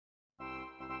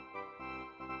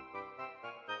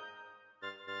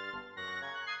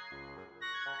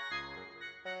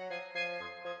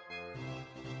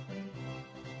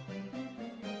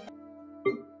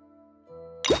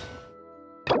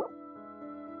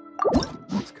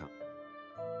has come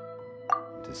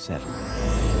to settle.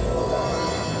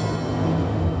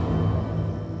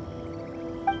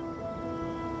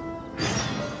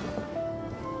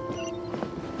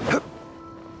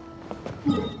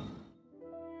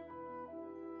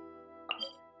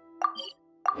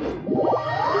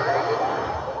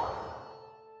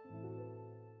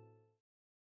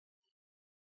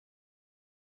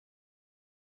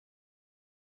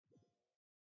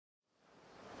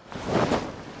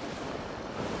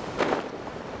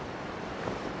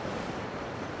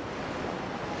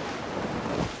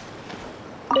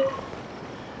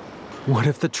 What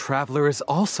if the Traveler is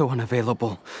also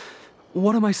unavailable?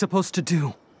 What am I supposed to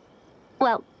do?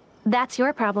 Well, that's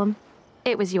your problem.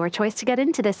 It was your choice to get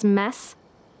into this mess.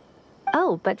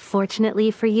 Oh, but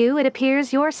fortunately for you, it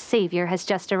appears your savior has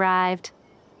just arrived.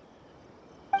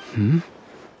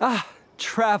 Ah,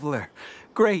 Traveler.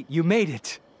 Great, you made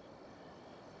it.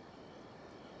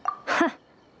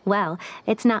 Well,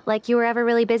 it's not like you were ever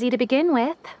really busy to begin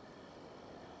with.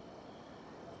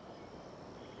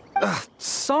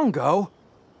 Sango?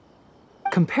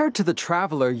 Compared to the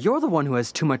Traveler, you're the one who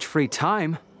has too much free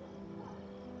time.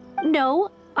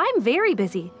 No, I'm very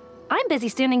busy. I'm busy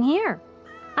standing here.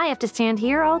 I have to stand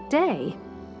here all day.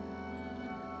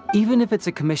 Even if it's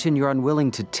a commission you're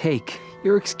unwilling to take,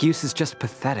 your excuse is just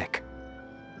pathetic.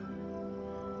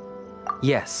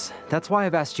 Yes, that's why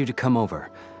I've asked you to come over.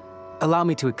 Allow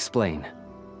me to explain.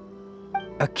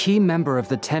 A key member of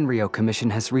the Tenryou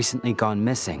Commission has recently gone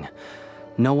missing.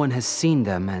 No one has seen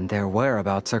them, and their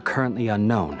whereabouts are currently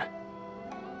unknown.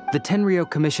 The Tenryou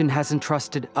Commission has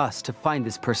entrusted us to find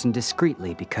this person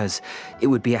discreetly because it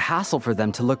would be a hassle for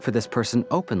them to look for this person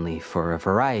openly for a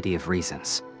variety of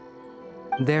reasons.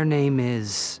 Their name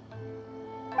is...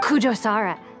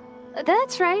 Kujosara.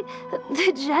 That's right.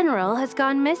 The General has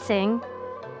gone missing.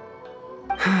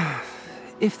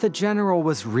 If the General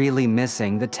was really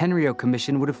missing, the Tenryou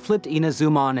Commission would have flipped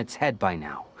Inazuma on its head by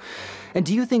now. And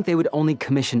do you think they would only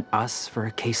commission us for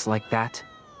a case like that?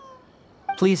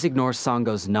 Please ignore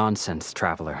Sango's nonsense,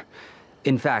 Traveler.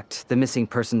 In fact, the missing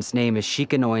person's name is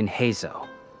Shikanoin Heizou.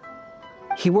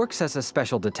 He works as a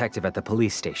special detective at the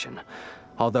police station.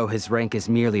 Although his rank is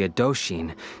merely a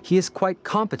doshin, he is quite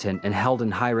competent and held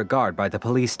in high regard by the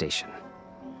police station.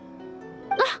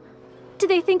 Do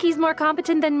they think he's more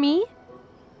competent than me?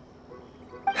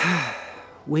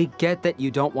 We get that you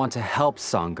don't want to help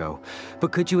Sango,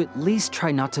 but could you at least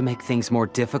try not to make things more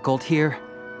difficult here?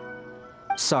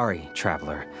 Sorry,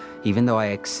 Traveler. Even though I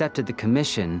accepted the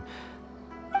commission,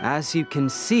 as you can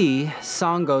see,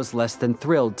 Sango's less than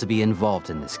thrilled to be involved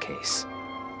in this case.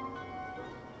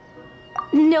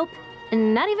 Nope,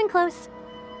 not even close.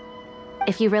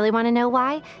 If you really want to know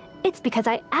why, it's because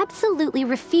I absolutely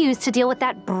refuse to deal with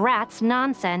that brat's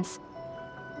nonsense.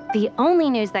 The only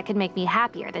news that could make me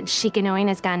happier than Shikanoin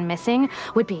has gone missing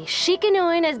would be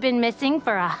Shikanoin has been missing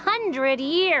for 100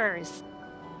 years.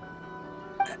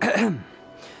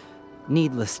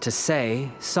 Needless to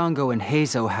say, Sango and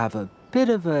Heizou have a bit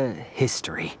of a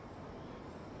history.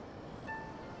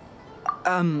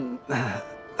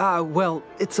 Well,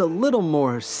 it's a little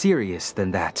more serious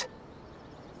than that.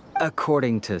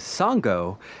 According to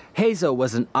Sango, Heizou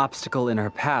was an obstacle in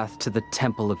her path to the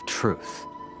Temple of Truth.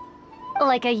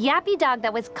 Like a yappy dog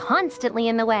that was constantly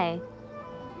in the way.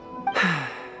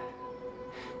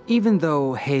 Even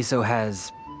though Heizou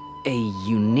has a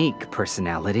unique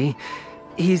personality,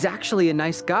 he's actually a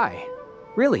nice guy.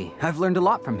 Really, I've learned a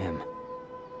lot from him.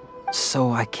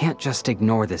 So I can't just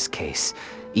ignore this case,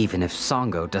 even if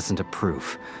Sango doesn't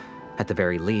approve. At the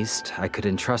very least, I could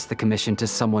entrust the commission to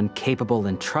someone capable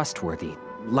and trustworthy,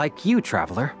 like you,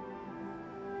 Traveler.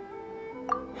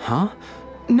 Huh?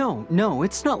 No,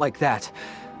 it's not like that.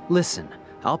 Listen,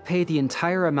 I'll pay the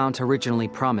entire amount originally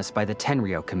promised by the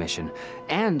Tenryou Commission,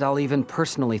 and I'll even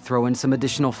personally throw in some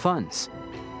additional funds.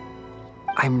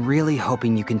 I'm really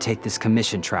hoping you can take this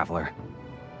commission, Traveler.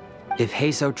 If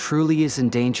Heizou truly is in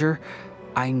danger,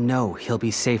 I know he'll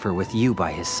be safer with you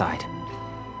by his side.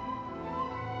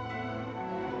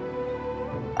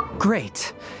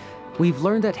 Great! We've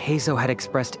learned that Heizou had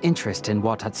expressed interest in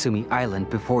Watatsumi Island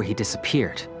before he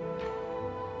disappeared.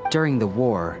 During the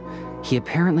war, he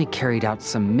apparently carried out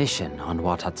some mission on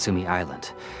Watatsumi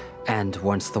Island, and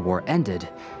once the war ended,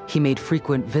 he made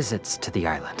frequent visits to the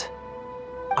island.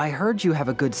 I heard you have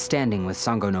a good standing with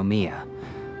Sango no Miya.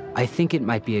 I think it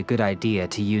might be a good idea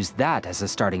to use that as a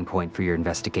starting point for your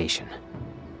investigation.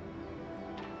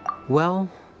 Well,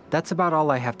 that's about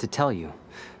all I have to tell you.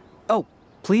 Oh,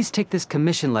 please take this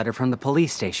commission letter from the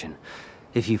police station.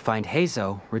 If you find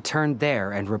Heizou, return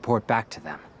there and report back to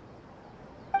them.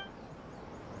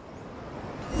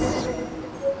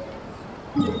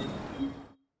 Oh,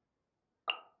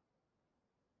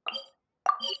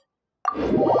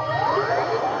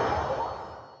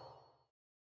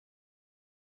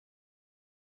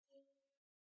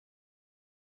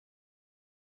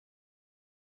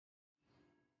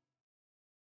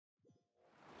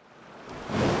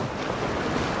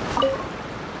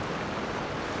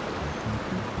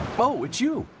 it's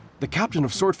you! The captain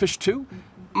of Swordfish 2?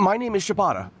 My name is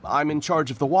Shibata. I'm in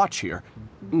charge of the watch here.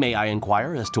 May I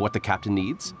inquire as to what the captain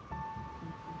needs?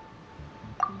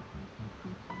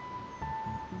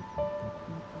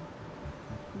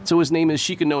 So his name is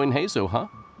Shikano Heizou, huh?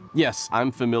 Yes,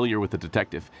 I'm familiar with the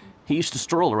detective. He used to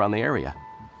stroll around the area.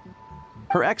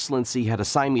 Her Excellency had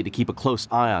assigned me to keep a close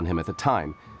eye on him at the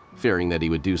time, fearing that he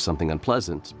would do something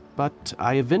unpleasant, but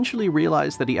I eventually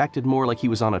realized that he acted more like he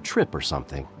was on a trip or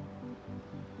something.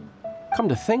 Come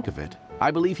to think of it,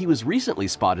 I believe he was recently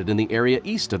spotted in the area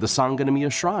east of the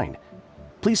Sanganamiya Shrine.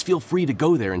 Please feel free to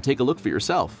go there and take a look for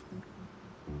yourself.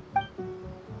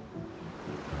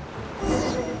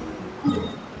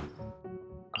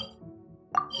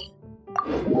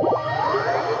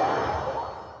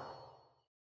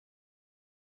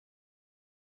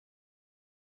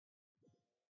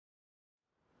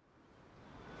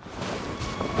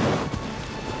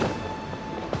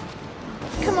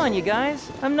 Come on, you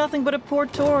guys. I'm nothing but a poor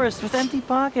tourist with empty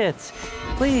pockets.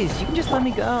 Please, you can just let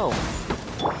me go.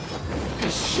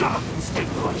 Shut up and stay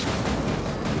put.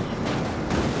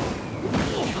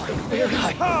 Who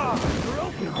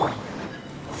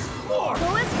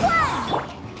is what?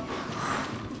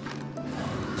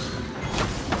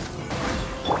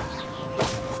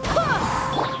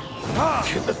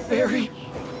 To the ferry.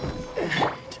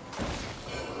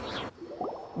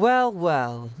 Well,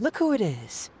 well, look who it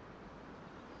is.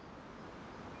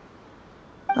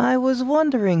 I was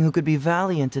wondering who could be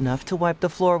valiant enough to wipe the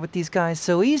floor with these guys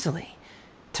so easily.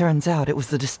 Turns out it was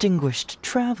the distinguished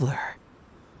traveler.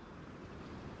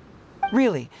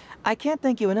 Really, I can't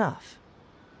thank you enough.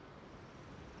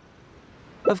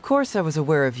 Of course I was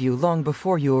aware of you long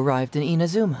before you arrived in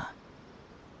Inazuma.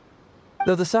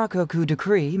 Though the Sakoku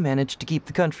decree managed to keep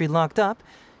the country locked up,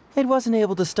 it wasn't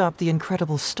able to stop the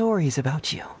incredible stories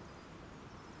about you.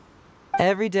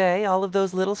 Every day, all of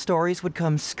those little stories would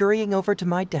come scurrying over to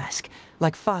my desk,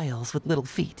 like files with little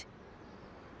feet.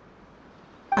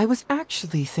 I was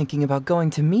actually thinking about going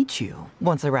to meet you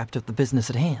once I wrapped up the business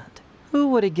at hand. Who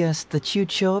would have guessed that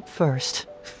you'd show up first?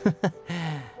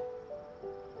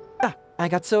 I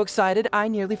got so excited I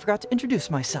nearly forgot to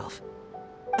introduce myself.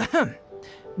 Ahem.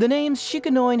 The name's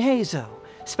Shikano Heizou,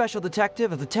 Special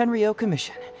Detective of the Tenryou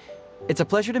Commission. It's a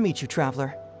pleasure to meet you,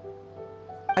 traveler.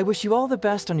 I wish you all the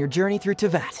best on your journey through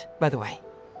Teyvat, by the way.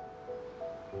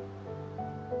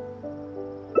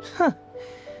 Huh.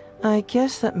 I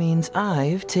guess that means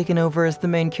I've taken over as the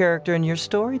main character in your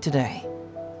story today.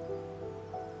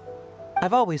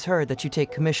 I've always heard that you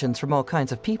take commissions from all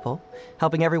kinds of people,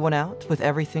 helping everyone out with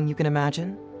everything you can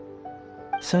imagine.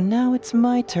 So now it's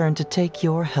my turn to take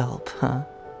your help, huh?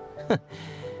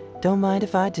 Don't mind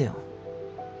if I do.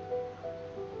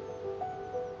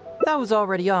 That was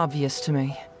already obvious to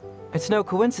me. It's no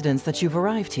coincidence that you've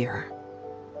arrived here.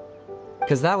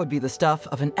 Because that would be the stuff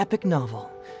of an epic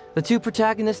novel. The two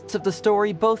protagonists of the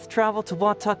story both travel to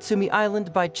Watatsumi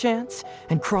Island by chance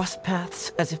and cross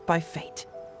paths as if by fate.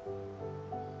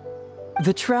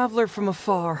 The traveler from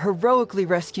afar heroically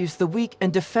rescues the weak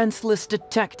and defenseless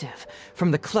detective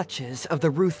from the clutches of the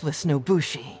ruthless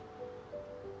Nobushi.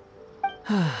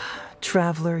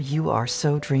 Traveler, you are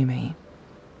so dreamy.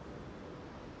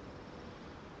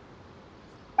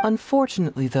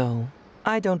 Unfortunately, though,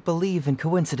 I don't believe in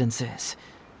coincidences.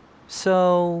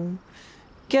 So,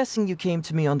 guessing you came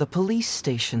to me on the police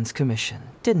station's commission,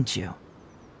 didn't you?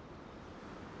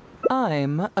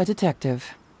 I'm a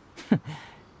detective.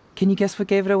 Can you guess what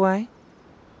gave it away?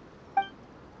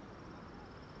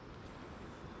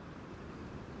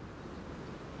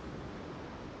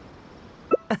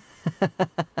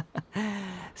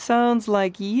 Sounds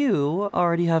like you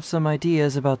already have some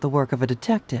ideas about the work of a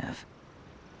detective.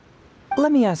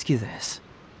 Let me ask you this.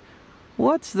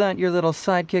 What's that your little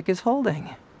sidekick is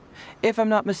holding? If I'm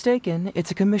not mistaken,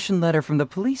 it's a commission letter from the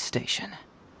police station.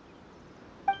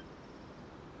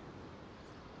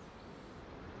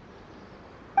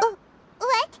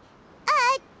 What?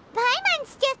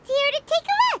 Paimon's just here to take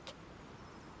a look.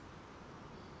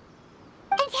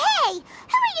 And hey,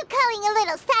 who are you calling a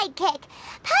little sidekick?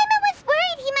 Paimon was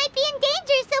worried he might be in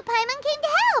danger, so Paimon came to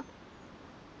help.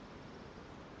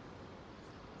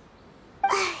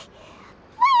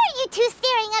 Why are you two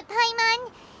staring at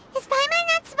Paimon? Is Paimon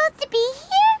not supposed to be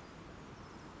here?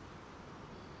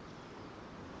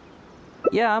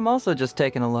 Yeah, I'm also just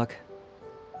taking a look.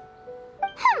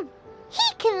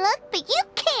 He can look, but you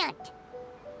can't.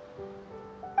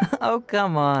 Oh,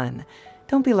 come on.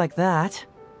 Don't be like that.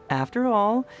 After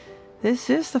all, this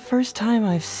is the first time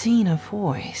I've seen a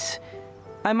voice.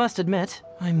 I must admit,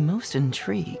 I'm most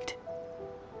intrigued.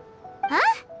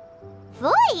 Huh?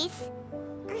 Voice?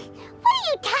 What are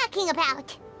you talking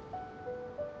about?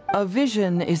 A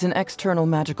vision is an external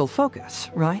magical focus,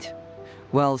 right?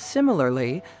 Well,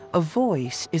 similarly, a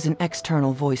voice is an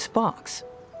external voice box.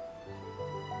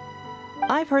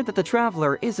 I've heard that the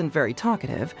Traveler isn't very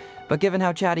talkative, but given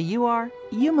how chatty you are,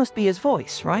 you must be his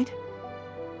voice, right?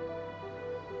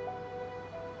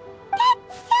 That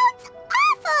sounds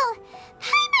awful!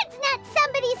 Paimon's not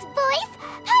somebody's voice!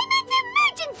 Paimon's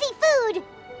emergency food!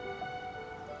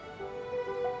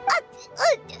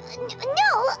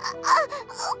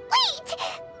 Wait!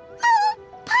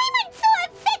 Paimon's so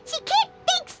upset she can't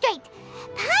think straight!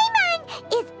 Paimon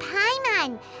is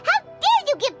Paimon! How dare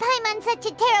you give Paimon such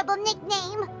a terrible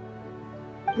nickname?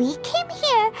 We came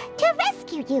here to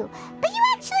rescue you, but you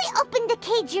actually opened the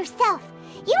cage yourself.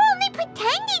 You were only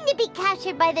pretending to be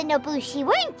captured by the Nobushi,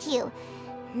 weren't you?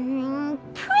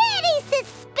 Pretty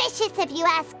suspicious if you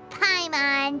ask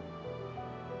Paimon.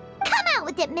 Come out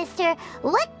with it, mister.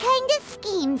 What kind of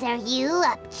schemes are you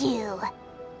up to?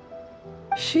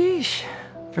 Sheesh.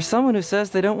 For someone who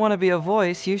says they don't want to be a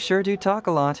voice, you sure do talk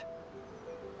a lot.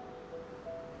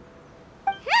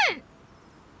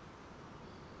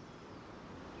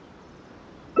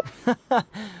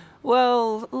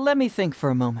 Well, let me think for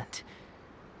a moment.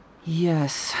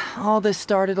 Yes, all this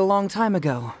started a long time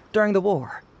ago, during the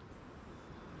war.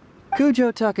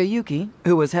 Kujo Takayuki,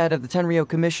 who was head of the Tenryou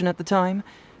Commission at the time,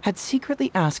 had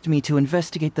secretly asked me to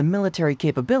investigate the military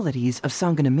capabilities of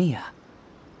Sangonomiya.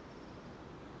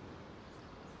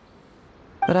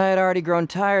 But I had already grown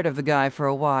tired of the guy for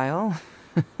a while,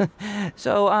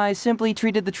 so I simply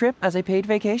treated the trip as a paid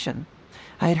vacation.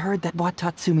 I had heard that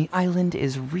Watatsumi Island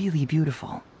is really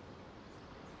beautiful.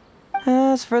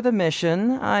 As for the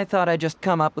mission, I thought I'd just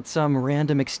come up with some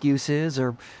random excuses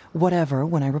or whatever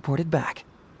when I reported back.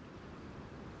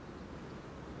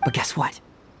 But guess what?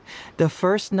 The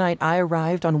first night I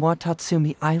arrived on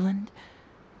Watatsumi Island,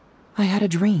 I had a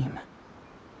dream.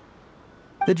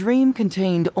 The dream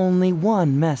contained only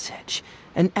one message,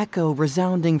 an echo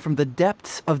resounding from the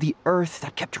depths of the earth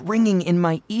that kept ringing in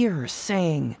my ears,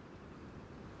 saying,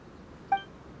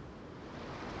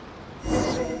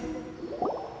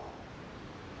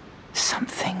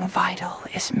 "Something vital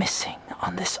is missing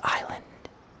on this island."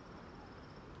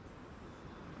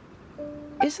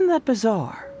 Isn't that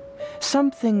bizarre?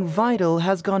 Something vital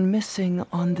has gone missing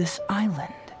on this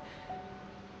island.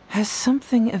 Has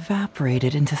something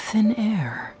evaporated into thin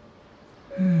air?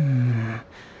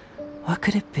 What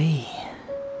could it be?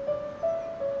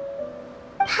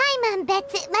 Paimon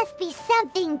bets it must be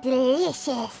something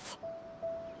delicious.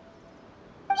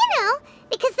 You know,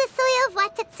 because the soil of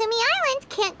Watatsumi Island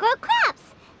can't grow crops.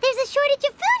 There's a shortage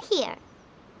of food here.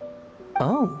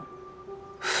 Oh.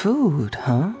 Food,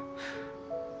 huh?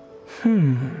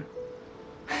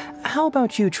 How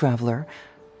about you, Traveler?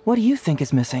 What do you think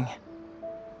is missing?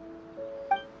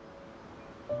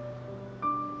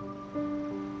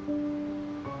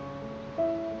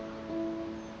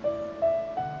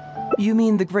 You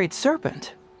mean the Great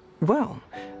Serpent? Well,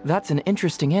 that's an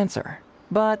interesting answer.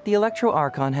 But the Electro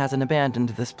Archon hasn't abandoned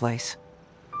this place.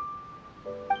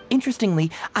 Interestingly,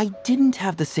 I didn't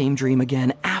have the same dream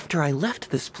again after I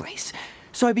left this place,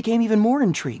 so I became even more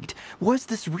intrigued. Was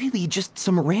this really just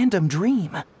some random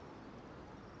dream?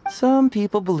 Some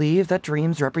people believe that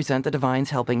dreams represent the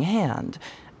Divine's helping hand,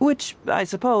 which I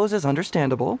suppose is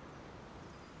understandable.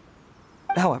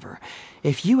 However,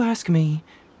 if you ask me,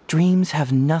 dreams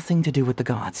have nothing to do with the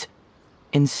gods.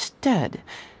 Instead,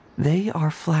 they are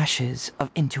flashes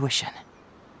of intuition.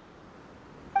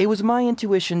 It was my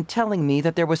intuition telling me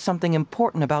that there was something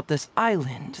important about this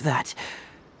island that,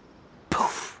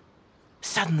 poof,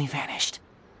 suddenly vanished.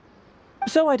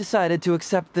 So I decided to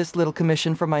accept this little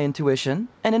commission from my intuition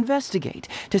and investigate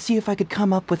to see if I could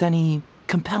come up with any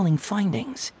compelling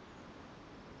findings.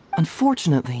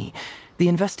 Unfortunately, the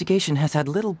investigation has had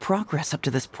little progress up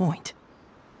to this point.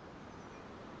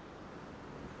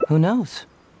 Who knows?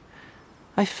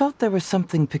 I felt there was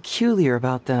something peculiar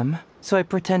about them, so I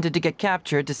pretended to get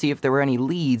captured to see if there were any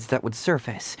leads that would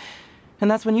surface. And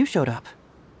that's when you showed up.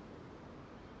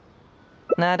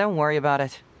 Nah, don't worry about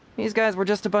it. These guys were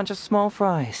just a bunch of small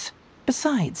fries.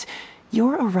 Besides,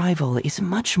 your arrival is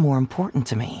much more important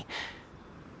to me.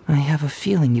 I have a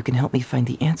feeling you can help me find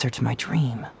the answer to my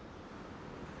dream.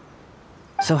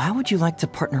 So how would you like to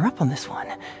partner up on this one?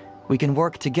 We can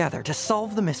work together to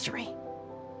solve the mystery.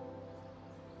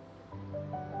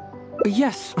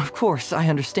 Yes, of course, I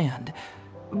understand.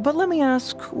 But let me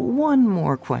ask one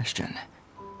more question.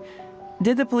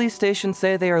 Did the police station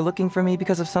say they are looking for me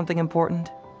because of something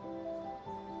important?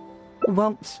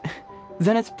 Well,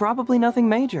 then it's probably nothing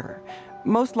major.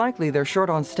 Most likely they're short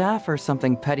on staff or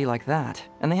something petty like that,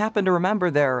 and they happen to remember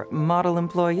their model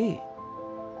employee.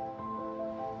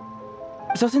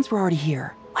 So since we're already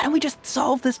here, why don't we just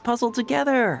solve this puzzle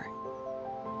together?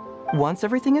 Once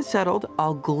everything is settled,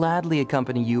 I'll gladly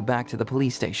accompany you back to the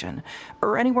police station,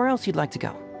 or anywhere else you'd like to go.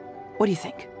 What do you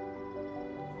think?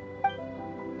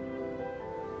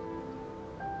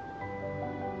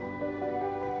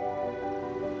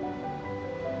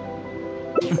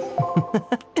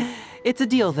 It's a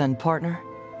deal then, partner.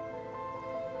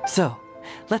 So,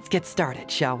 let's get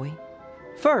started, shall we?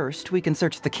 First, we can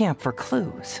search the camp for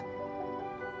clues.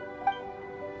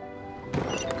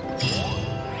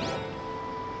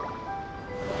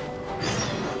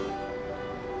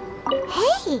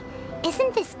 Hey,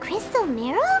 isn't this Crystal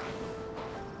Mirror?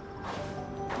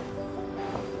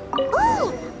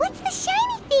 Ooh, what's the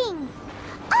shiny thing?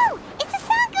 Oh, it's a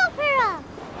Sango Pearl!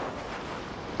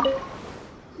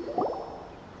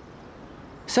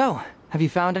 So, have you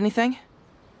found anything?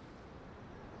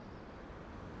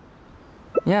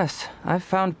 Yes, I've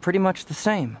found pretty much the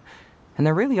same. And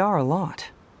there really are a lot.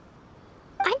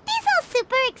 Aren't these all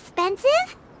super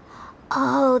expensive?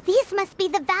 Oh, these must be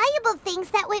the valuable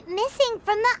things that went missing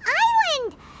from the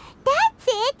island! That's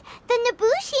it! The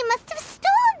Nobushi must have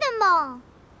stolen them all!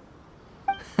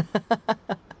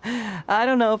 I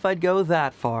don't know if I'd go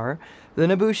that far. The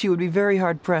Nobushi would be very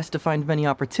hard-pressed to find many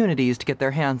opportunities to get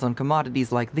their hands on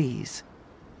commodities like these.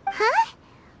 Huh?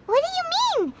 What do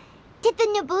you mean? Did the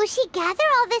Nobushi gather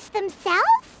all this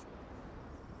themselves?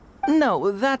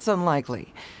 No, that's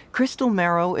unlikely. Crystal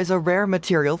marrow is a rare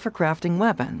material for crafting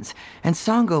weapons, and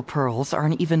Sango pearls are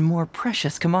an even more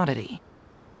precious commodity.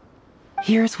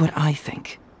 Here's what I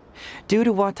think. Due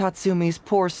to Watatsumi's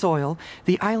poor soil,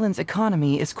 the island's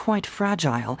economy is quite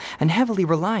fragile and heavily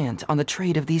reliant on the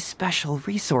trade of these special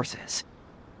resources.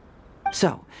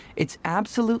 So, it's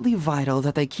absolutely vital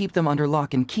that they keep them under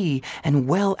lock and key and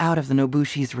well out of the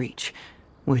Nobushi's reach.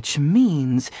 Which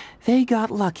means they got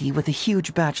lucky with a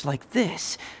huge batch like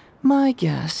this. My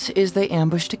guess is they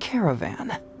ambushed a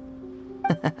caravan.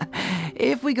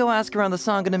 If we go ask around the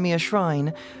Sangonomiya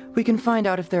Shrine, we can find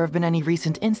out if there have been any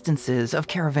recent instances of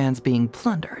caravans being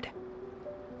plundered.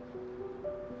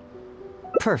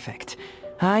 Perfect.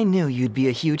 I knew you'd be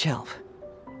a huge help.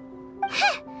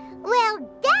 Well,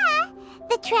 duh!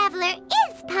 The Traveler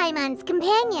is Paimon's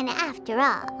companion after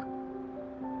all.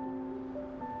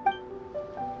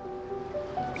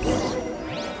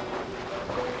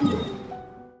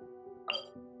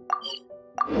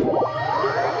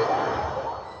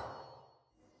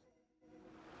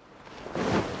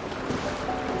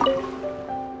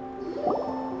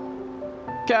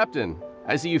 Captain,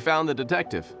 I see you found the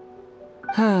detective.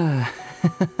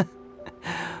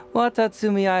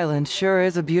 Watatsumi Island sure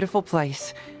is a beautiful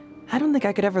place. I don't think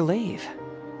I could ever leave.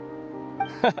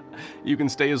 You can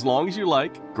stay as long as you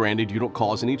like, granted you don't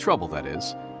cause any trouble, that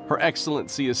is. Her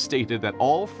Excellency has stated that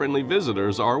all friendly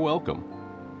visitors are welcome.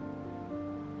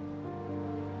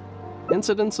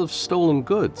 Incidents of stolen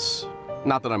goods?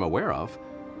 Not that I'm aware of.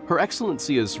 Her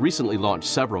Excellency has recently launched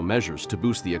several measures to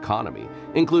boost the economy,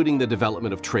 including the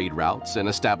development of trade routes and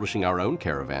establishing our own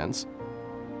caravans.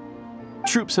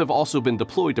 Troops have also been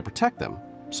deployed to protect them,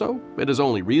 so it is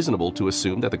only reasonable to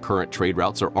assume that the current trade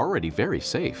routes are already very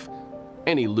safe.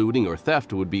 Any looting or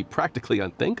theft would be practically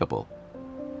unthinkable.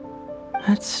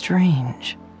 That's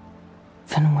strange.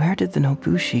 Then where did the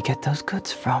Nobushi get those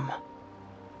goods from?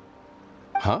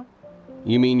 Huh?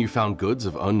 You mean you found goods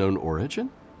of unknown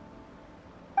origin?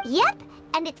 Yep,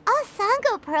 and it's all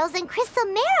Sango pearls and crystal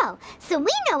marrow, so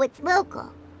we know it's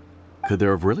local. Could there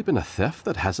have really been a theft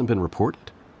that hasn't been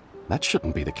reported? That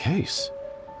shouldn't be the case.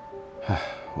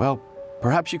 Well,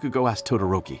 perhaps you could go ask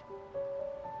Todoroki.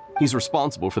 He's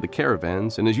responsible for the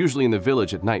caravans and is usually in the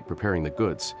village at night preparing the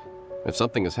goods. If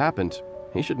something has happened,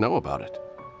 he should know about it.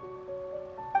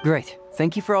 Great.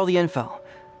 Thank you for all the info.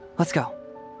 Let's go.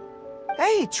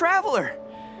 Hey, Traveler!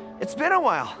 It's been a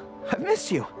while. I've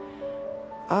missed you.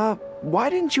 Why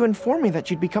didn't you inform me that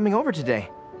you'd be coming over today?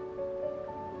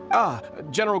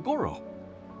 General Goro.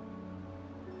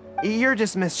 You're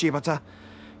dismissed, Shibata.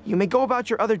 You may go about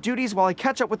your other duties while I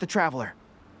catch up with the Traveler.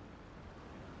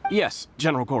 Yes,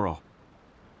 General Goro.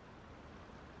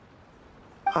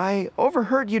 I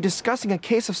overheard you discussing a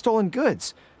case of stolen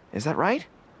goods. Is that right?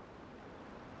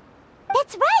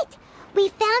 That's right! We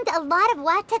found a lot of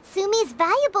Watatsumi's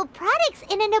valuable products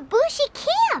in an Ibushi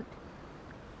camp.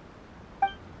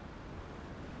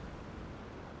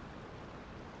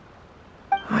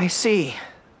 I see.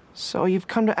 So you've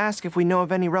come to ask if we know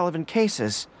of any relevant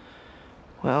cases.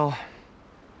 Well,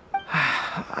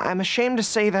 I'm ashamed to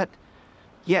say that,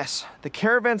 yes, the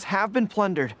caravans have been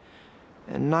plundered.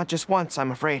 And not just once,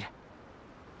 I'm afraid.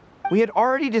 We had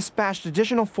already dispatched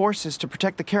additional forces to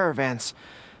protect the caravans,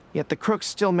 yet the crooks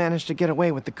still managed to get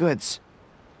away with the goods.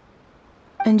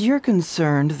 And you're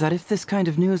concerned that if this kind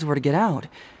of news were to get out,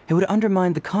 it would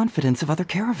undermine the confidence of other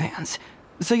caravans.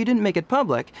 So you didn't make it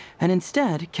public, and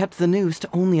instead kept the news to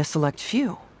only a select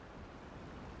few.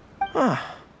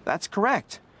 That's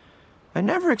correct. I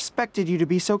never expected you to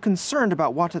be so concerned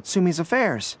about Watatsumi's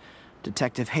affairs,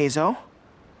 Detective Heizou.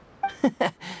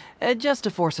 Just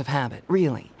a force of habit,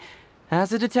 really.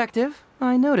 As a detective,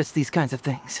 I notice these kinds of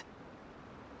things.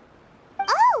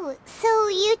 Oh, so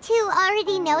you two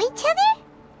already know each other?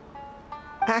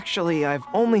 Actually, I've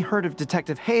only heard of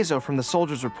Detective Heizou from the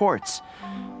soldiers' reports.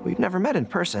 We've never met in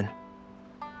person.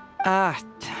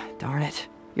 Darn it.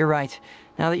 You're right.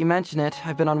 Now that you mention it,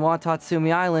 I've been on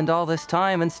Watatsumi Island all this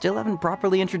time and still haven't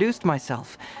properly introduced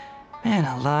myself. Man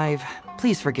alive,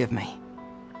 please forgive me.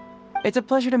 It's a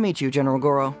pleasure to meet you, General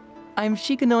Goro. I'm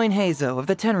Shikanoin Heizou of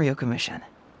the Tenryo Commission.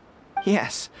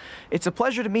 Yes, it's a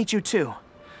pleasure to meet you too.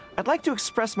 I'd like to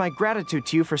express my gratitude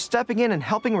to you for stepping in and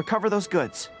helping recover those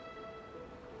goods.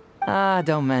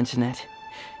 Don't mention it.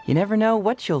 You never know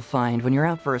what you'll find when you're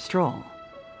out for a stroll.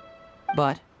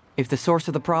 But if the source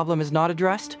of the problem is not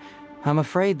addressed, I'm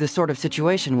afraid this sort of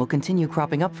situation will continue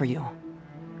cropping up for you.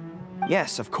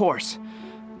 Yes, of course.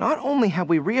 Not only have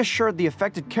we reassured the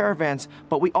affected caravans,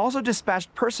 but we also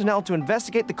dispatched personnel to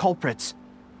investigate the culprits.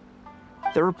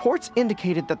 The reports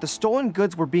indicated that the stolen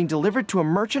goods were being delivered to a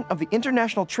merchant of the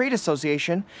International Trade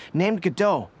Association named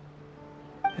Godot.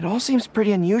 It all seems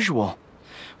pretty unusual.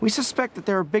 We suspect that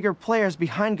there are bigger players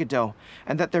behind Godot,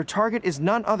 and that their target is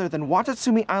none other than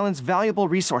Watatsumi Island's valuable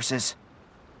resources.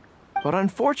 But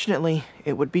unfortunately,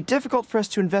 it would be difficult for us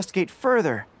to investigate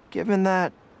further, given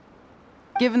that...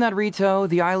 Given that Rito,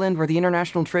 the island where the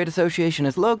International Trade Association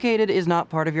is located, is not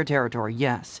part of your territory,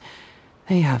 yes.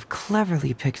 They have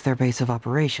cleverly picked their base of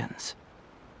operations.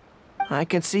 I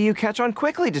can see you catch on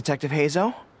quickly, Detective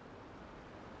Heizou.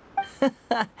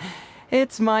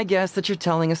 It's my guess that you're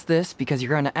telling us this because you're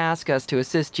going to ask us to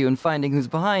assist you in finding who's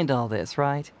behind all this,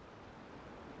 right?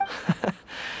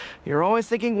 You're always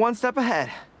thinking one step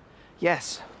ahead.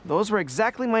 Yes, those were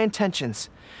exactly my intentions.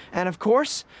 And of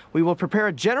course, we will prepare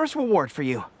a generous reward for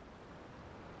you.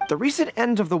 The recent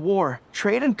end of the war,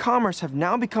 trade and commerce have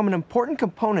now become an important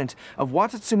component of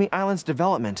Watatsumi Island's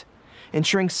development.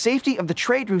 Ensuring safety of the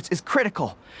trade routes is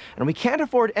critical, and we can't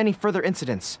afford any further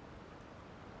incidents.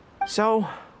 So,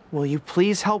 will you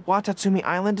please help Watatsumi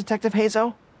Island, Detective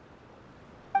Heizou?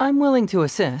 I'm willing to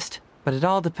assist, but it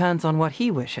all depends on what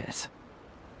he wishes.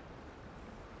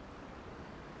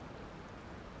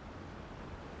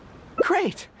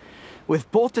 Great! With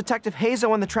both Detective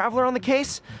Heizou and the Traveler on the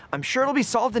case, I'm sure it'll be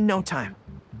solved in no time.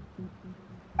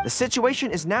 The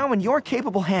situation is now in your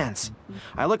capable hands.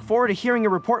 I look forward to hearing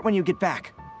your report when you get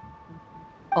back.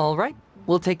 All right,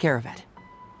 we'll take care of it.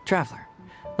 Traveler,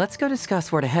 let's go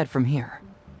discuss where to head from here.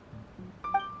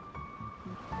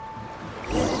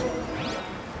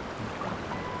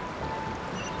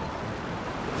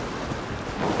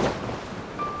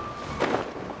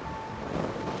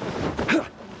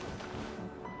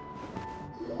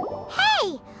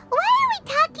 Hey, why are we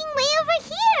talking way over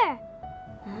here?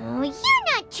 Oh, you're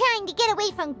not trying to get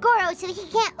away from Goro so he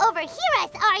can't overhear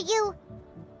us, are you?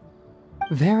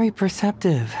 Very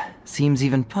perceptive. Seems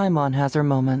even Paimon has her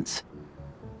moments.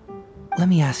 Let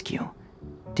me ask you,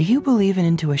 do you believe in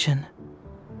intuition?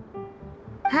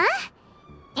 Huh?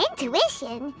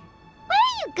 Intuition? Where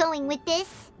are you going with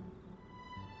this?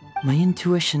 My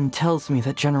intuition tells me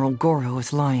that General Goro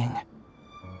is lying.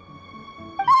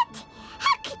 What?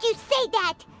 How could you say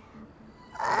that?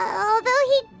 Although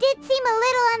he did seem a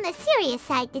little on the serious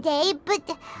side today, but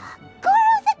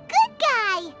Goro's a good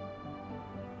guy.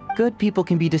 Good people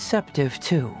can be deceptive,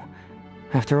 too.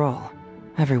 After all,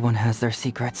 everyone has their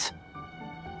secrets.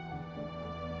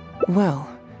 Well,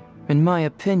 in my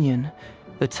opinion,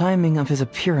 the timing of his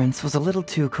appearance was a little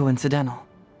too coincidental.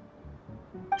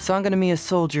 Sangonomiya's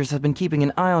soldiers have been keeping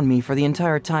an eye on me for the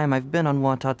entire time I've been on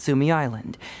Watatsumi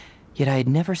Island, yet I had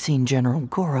never seen General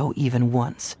Goro even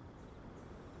once.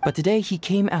 But today he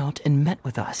came out and met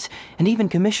with us, and even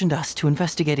commissioned us to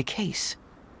investigate a case.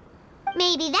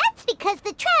 Maybe that's because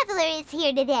the Traveler is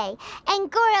here today,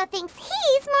 and Goro thinks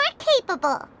he's more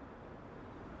capable.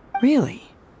 Really?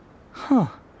 Huh.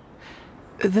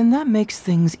 Then that makes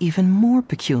things even more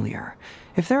peculiar.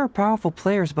 If there are powerful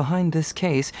players behind this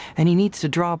case, and he needs to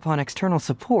draw upon external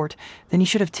support, then he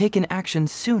should have taken action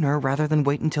sooner rather than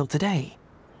wait until today.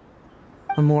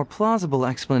 A more plausible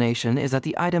explanation is that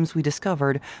the items we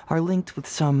discovered are linked with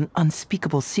some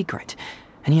unspeakable secret,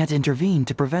 and he had to intervene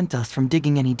to prevent us from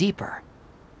digging any deeper.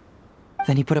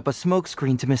 Then he put up a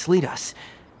smokescreen to mislead us.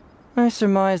 I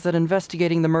surmise that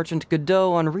investigating the merchant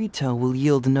Godot on Rito will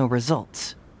yield no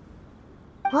results.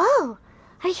 Whoa,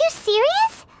 are you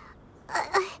serious?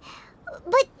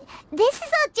 But this is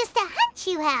all just a hunch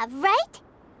you have, right?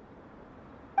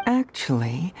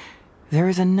 Actually, there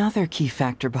is another key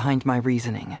factor behind my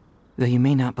reasoning, though you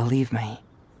may not believe me.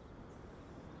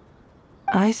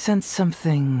 I sense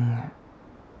something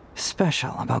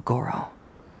special about Goro.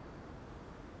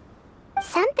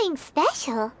 Something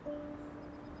special?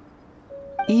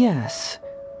 Yes.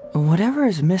 Whatever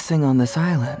is missing on this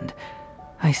island,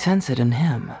 I sense it in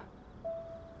him.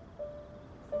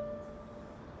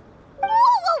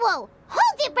 Whoa!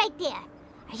 Hold it right there!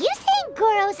 Are you saying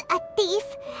Goro's a thief?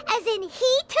 As in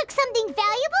he took something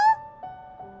valuable?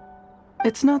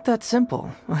 It's not that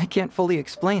simple. I can't fully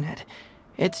explain it.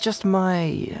 It's just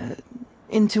my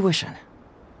intuition.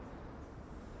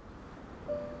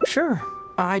 Sure,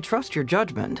 I trust your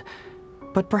judgment,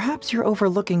 but perhaps you're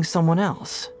overlooking someone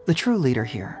else, the true leader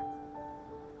here.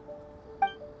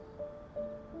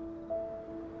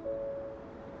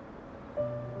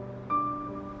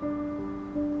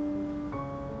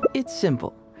 It's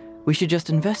simple. We should just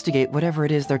investigate whatever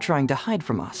it is they're trying to hide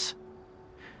from us.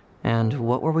 And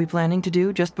what were we planning to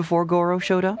do just before Goro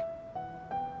showed up?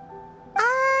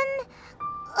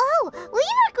 Oh, we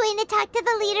were going to talk to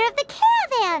the leader of the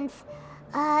caravans.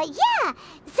 Yeah,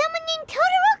 someone named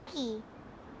Todoroki.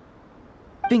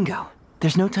 Bingo.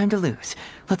 There's no time to lose.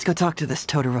 Let's go talk to this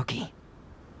Todoroki.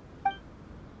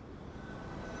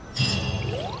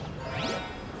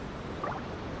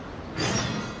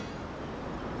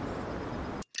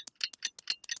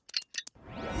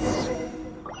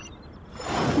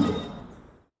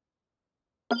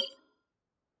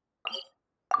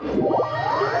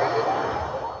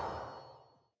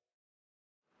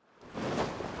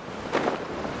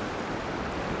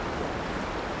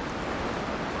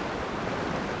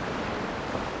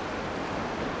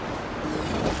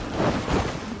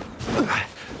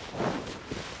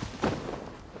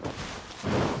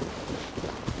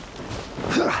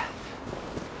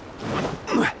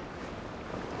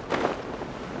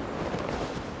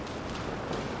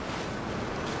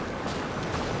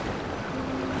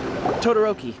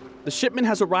 Todoroki, the shipment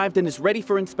has arrived and is ready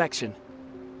for inspection.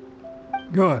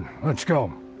 Good, let's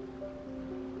go.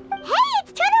 Hey,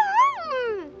 it's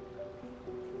Todoroki!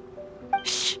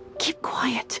 Shh, keep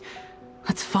quiet.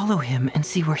 Let's follow him and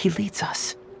see where he leads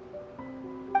us.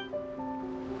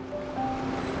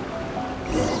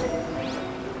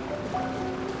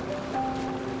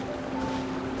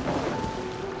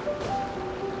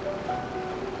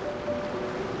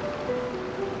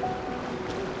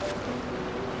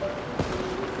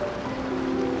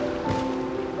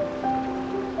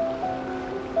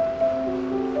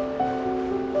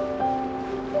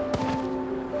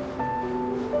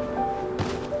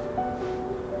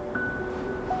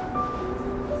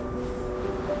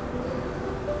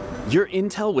 Your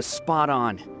intel was spot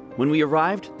on. When we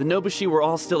arrived, the Nobushi were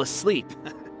all still asleep.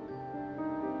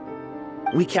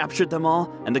 We captured them all,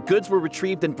 and the goods were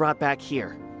retrieved and brought back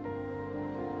here.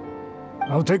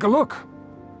 I'll take a look.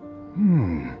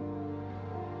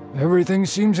 Everything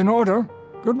seems in order.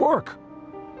 Good work.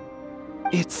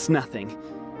 It's nothing.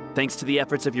 Thanks to the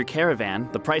efforts of your caravan,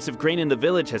 the price of grain in the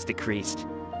village has decreased.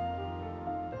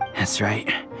 That's right.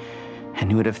 And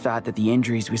who would have thought that the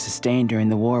injuries we sustained during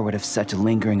the war would have such a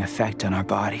lingering effect on our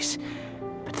bodies?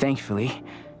 But thankfully,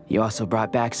 you also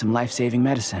brought back some life-saving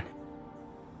medicine.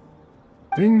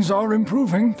 Things are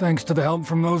improving thanks to the help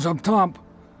from those up top.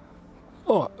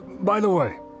 Oh, by the way,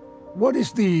 what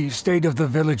is the state of the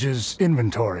village's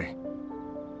inventory?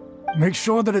 Make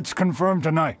sure that it's confirmed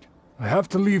tonight. I have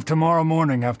to leave tomorrow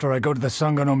morning after I go to the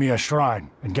Sangonomiya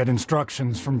Shrine and get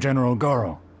instructions from General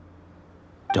Goro.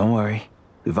 Don't worry.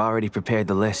 We've already prepared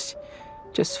the list.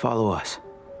 Just follow us.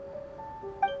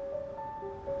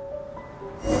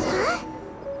 Huh?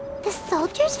 The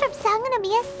soldiers from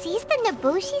Sangonomiya seized the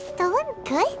Nobushi's stolen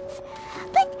goods?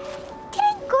 But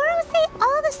didn't Goro say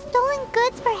all the stolen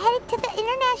goods were headed to the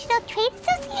International Trade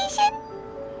Association?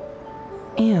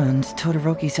 And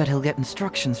Todoroki said he'll get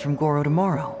instructions from Goro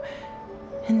tomorrow.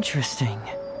 Interesting.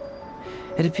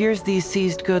 It appears these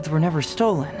seized goods were never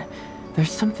stolen.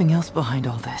 There's something else behind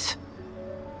all this.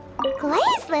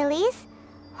 Glaze lilies?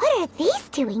 What are these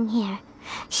doing here?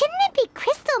 Shouldn't it be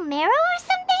crystal marrow or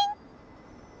something?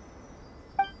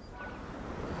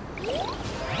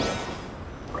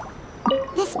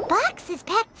 This box is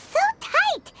packed so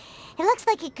tight. It looks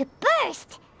like it could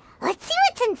burst. Let's see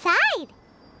what's inside.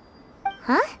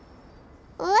 Huh?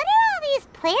 What are all these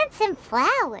plants and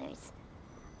flowers?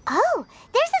 Oh,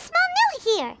 there's a small note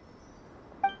here.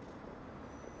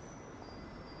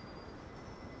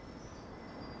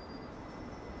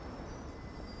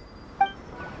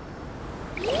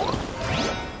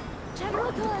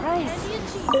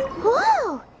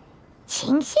 Whoa!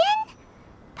 Genshin?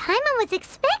 Paimon was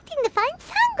expecting to find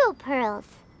Sango pearls.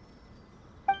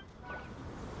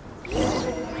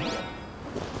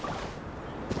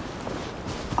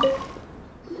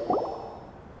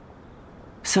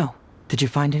 So, did you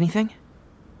find anything?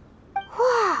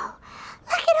 Whoa!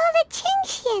 Look at all the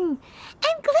Genshin!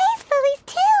 And glaze lilies,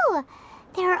 too!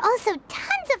 There are also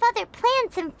tons of other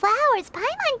plants and flowers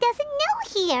Paimon doesn't know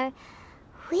here.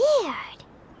 Weird.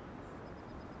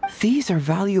 These are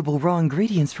valuable raw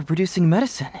ingredients for producing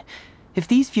medicine. If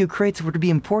these few crates were to be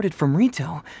imported from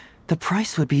Rito, the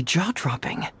price would be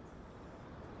jaw-dropping.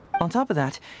 On top of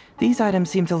that, these items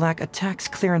seem to lack a tax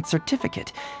clearance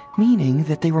certificate, meaning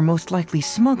that they were most likely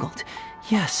smuggled.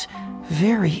 Yes,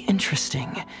 very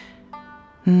interesting.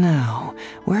 Now,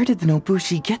 where did the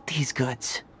Nobushi get these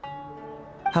goods?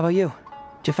 How about you?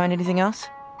 Did you find anything else?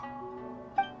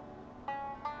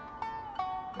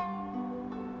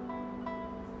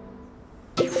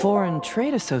 Foreign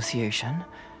Trade Association?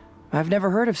 I've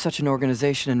never heard of such an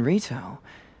organization in Rito.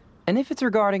 And if it's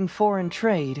regarding foreign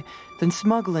trade, then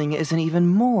smuggling is an even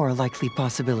more likely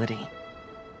possibility.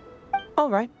 All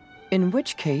right, in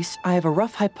which case, I have a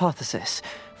rough hypothesis.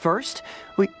 First,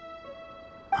 we...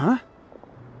 Huh?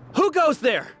 Who goes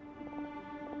there?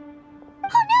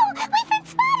 Oh no! We've been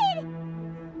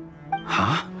spotted!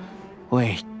 Huh?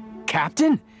 Wait,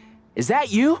 Captain? Is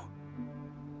that you?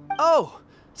 Oh,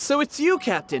 so it's you,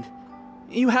 Captain.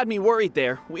 You had me worried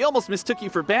there. We almost mistook you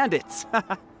for bandits.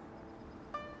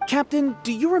 Captain,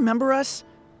 do you remember us?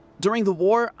 During the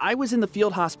war, I was in the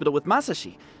field hospital with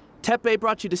Masashi. Teppei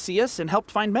brought you to see us and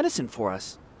helped find medicine for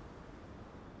us.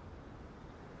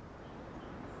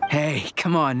 Hey,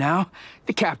 come on now.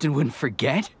 The Captain wouldn't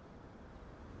forget.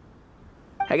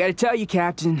 I gotta tell you,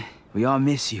 Captain, we all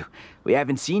miss you. We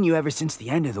haven't seen you ever since the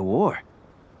end of the war.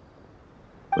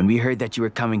 When we heard that you were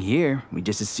coming here, we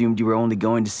just assumed you were only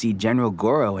going to see General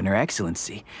Goro and Her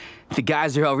Excellency. The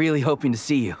guys are all really hoping to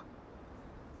see you.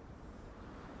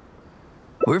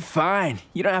 We're fine.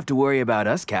 You don't have to worry about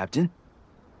us, Captain.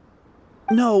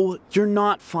 No, you're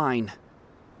not fine.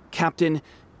 Captain,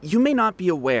 you may not be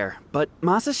aware, but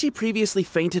Masashi previously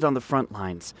fainted on the front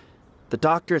lines. The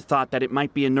doctor thought that it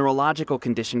might be a neurological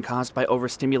condition caused by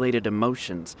overstimulated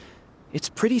emotions. It's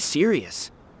pretty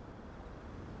serious.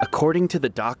 According to the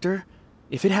doctor,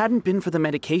 if it hadn't been for the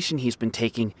medication he's been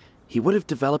taking, he would have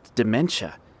developed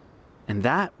dementia. And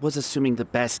that was assuming the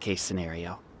best case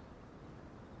scenario.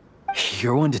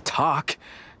 You're one to talk.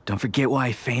 Don't forget why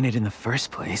I fainted in the first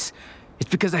place. It's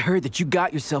because I heard that you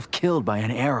got yourself killed by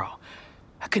an arrow.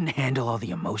 I couldn't handle all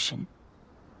the emotion.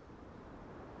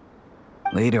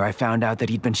 Later, I found out that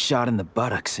he'd been shot in the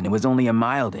buttocks and it was only a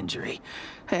mild injury.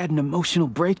 I had an emotional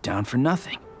breakdown for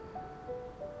nothing.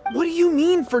 What do you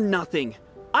mean for nothing?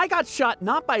 I got shot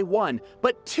not by one,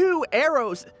 but 2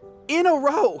 arrows in a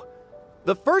row.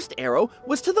 The first arrow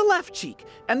was to the left cheek,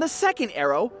 and the second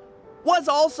arrow was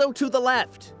also to the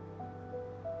left.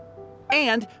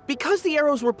 And because the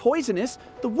arrows were poisonous,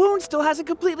 the wound still hasn't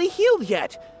completely healed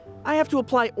yet. I have to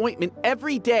apply ointment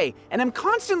every day, and I'm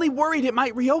constantly worried it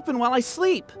might reopen while I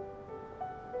sleep.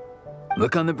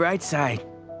 Look on the bright side.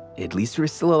 At least we're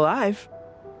still alive.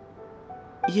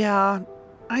 Yeah,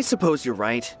 I suppose you're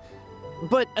right.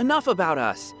 But enough about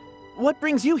us. What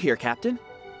brings you here, Captain?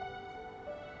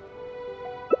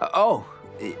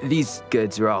 These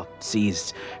goods are all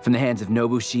seized from the hands of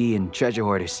Nobushi and treasure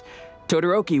hoarders.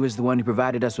 Todoroki was the one who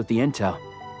provided us with the intel.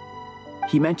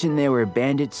 He mentioned there were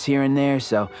bandits here and there,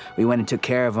 so we went and took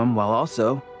care of them while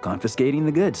also confiscating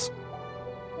the goods.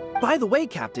 By the way,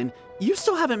 Captain, you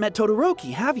still haven't met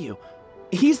Todoroki, have you?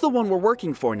 He's the one we're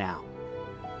working for now.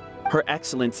 Her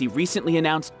Excellency recently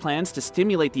announced plans to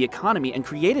stimulate the economy and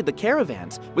created the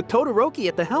caravans, with Todoroki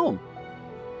at the helm.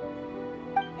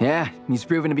 Yeah, he's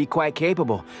proven to be quite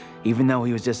capable. Even though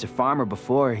he was just a farmer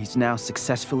before, he's now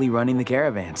successfully running the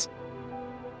caravans.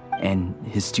 And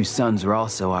his 2 sons are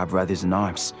also our brothers in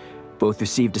arms. Both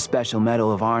received a special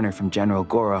medal of honor from General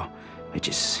Goro, which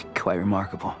is quite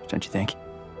remarkable, don't you think?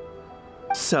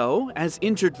 So, as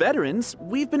injured veterans,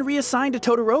 we've been reassigned to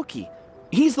Todoroki.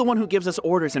 He's the one who gives us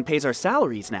orders and pays our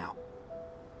salaries now.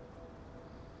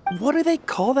 What do they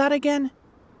call that again?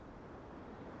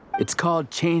 It's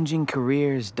called changing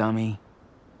careers, dummy.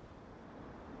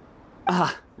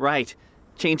 Ah, right.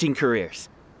 Changing careers.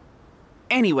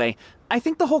 Anyway, I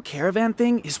think the whole caravan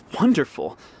thing is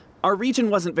wonderful. Our region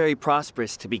wasn't very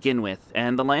prosperous to begin with,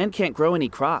 and the land can't grow any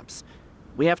crops.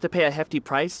 We have to pay a hefty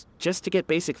price just to get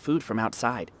basic food from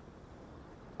outside.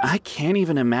 I can't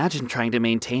even imagine trying to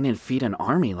maintain and feed an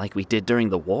army like we did during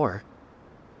the war.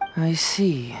 I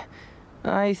see.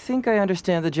 I think I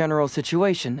understand the general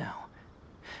situation now.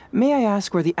 May I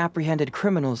ask where the apprehended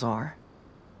criminals are?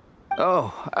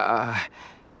 Oh,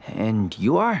 and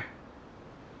you are?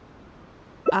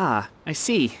 Ah, I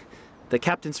see. The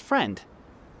captain's friend.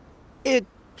 It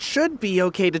should be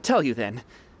okay to tell you then.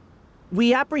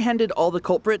 We apprehended all the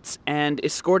culprits and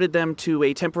escorted them to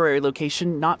a temporary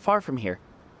location not far from here.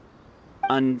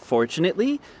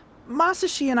 Unfortunately,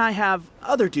 Masashi and I have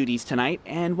other duties tonight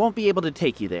and won't be able to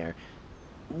take you there.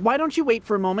 Why don't you wait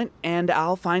for a moment and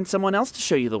I'll find someone else to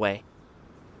show you the way.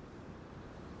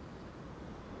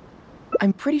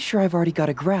 I'm pretty sure I've already got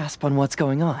a grasp on what's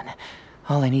going on.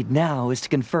 All I need now is to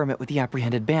confirm it with the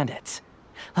apprehended bandits.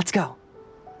 Let's go.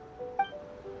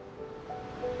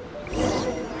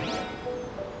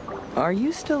 Are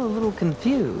you still a little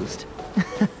confused?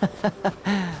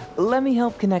 Let me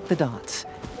help connect the dots.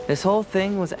 This whole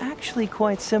thing was actually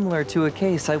quite similar to a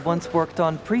case I once worked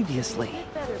on previously.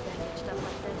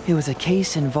 It was a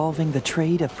case involving the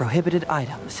trade of prohibited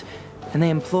items, and they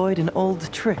employed an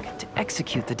old trick to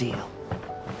execute the deal.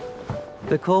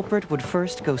 The culprit would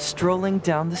first go strolling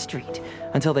down the street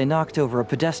until they knocked over a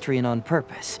pedestrian on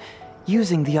purpose,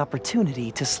 using the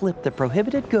opportunity to slip the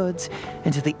prohibited goods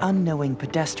into the unknowing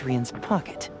pedestrian's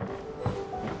pocket.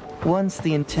 Once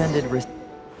the intended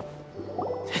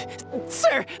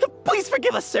Sir, please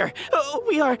forgive us, sir.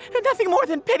 We are nothing more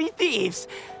than petty thieves.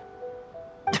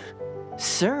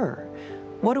 Sir,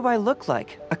 what do I look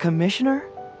like? A commissioner?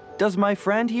 Does my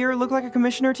friend here look like a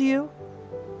commissioner to you?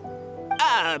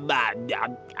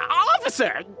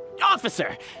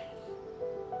 Officer!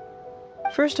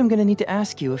 First, I'm gonna need to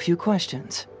ask you a few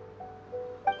questions.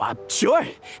 Sure.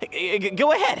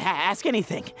 Go ahead, ask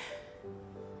anything.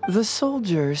 The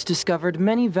soldiers discovered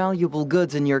many valuable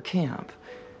goods in your camp.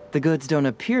 The goods don't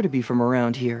appear to be from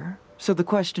around here, so the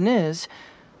question is,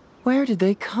 where did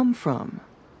they come from?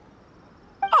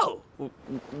 Oh,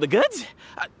 the goods?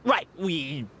 Right,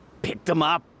 we picked them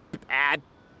up at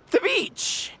the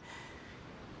beach.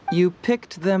 You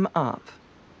picked them up?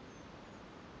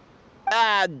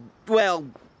 Well,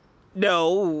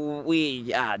 no,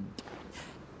 we,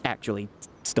 actually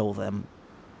stole them.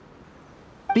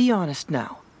 Be honest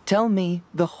now. Tell me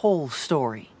the whole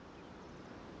story.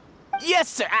 Yes,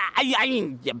 sir. I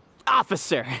mean,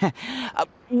 officer.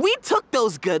 We took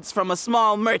those goods from a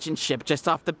small merchant ship just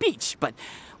off the beach, but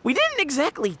we didn't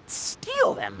exactly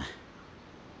steal them.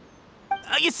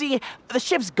 You see, the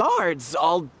ship's guards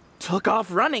all took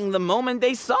off running the moment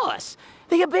they saw us.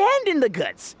 They abandoned the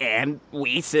goods, and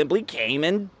we simply came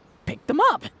and picked them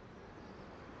up.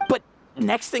 But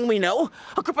next thing we know,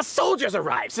 a group of soldiers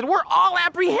arrives, and we're all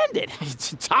apprehended.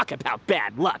 Talk about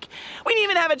bad luck. We didn't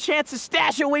even have a chance to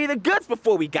stash away the goods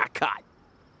before we got caught.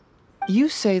 You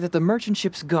say that the merchant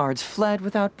ship's guards fled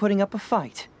without putting up a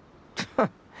fight.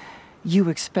 You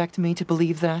expect me to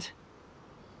believe that?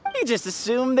 You just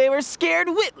assumed they were scared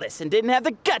witless and didn't have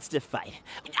the guts to fight.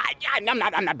 I'm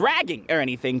not bragging or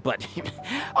anything, but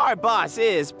our boss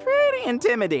is pretty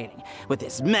intimidating. With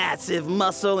his massive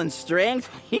muscle and strength,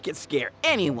 he can scare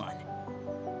anyone.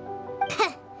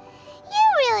 You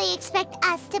really expect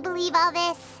us to believe all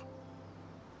this?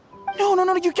 No,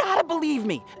 you gotta believe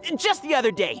me. Just the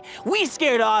other day, we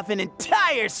scared off an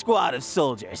entire squad of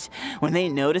soldiers. When they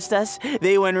noticed us,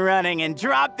 they went running and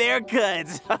dropped their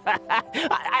goods.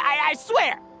 I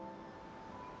swear.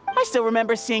 I still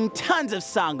remember seeing tons of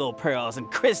Sango pearls and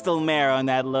crystal marrow on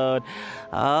that load.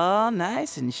 All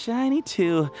nice and shiny,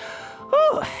 too.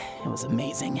 Whew, it was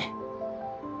amazing.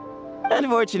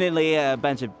 Unfortunately, a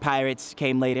bunch of pirates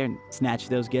came later and snatched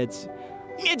those goods.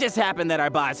 It just happened that our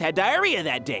boss had diarrhea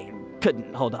that day and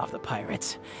couldn't hold off the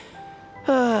pirates.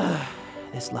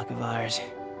 This luck of ours.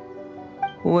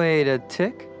 Wait a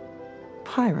tick.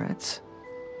 Pirates?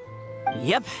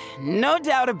 Yep, no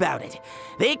doubt about it.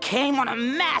 They came on a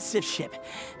massive ship,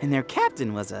 and their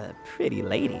captain was a pretty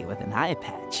lady with an eye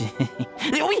patch.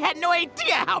 We had no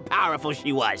idea how powerful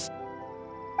she was.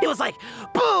 It was like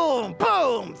boom,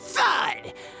 boom,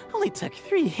 thud. Only took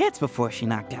 3 hits before she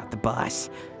knocked out the boss.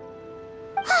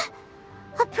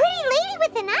 A pretty lady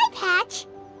with an eye patch?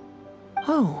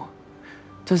 Oh.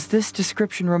 Does this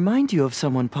description remind you of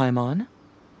someone, Paimon?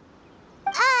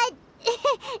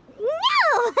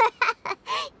 No!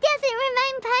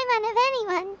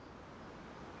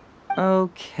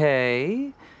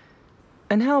 Okay.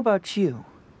 And how about you?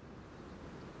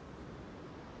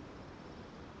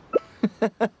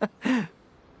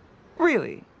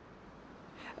 Really?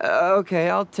 Okay,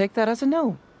 I'll take that as a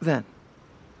no, then.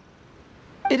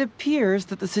 It appears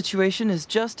that the situation is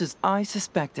just as I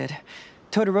suspected.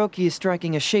 Todoroki is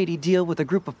striking a shady deal with a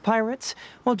group of pirates,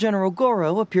 while General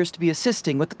Goro appears to be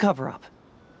assisting with the cover-up.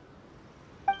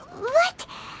 What?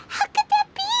 How could that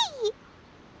be?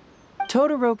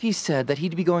 Todoroki said that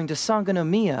he'd be going to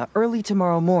Sangonomiya early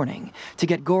tomorrow morning to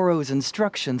get Goro's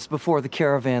instructions before the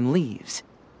caravan leaves.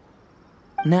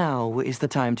 Now is the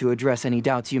time to address any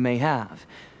doubts you may have.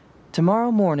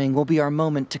 Tomorrow morning will be our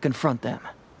moment to confront them.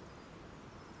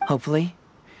 Hopefully,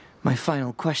 my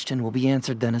final question will be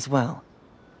answered then as well.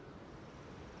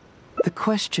 The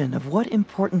question of what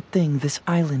important thing this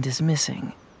island is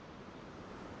missing.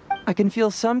 I can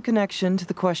feel some connection to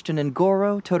the question in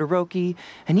Goro, Todoroki,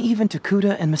 and even to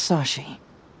Kuda and Masashi.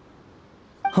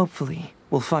 Hopefully,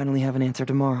 we'll finally have an answer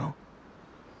tomorrow.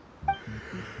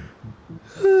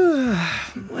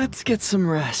 Let's get some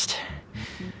rest.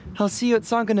 I'll see you at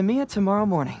Sangonomiya tomorrow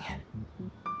morning.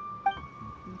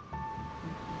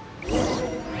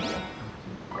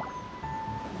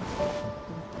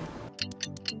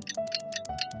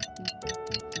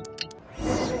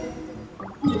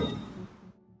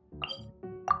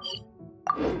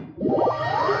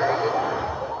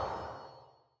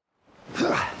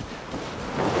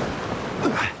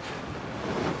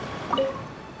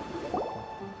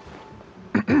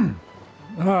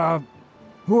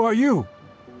 Who are you?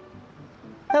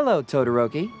 Hello,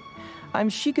 Todoroki. I'm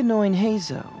Shikanoin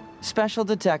Heizou, Special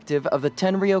Detective of the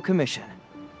Tenryou Commission.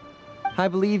 I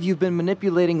believe you've been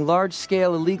manipulating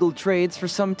large-scale illegal trades for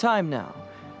some time now.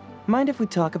 Mind if we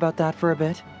talk about that for a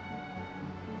bit?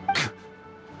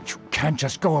 You can't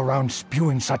just go around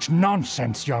spewing such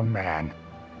nonsense, young man.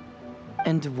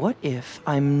 And what if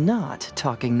I'm not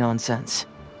talking nonsense?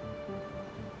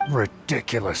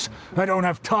 Ridiculous. I don't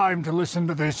have time to listen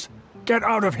to this. Get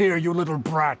out of here, you little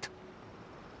brat.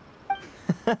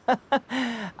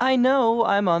 I know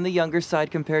I'm on the younger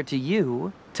side compared to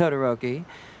you, Todoroki,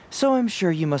 so I'm sure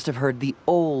you must have heard the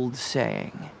old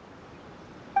saying.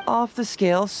 Off the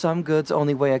scale, some goods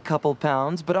only weigh a couple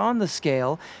pounds, but on the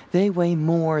scale, they weigh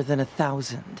more than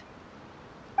 1,000.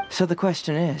 So the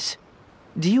question is,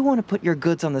 do you want to put your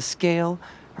goods on the scale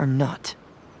or not?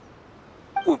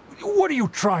 What are you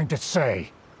trying to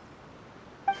say?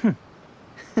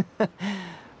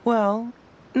 Well,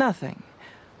 nothing.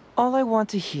 All I want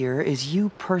to hear is you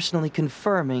personally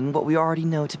confirming what we already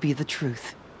know to be the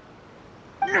truth.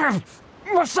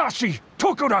 Masashi!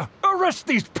 Tokuda! Arrest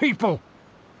these people!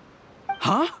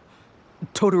 Huh?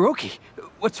 Todoroki,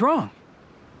 what's wrong?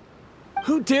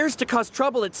 Who dares to cause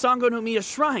trouble at Sangonomiya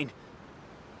Shrine?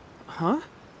 Huh?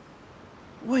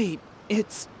 Wait,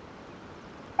 it's...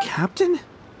 Captain?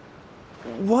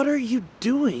 What are you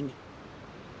doing?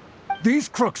 These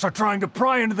crooks are trying to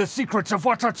pry into the secrets of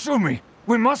Watatsumi.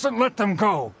 We mustn't let them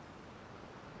go.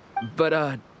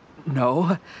 But,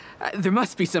 no. There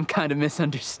must be some kind of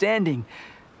misunderstanding.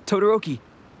 Todoroki,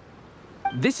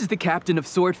 this is the captain of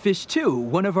Swordfish too,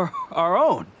 one of our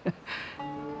own.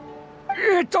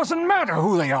 It doesn't matter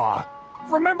who they are.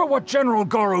 Remember what General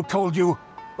Goro told you?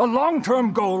 A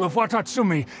long-term goal of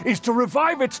Watatsumi is to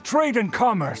revive its trade and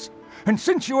commerce. And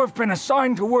since you have been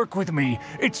assigned to work with me,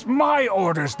 it's my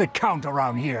orders that count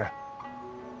around here.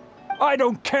 I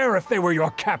don't care if they were your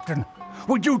captain.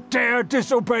 Would you dare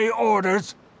disobey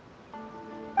orders?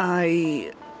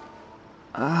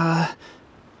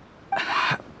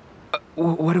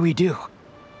 What do we do?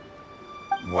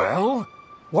 Well,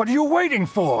 what are you waiting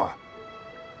for?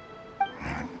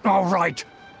 All right,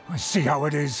 I see how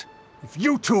it is. If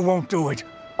you two won't do it,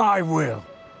 I will.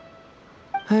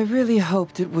 I really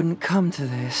hoped it wouldn't come to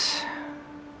this.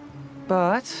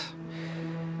 But...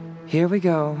 here we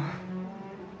go.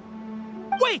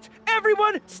 Wait!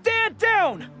 Everyone, stand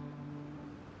down!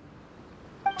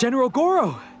 General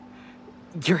Goro!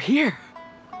 You're here.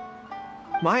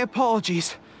 My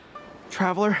apologies,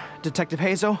 Traveler, Detective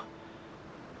Heizou.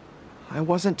 I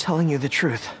wasn't telling you the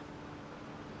truth.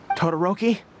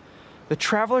 Todoroki, the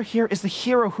Traveler here is the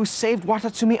hero who saved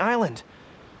Watatsumi Island.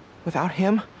 Without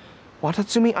him,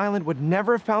 Watatsumi Island would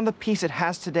never have found the peace it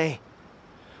has today.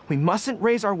 We mustn't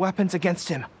raise our weapons against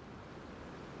him.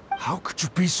 How could you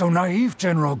be so naive,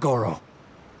 General Goro?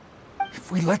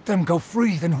 If we let them go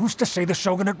free, then who's to say the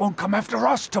Shogunate won't come after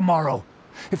us tomorrow?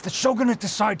 If the Shogunate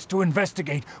decides to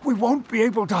investigate, we won't be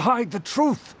able to hide the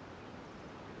truth.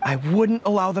 I wouldn't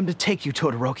allow them to take you,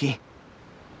 Todoroki.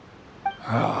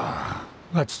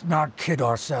 Let's not kid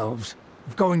ourselves.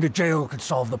 If going to jail could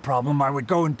solve the problem, I would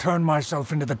go and turn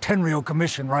myself into the Tenryou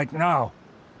Commission right now.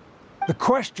 The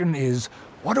question is,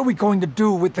 what are we going to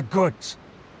do with the goods?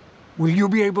 Will you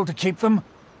be able to keep them?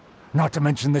 Not to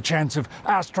mention the chance of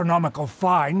astronomical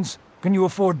fines. Can you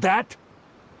afford that?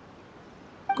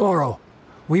 Goro,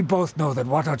 we both know that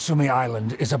Watatsumi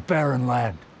Island is a barren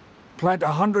land. Plant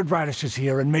 100 radishes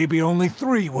here and maybe only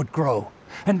 3 would grow.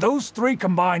 And those 3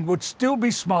 combined would still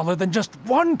be smaller than just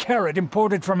 1 carrot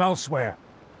imported from elsewhere.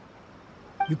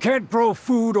 You can't grow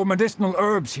food or medicinal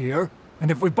herbs here, and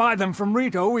if we buy them from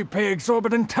Rito, we pay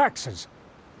exorbitant taxes.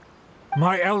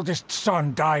 My eldest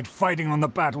son died fighting on the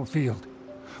battlefield.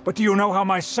 But do you know how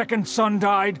my second son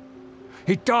died?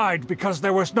 He died because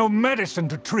there was no medicine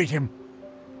to treat him.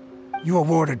 You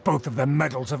awarded both of them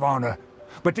medals of honor,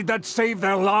 but did that save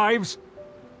their lives?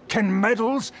 Can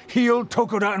medals heal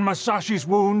Tokuda and Masashi's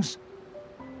wounds?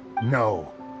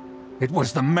 No. It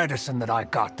was the medicine that I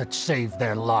got that saved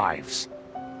their lives.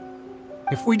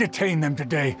 If we detain them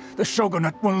today, the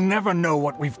Shogunate will never know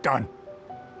what we've done.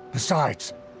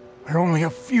 Besides, we're only a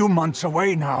few months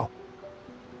away now.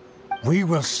 We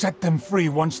will set them free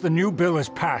once the new bill is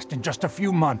passed in just a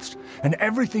few months, and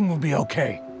everything will be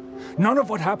okay. None of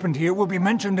what happened here will be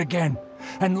mentioned again,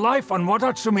 and life on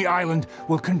Watatsumi Island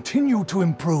will continue to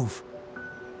improve.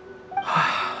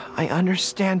 I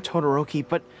understand, Todoroki,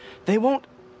 but they won't...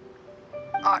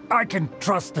 I can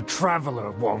trust the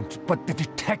Traveler won't, but the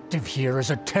detective here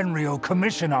is a Tenryou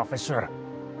Commission officer.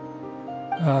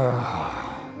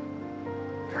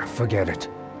 Forget it.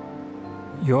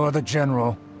 You're the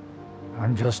general.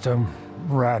 I'm just a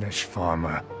radish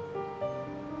farmer.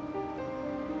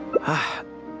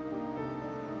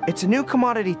 It's a new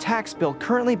commodity tax bill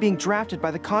currently being drafted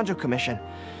by the Kanjo Commission.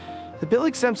 The bill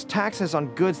exempts taxes on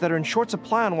goods that are in short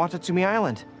supply on Watatsumi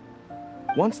Island.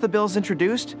 Once the bill is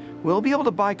introduced, we'll be able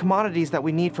to buy commodities that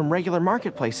we need from regular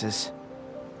marketplaces.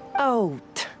 Oh,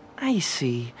 I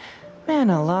see. Man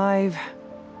alive.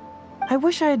 I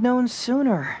wish I had known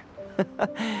sooner.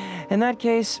 In that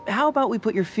case, how about we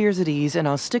put your fears at ease and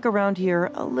I'll stick around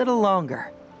here a little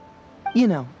longer. You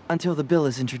know, until the bill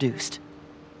is introduced.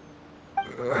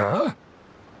 Huh?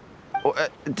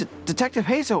 Detective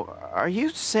Heizou, are you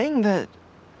saying that...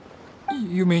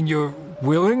 You mean you're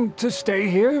willing to stay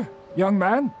here, young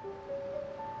man?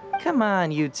 Come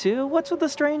on, you two. What's with the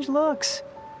strange looks?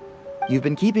 You've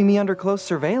been keeping me under close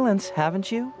surveillance,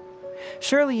 haven't you?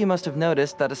 Surely you must have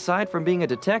noticed that aside from being a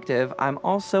detective, I'm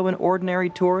also an ordinary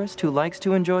tourist who likes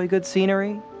to enjoy good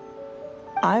scenery.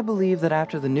 I believe that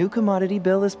after the new commodity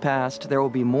bill is passed, there will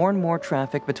be more and more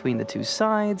traffic between the two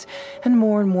sides, and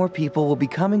more people will be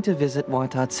coming to visit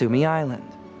Watatsumi Island.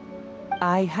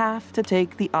 I have to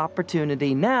take the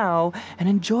opportunity now and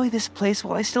enjoy this place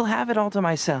while I still have it all to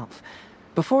myself.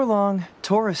 Before long,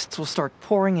 tourists will start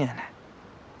pouring in.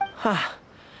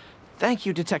 Thank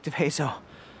you, Detective Heizou.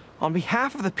 On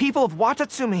behalf of the people of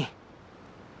Watatsumi.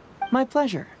 My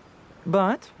pleasure.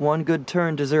 But one good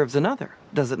turn deserves another,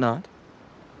 does it not?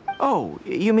 Oh,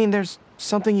 you mean there's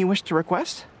something you wish to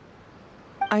request?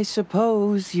 I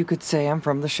suppose you could say I'm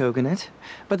from the Shogunate,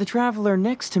 but the traveler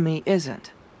next to me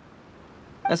isn't.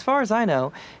 As far as I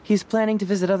know, he's planning to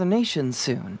visit other nations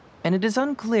soon, and it is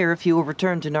unclear if he will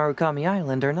return to Narukami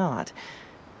Island or not.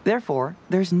 Therefore,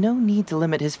 there's no need to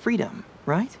limit his freedom,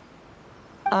 right?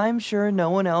 I'm sure no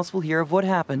one else will hear of what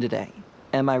happened today.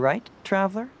 Am I right,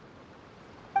 traveler?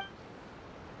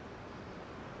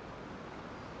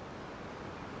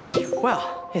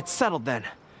 Well, it's settled then.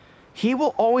 He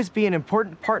will always be an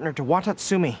important partner to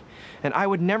Watatsumi, and I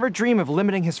would never dream of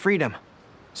limiting his freedom.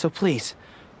 So please,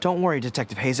 don't worry,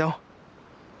 Detective Heizou.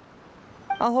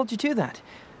 I'll hold you to that.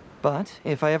 But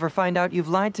if I ever find out you've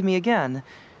lied to me again,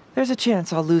 there's a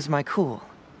chance I'll lose my cool.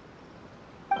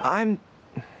 I'm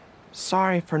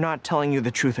sorry for not telling you the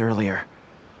truth earlier.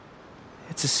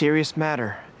 It's a serious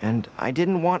matter, and I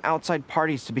didn't want outside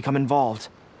parties to become involved.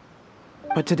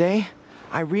 But today,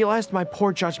 I realized my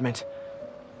poor judgment.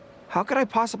 How could I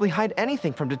possibly hide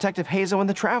anything from Detective Heizou and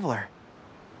the Traveler?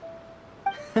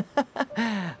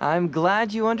 I'm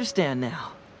glad you understand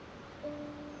now.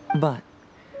 But,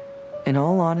 in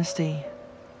all honesty,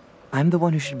 I'm the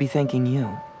one who should be thanking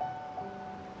you.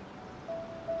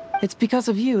 It's because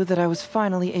of you that I was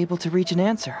finally able to reach an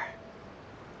answer.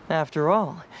 After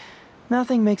all,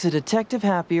 nothing makes a detective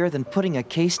happier than putting a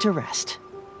case to rest.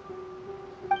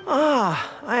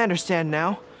 Ah, I understand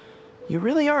now. You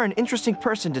really are an interesting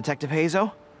person, Detective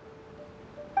Heizou.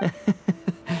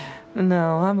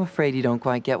 No, I'm afraid you don't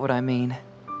quite get what I mean.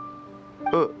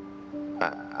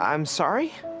 I'm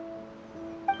sorry?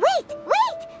 Wait!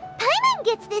 Paimon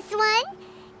gets this one!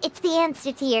 It's the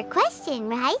answer to your question,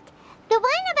 right? The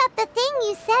one about the thing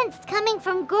you sensed coming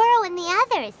from Goro and the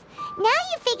others. Now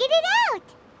you figured it out.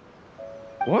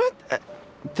 What?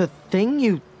 The thing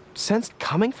you sensed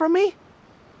coming from me?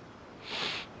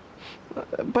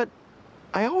 But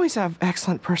I always have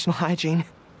excellent personal hygiene.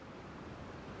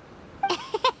 No,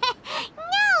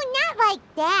 not like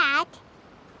that.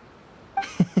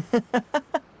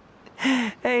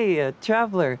 Hey,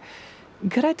 Traveler.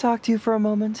 Could I talk to you for a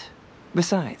moment?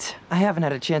 Besides, I haven't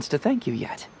had a chance to thank you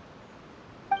yet.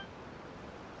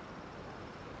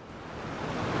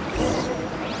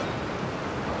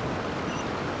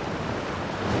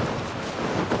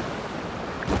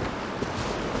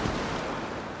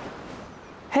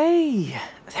 Hey,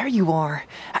 there you are.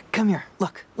 Come here,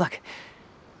 look.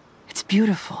 It's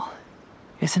beautiful,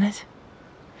 isn't it?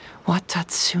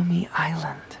 Watatsumi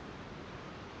Island.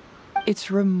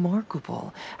 It's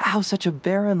remarkable how such a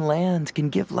barren land can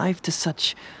give life to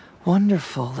such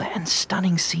wonderful and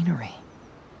stunning scenery.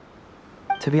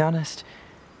 To be honest,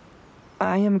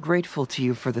 I am grateful to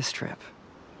you for this trip.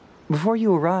 Before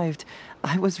you arrived,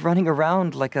 I was running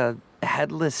around like a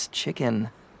headless chicken.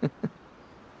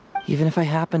 Even if I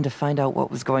happened to find out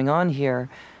what was going on here,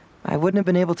 I wouldn't have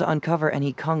been able to uncover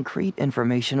any concrete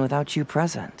information without you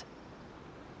present.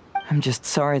 I'm just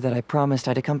sorry that I promised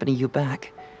I'd accompany you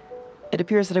back. It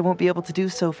appears that I won't be able to do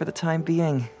so for the time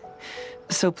being.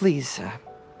 So please,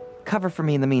 cover for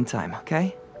me in the meantime,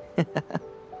 okay?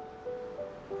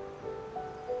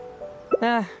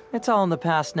 It's all in the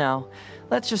past now.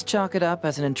 Let's just chalk it up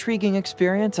as an intriguing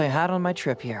experience I had on my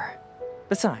trip here.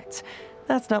 Besides,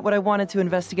 that's not what I wanted to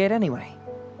investigate anyway.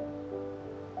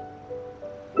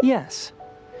 Yes.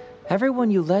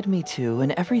 Everyone you led me to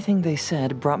and everything they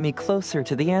said brought me closer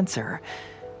to the answer.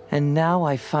 And now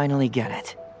I finally get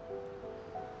it.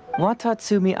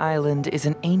 Watatsumi Island is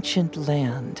an ancient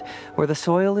land where the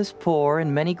soil is poor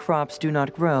and many crops do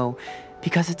not grow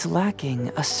because it's lacking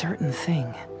a certain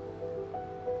thing.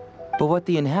 But what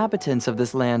the inhabitants of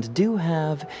this land do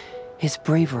have is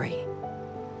bravery.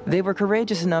 They were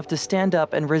courageous enough to stand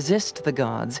up and resist the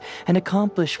gods and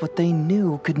accomplish what they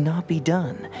knew could not be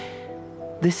done.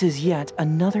 This is yet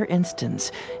another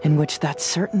instance in which that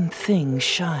certain thing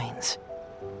shines.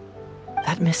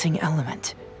 That missing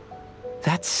element,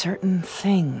 that certain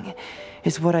thing,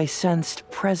 is what I sensed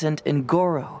present in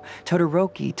Goro,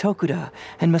 Todoroki, Tokuda,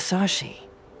 and Masashi.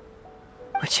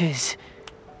 Which is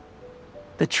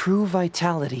the true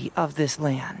vitality of this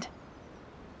land.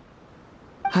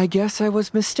 I guess I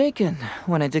was mistaken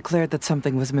when I declared that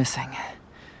something was missing.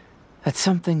 That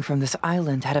something from this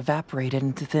island had evaporated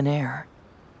into thin air.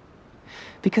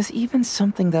 Because even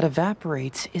something that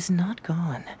evaporates is not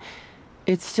gone.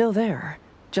 It's still there,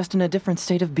 just in a different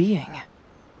state of being.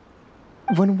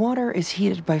 When water is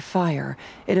heated by fire,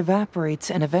 it evaporates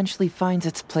and eventually finds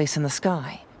its place in the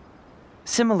sky.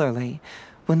 Similarly,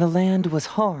 when the land was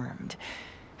harmed,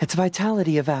 its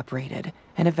vitality evaporated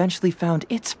and eventually found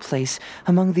its place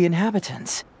among the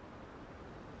inhabitants.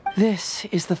 This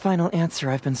is the final answer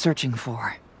I've been searching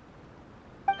for.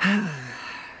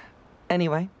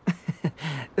 Anyway,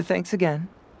 thanks again.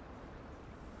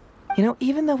 You know,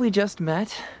 even though we just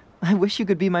met, I wish you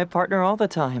could be my partner all the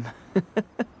time.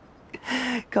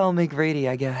 Call me Grady,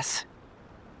 I guess.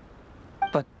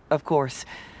 But, of course,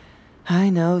 I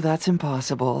know that's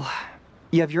impossible.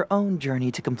 You have your own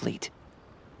journey to complete.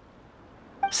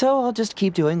 So I'll just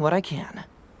keep doing what I can.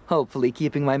 Hopefully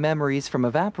keeping my memories from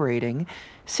evaporating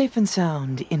safe and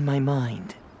sound in my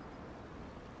mind.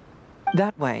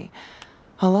 That way,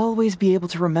 I'll always be able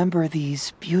to remember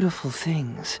these beautiful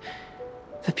things.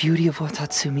 The beauty of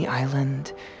Watatsumi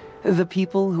Island, the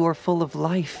people who are full of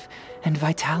life and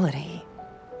vitality.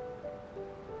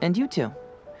 And you two,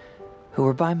 who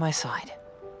are by my side.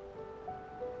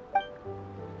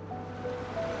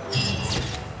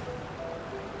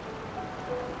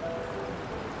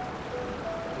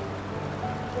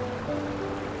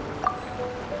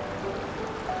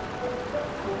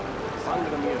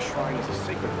 Sanghamaya Shrine is a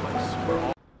sacred place where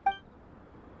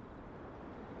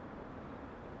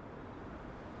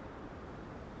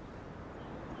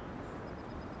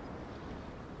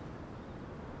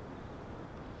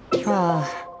all...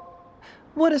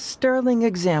 What a sterling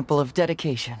example of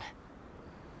dedication.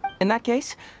 In that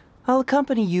case, I'll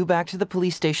accompany you back to the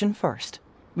police station first.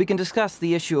 We can discuss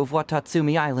the issue of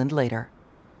Watatsumi Island later.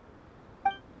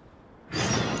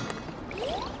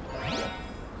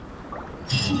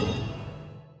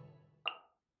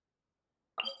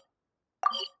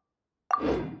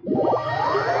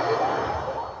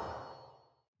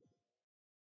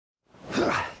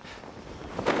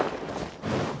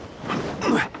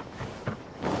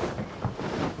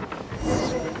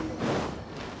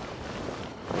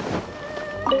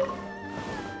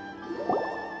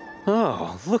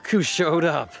 Oh, look who showed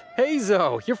up.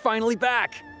 Heizou, you're finally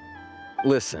back.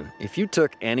 Listen, if you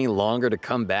took any longer to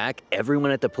come back,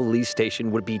 everyone at the police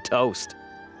station would be toast.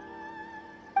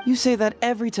 You say that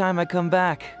every time I come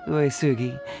back,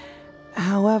 Uesugi.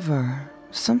 However,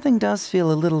 something does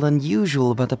feel a little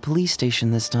unusual about the police station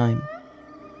this time.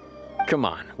 Come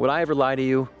on, would I ever lie to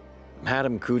you?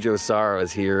 Madame Kujo-Sara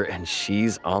is here, and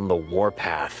she's on the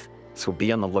warpath, so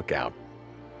be on the lookout.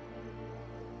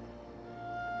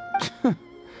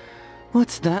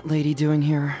 What's that lady doing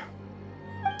here?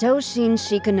 Doshin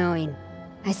Shikanoin,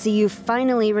 I see you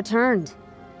finally returned.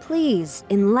 Please,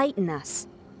 enlighten us.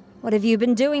 What have you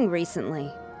been doing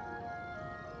recently?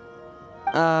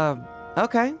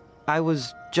 Okay. I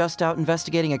was just out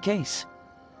investigating a case.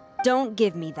 Don't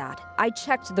give me that. I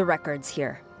checked the records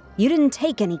here. You didn't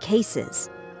take any cases.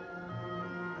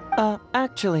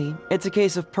 Actually, it's a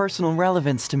case of personal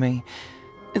relevance to me.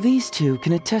 These two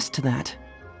can attest to that.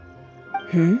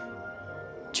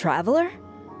 Traveler?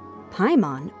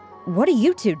 Paimon, what are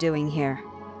you two doing here?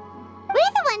 We're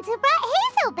the ones who brought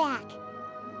Heizou back.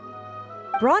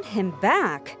 Brought him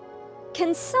back?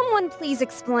 Can someone please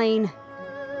explain?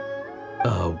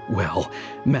 Well,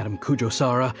 Madame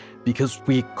Kujo-Sara, because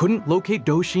we couldn't locate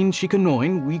Doshin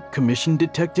Shikanoin, we commissioned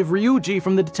Detective Ryuji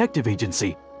from the detective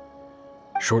agency.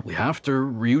 Shortly after,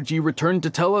 Ryuji returned to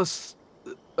tell us,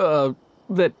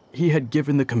 that he had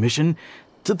given the commission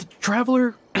to the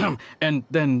Traveler, and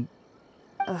then...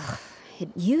 It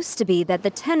used to be that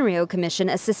the Tenryo Commission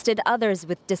assisted others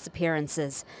with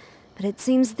disappearances, but it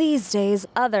seems these days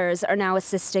others are now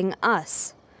assisting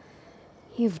us.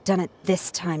 You've done it this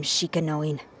time,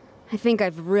 Shikanoin. I think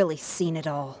I've really seen it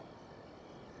all.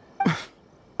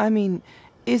 I mean,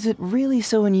 is it really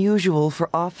so unusual for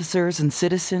officers and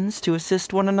citizens to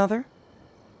assist one another?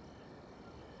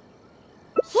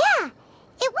 Yeah,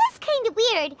 it was kind of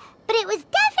weird, but it was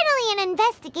definitely an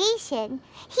investigation.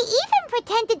 He even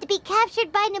pretended to be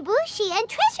captured by Nobushi and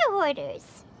treasure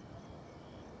hoarders.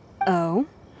 Oh?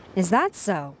 Is that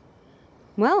so?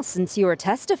 Well, since you were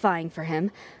testifying for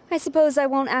him, I suppose I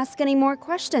won't ask any more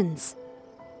questions.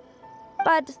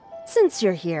 But since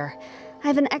you're here, I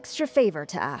have an extra favor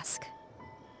to ask.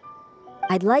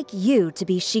 I'd like you to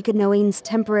be Shikanoin's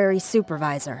temporary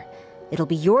supervisor. It'll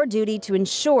be your duty to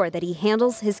ensure that he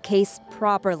handles his case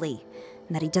properly,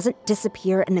 and that he doesn't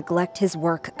disappear and neglect his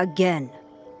work again.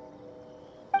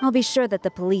 I'll be sure that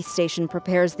the police station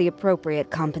prepares the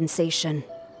appropriate compensation.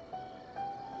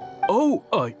 Oh,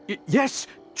 yes,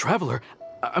 Traveler.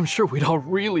 I'm sure we'd all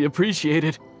really appreciate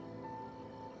it.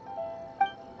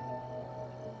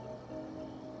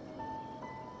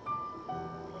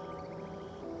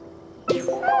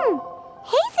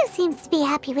 Heizou seems to be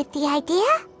happy with the idea.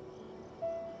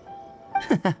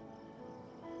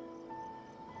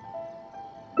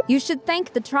 You should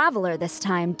thank the Traveler this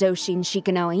time, Doshin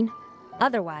Shikanoin.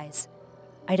 Otherwise,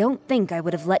 I don't think I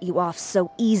would have let you off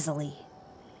so easily.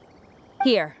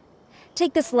 Here,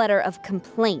 take this letter of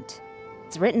complaint.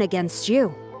 It's written against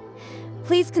you.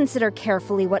 Please consider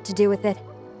carefully what to do with it.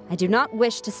 I do not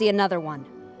wish to see another one.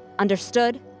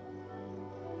 Understood?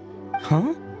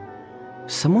 Huh?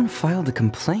 Someone filed a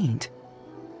complaint?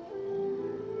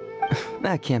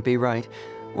 That can't be right.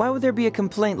 Why would there be a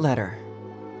complaint letter?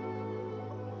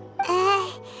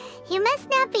 You must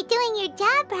not be doing your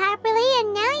job properly,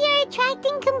 and now you're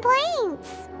attracting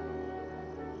complaints.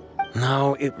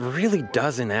 No, it really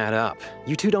doesn't add up.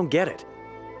 You two don't get it.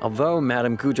 Although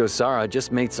Madame Kujo-Sara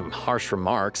just made some harsh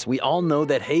remarks, we all know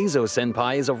that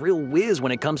Heizou-senpai is a real whiz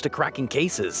when it comes to cracking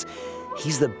cases.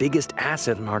 He's the biggest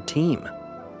asset on our team.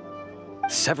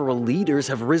 Several leaders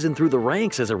have risen through the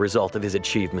ranks as a result of his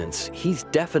achievements. He's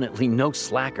definitely no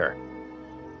slacker.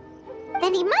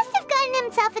 Then he must have gotten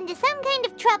himself into some kind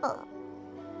of trouble.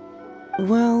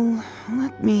 Well,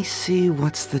 let me see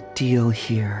what's the deal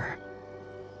here.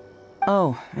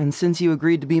 Oh, and since you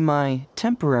agreed to be my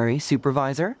temporary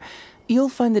supervisor, you'll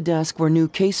find the desk where new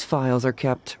case files are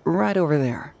kept right over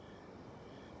there.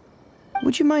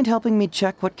 Would you mind helping me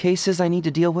check what cases I need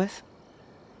to deal with?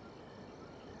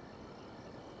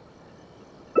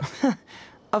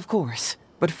 Of course,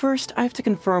 but first I have to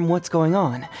confirm what's going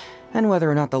on, and whether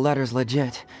or not the letter's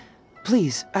legit.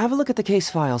 Please, have a look at the case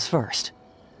files first.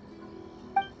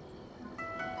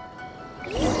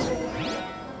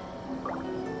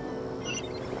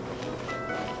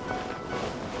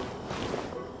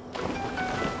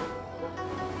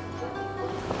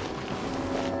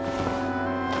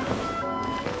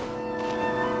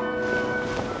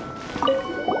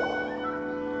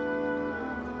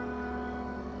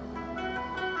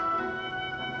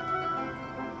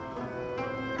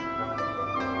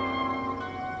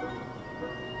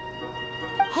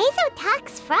 Heizou Heizou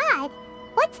talks fraud?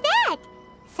 What's that?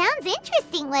 Sounds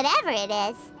interesting, whatever it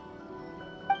is.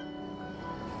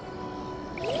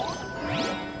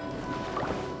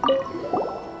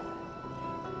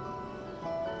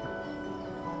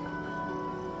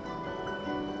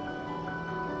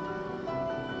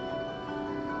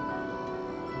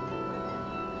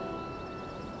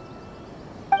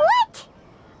 What?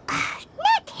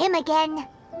 Not him again.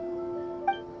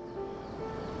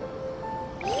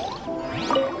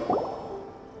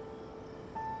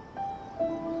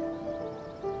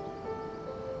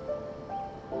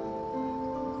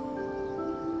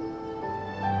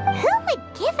 Who would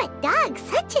give a dog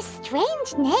such a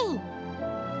strange name?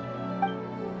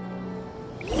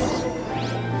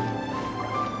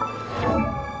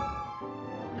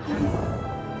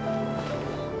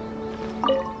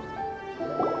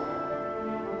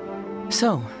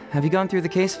 So, have you gone through the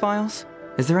case files?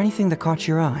 Is there anything that caught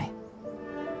your eye?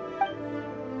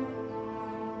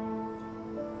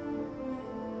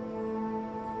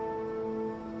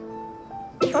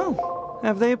 Oh,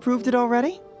 have they approved it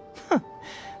already? Huh.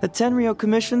 The Tenryou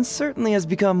Commission certainly has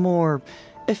become more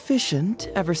efficient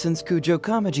ever since Kujo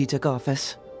Kamaji took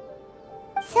office.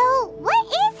 So, what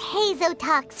is Heizou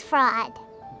Talks fraud?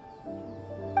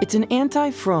 It's an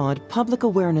anti-fraud public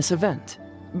awareness event.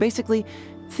 Basically,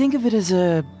 think of it as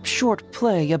a short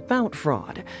play about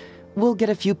fraud. We'll get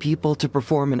a few people to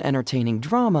perform an entertaining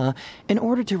drama in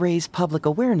order to raise public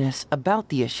awareness about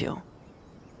the issue.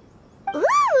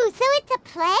 Ooh, so it's a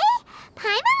play?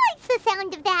 Paimon likes the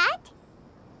sound of that.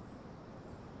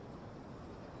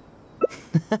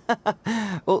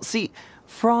 Well, see,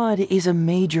 fraud is a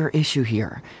major issue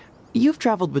here. You've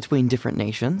traveled between different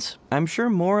nations. I'm sure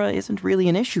Mora isn't really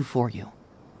an issue for you.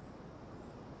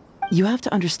 You have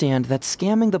to understand that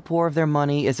scamming the poor of their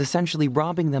money is essentially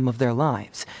robbing them of their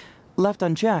lives. Left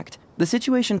unchecked, the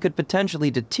situation could potentially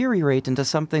deteriorate into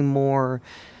something more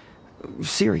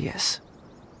serious.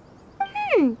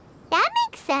 That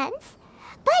makes sense.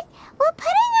 But will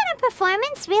putting on a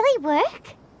performance really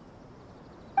work?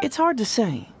 It's hard to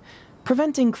say.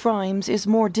 Preventing crimes is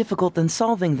more difficult than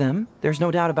solving them, there's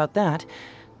no doubt about that,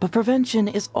 but prevention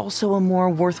is also a more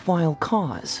worthwhile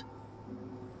cause.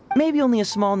 Maybe only a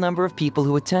small number of people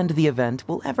who attend the event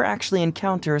will ever actually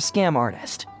encounter a scam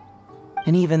artist.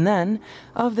 And even then,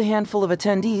 of the handful of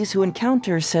attendees who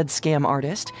encounter said scam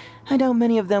artist, I doubt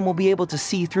many of them will be able to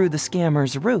see through the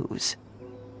scammer's ruse.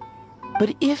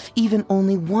 But if even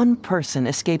only one person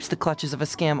escapes the clutches of a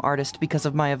scam artist because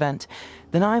of my event,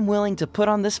 then I'm willing to put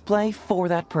on this play for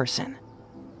that person.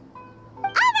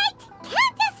 Alright,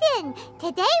 count us in!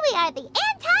 Today we are the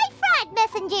anti-fraud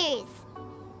messengers!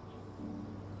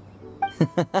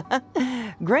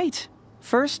 Great!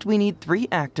 First, we need 3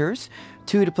 actors,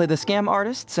 2 to play the scam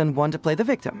artists and 1 to play the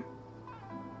victim.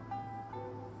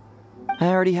 I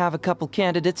already have a couple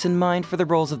candidates in mind for the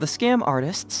roles of the scam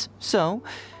artists, so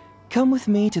come with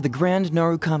me to the Grand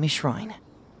Narukami Shrine.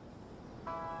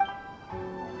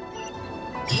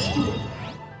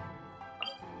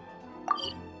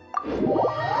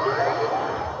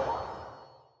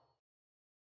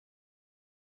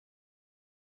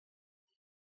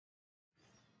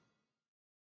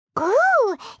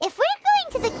 Ooh, if we're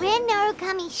going to the Grand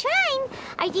Narukami Shrine,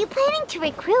 are you planning to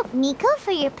recruit Miko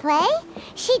for your play?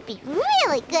 She'd be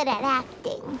really good at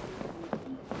acting.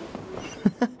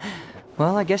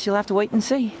 Well, I guess you'll have to wait and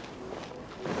see.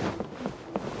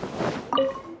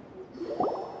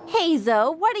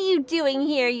 Heizou, what are you doing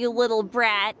here, you little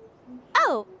brat?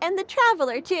 Oh, and the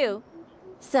Traveler, too.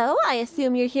 So, I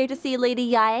assume you're here to see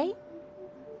Lady Yae?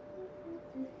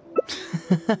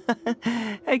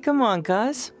 Hey, come on,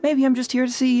 cuz. Maybe I'm just here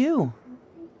to see you.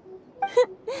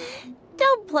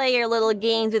 Don't play your little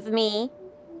games with me.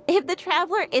 If the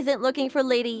Traveler isn't looking for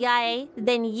Lady Yae,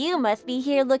 then you must be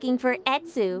here looking for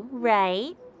Etsu,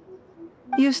 right?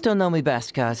 You still know me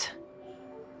best, cuz.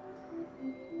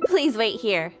 Please wait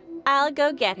here. I'll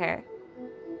go get her.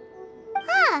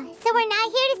 Huh, so we're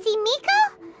not here to see Miko?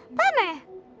 Bummer.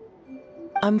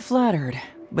 I'm flattered,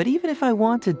 but even if I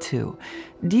wanted to,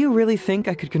 do you really think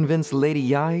I could convince Lady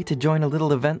Yae to join a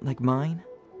little event like mine?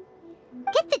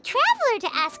 Get the Traveler to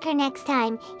ask her next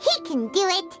time. He can do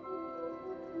it.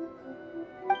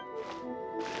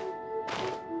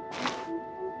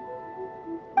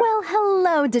 Well,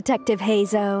 hello, Detective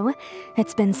Heizou.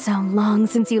 It's been so long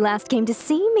since you last came to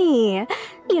see me.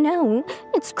 You know,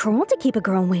 it's cruel to keep a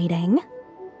girl waiting.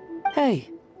 Hey,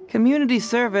 community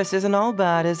service isn't all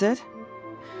bad, is it?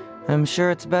 I'm sure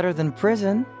it's better than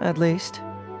prison, at least.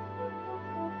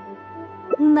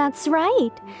 That's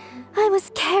right. I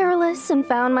was careless and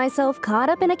found myself caught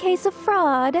up in a case of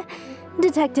fraud.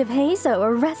 Detective Heizou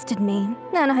arrested me,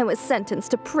 and I was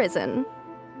sentenced to prison.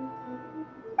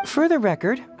 For the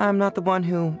record, I'm not the one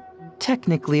who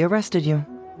technically arrested you.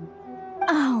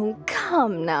 Oh,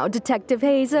 come now, Detective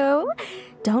Heizou.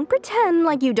 Don't pretend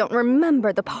like you don't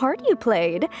remember the part you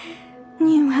played.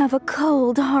 You have a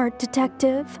cold heart,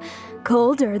 Detective.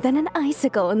 Colder than an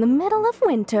icicle in the middle of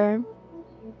winter.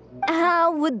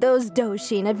 How would those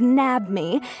Doshin have nabbed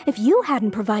me if you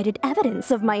hadn't provided evidence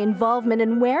of my involvement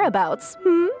and whereabouts,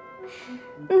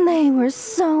 They were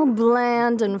so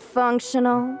bland and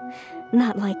functional.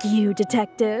 Not like you,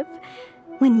 Detective.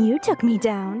 When you took me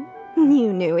down,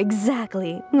 you knew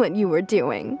exactly what you were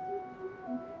doing.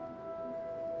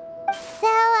 So,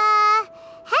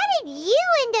 how did you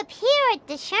end up here at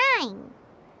the shrine?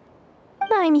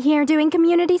 I'm here doing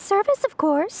community service, of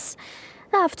course.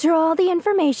 After all the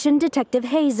information Detective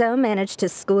Heizou managed to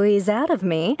squeeze out of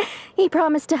me, he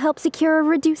promised to help secure a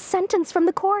reduced sentence from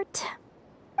the court.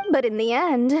 But in the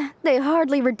end, they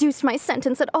hardly reduced my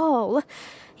sentence at all.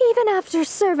 Even after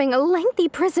serving a lengthy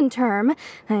prison term,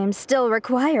 I am still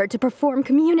required to perform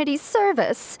community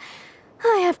service.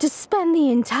 I have to spend the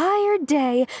entire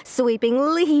day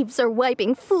sweeping leaves or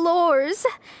wiping floors.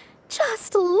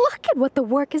 Just look at what the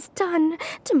work has done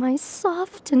to my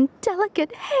soft and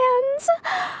delicate hands.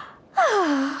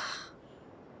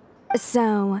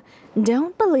 So,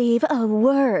 don't believe a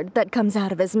word that comes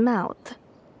out of his mouth.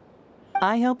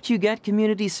 I helped you get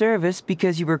community service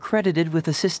because you were credited with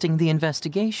assisting the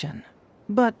investigation.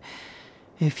 But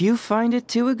if you find it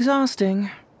too exhausting,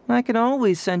 I can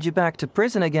always send you back to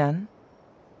prison again.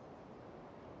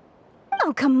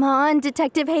 Oh, come on,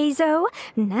 Detective Heizou.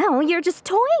 Now you're just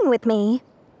toying with me.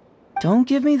 Don't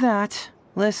give me that.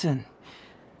 Listen,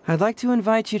 I'd like to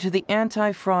invite you to the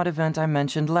anti-fraud event I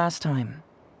mentioned last time.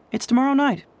 It's tomorrow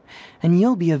night, and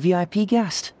you'll be a VIP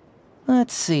guest.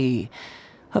 Let's see.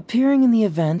 Appearing in the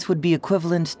event would be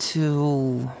equivalent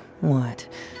to, what,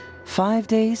 5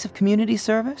 days of community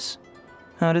service?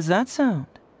 How does that sound?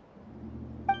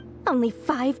 Only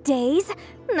 5 days?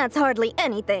 That's hardly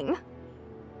anything.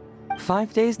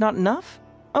 5 days not enough?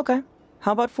 Okay,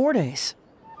 how about 4 days?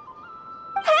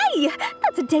 Hey!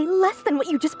 That's a day less than what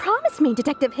you just promised me,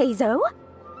 Detective Heizou.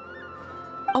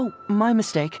 Oh, my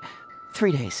mistake.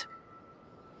 3 days.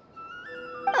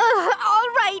 All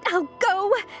right, I'll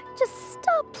go. Just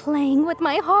stop playing with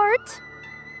my heart.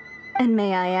 And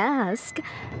may I ask,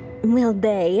 will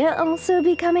they also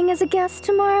be coming as a guest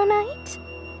tomorrow night?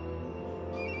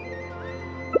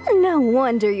 No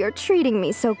wonder you're treating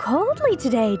me so coldly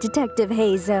today, Detective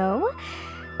Heizou.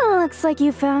 Looks like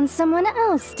you found someone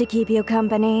else to keep you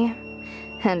company.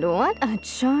 And what a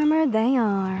charmer they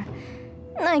are.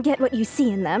 I get what you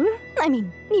see in them. I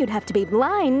mean, you'd have to be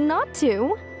blind not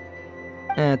to.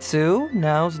 Heizou,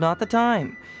 now's not the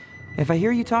time. If I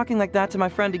hear you talking like that to my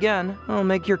friend again, I'll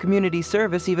make your community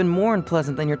service even more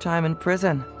unpleasant than your time in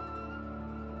prison.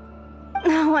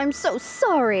 Oh, I'm so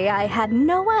sorry. I had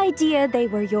no idea they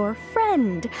were your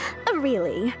friend.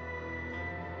 Really.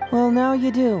 Well, now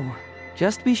you do.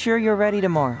 Just be sure you're ready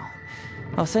tomorrow.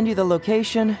 I'll send you the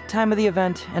location, time of the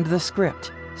event, and the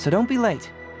script, so don't be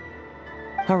late.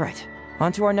 All right,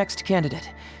 on to our next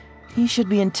candidate. He should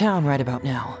be in town right about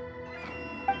now.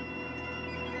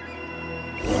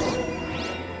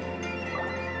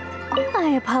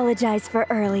 I apologize for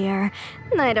earlier.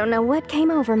 I don't know what came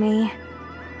over me.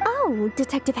 Oh,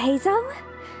 Detective Heizou?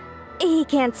 He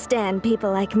can't stand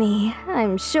people like me,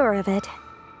 I'm sure of it.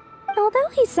 Although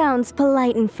he sounds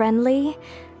polite and friendly,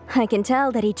 I can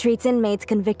tell that he treats inmates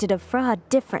convicted of fraud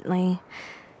differently.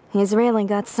 He's really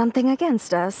got something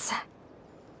against us.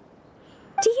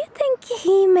 Do you think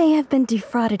he may have been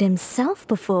defrauded himself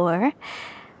before?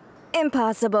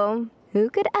 Impossible. Who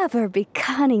could ever be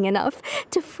cunning enough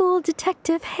to fool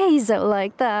Detective Heizou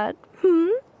like that,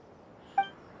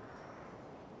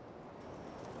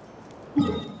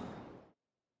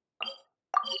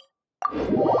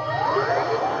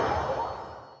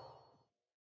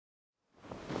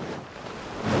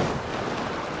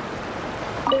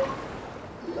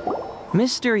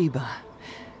 Mr. Iba,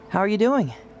 how are you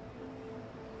doing?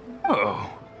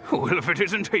 Oh, well, if it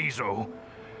isn't Heizou.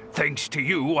 Thanks to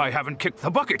you, I haven't kicked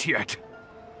the bucket yet.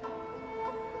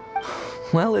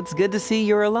 Well, it's good to see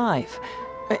you're alive.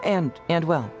 And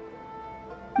well.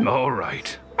 All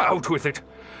right, out with it.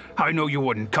 I know you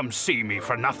wouldn't come see me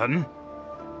for nothing.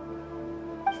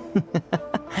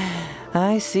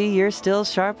 I see you're still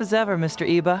sharp as ever, Mr.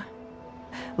 Iba.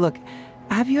 Look,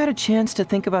 have you had a chance to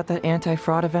think about that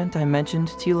anti-fraud event I mentioned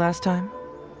to you last time?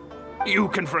 You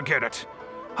can forget it.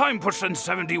 I'm pushing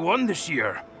 71 this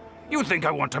year. You think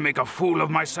I want to make a fool of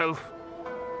myself?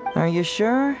 Are you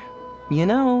sure? You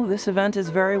know, this event is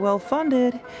very well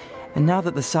funded. And now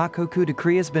that the Sakoku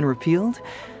decree has been repealed,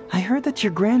 I heard that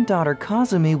your granddaughter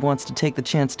Kazumi wants to take the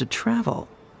chance to travel.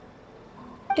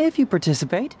 If you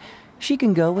participate, she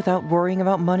can go without worrying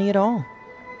about money at all.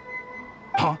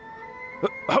 Huh?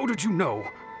 How did you know?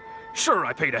 Sure,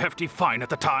 I paid a hefty fine at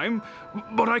the time,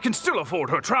 but I can still afford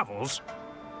her travels.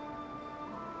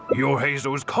 You're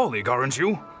Heizou's colleague, aren't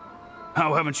you?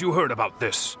 How haven't you heard about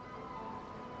this?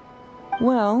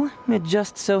 Well, it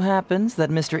just so happens that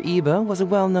Mr. Iba was a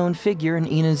well-known figure in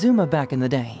Inazuma back in the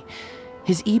day.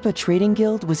 His Iba Trading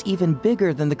Guild was even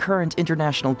bigger than the current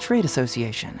International Trade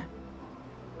Association.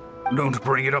 Don't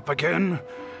bring it up again.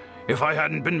 If I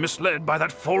hadn't been misled by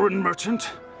that foreign merchant,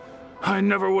 I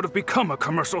never would have become a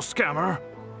commercial scammer.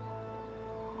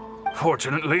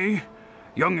 Fortunately,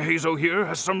 young Heizou here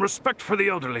has some respect for the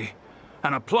elderly,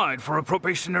 and applied for a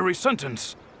probationary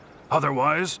sentence.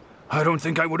 Otherwise, I don't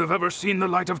think I would have ever seen the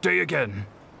light of day again.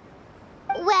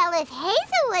 Well, if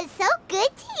Heizou was so good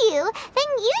to you, then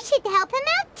you should help him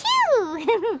out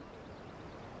too.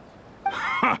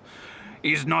 Ha!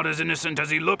 He's not as innocent as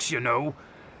he looks, you know.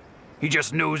 He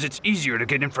just knows it's easier to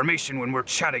get information when we're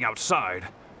chatting outside.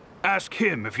 Ask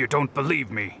him if you don't believe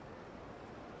me.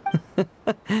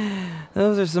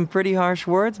 Those are some pretty harsh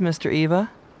words, Mr. Iba.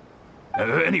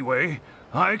 Anyway,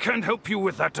 I can't help you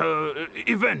with that,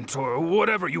 event, or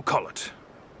whatever you call it.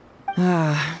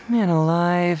 Ah, man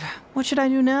alive. What should I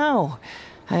do now?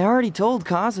 I already told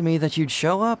Kazumi that you'd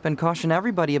show up and caution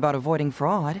everybody about avoiding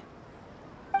fraud.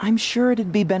 I'm sure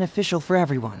it'd be beneficial for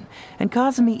everyone, and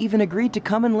Kazumi even agreed to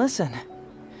come and listen.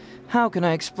 How can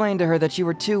I explain to her that you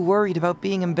were too worried about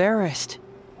being embarrassed?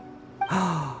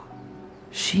 Oh,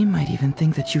 she might even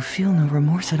think that you feel no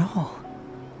remorse at all.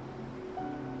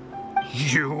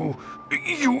 You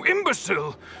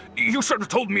imbecile! You should have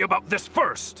told me about this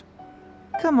first!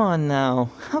 Come on now,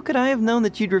 how could I have known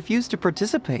that you'd refuse to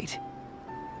participate?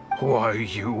 Why,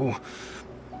 you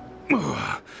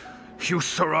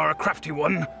sure are a crafty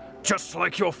one, just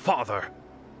like your father.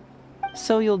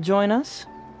 So you'll join us?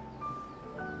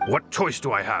 What choice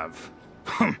do I have?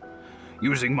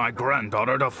 Using my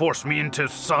granddaughter to force me into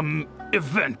some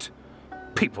event.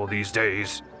 People these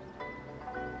days.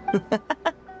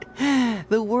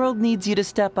 The world needs you to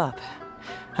step up.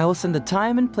 I will send the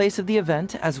time and place of the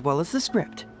event as well as the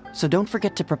script, so don't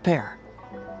forget to prepare.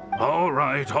 All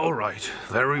right,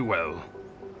 very well.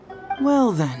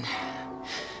 Well then.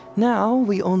 Now,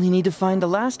 we only need to find the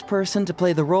last person to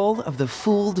play the role of the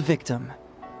fooled victim.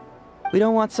 We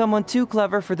don't want someone too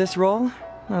clever for this role.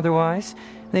 Otherwise,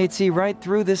 they'd see right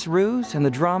through this ruse and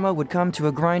the drama would come to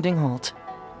a grinding halt.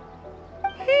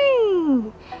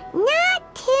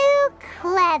 Not too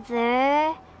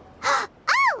clever.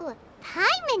 Oh,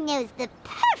 Paimon knows the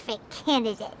perfect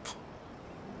candidate.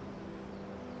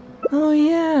 Oh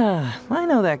yeah, I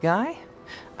know that guy.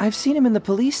 I've seen him in the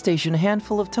police station a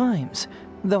handful of times,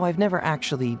 though I've never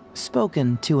actually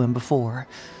spoken to him before.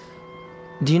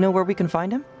 Do you know where we can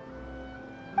find him?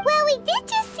 Well, we did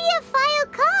just see a file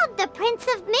called the Prince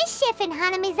of Mischief in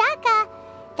Hanamizaka.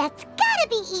 That's gotta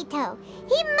be Ito.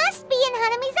 He must be in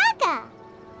Hanamizaka.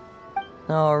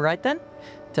 Alright then,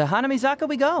 to Hanamizaka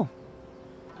we go.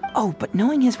 Oh, but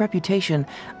knowing his reputation,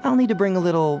 I'll need to bring a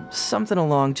little something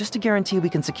along just to guarantee we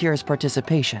can secure his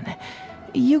participation.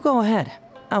 You go ahead.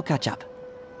 I'll catch up.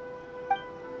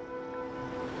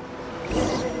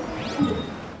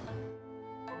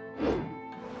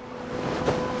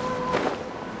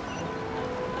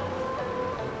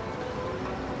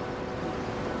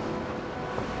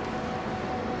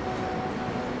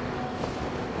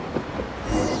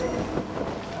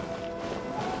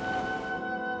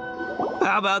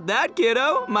 How about that,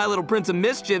 kiddo? My little Prince of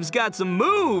Mischief's got some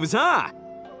moves, huh?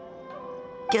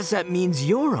 Guess that means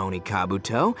your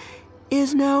Onikabuto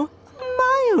is now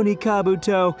my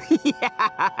Onikabuto.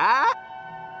 Yeah!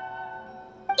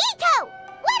 Ito!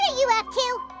 What are you up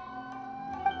to?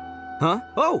 Huh?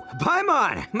 Oh,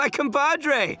 Paimon, my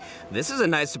compadre. This is a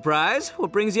nice surprise.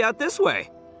 What brings you out this way?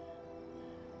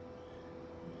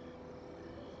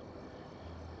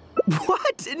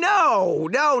 What? No,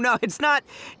 it's not.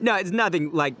 No, it's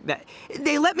nothing like that.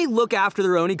 They let me look after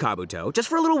their Onikabuto just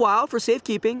for a little while for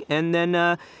safekeeping, and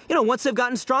then, once they've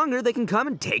gotten stronger, they can come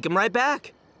and take him right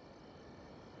back.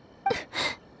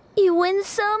 You win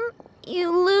some,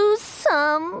 you lose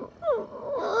some.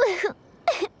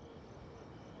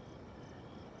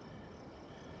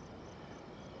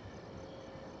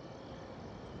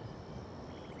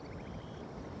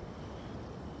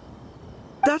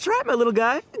 That's right, my little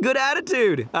guy. Good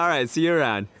attitude. All right, see you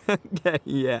around. Okay,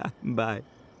 yeah, bye.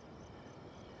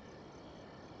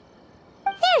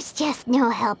 There's just no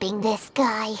helping this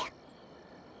guy.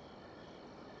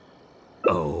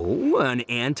 Oh, an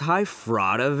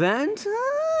anti-fraud event?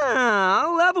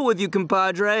 I'll level with you,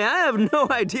 compadre. I have no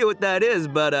idea what that is,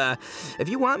 but if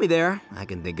you want me there, I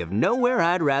can think of nowhere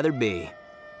I'd rather be.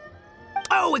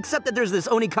 Oh, except that there's this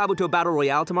Oni Kabuto Battle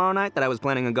Royale tomorrow night that I was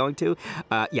planning on going to.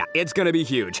 Yeah, it's gonna be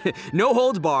huge. No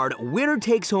holds barred, winner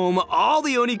takes home all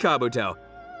the Oni Kabuto.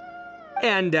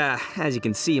 And as you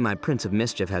can see, my Prince of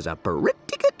Mischief has a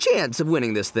pretty good chance of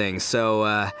winning this thing,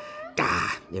 so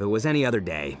if it was any other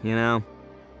day, you know?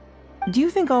 Do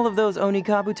you think all of those Oni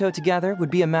Kabuto together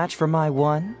would be a match for my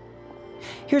one?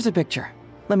 Here's a picture.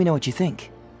 Let me know what you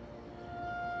think.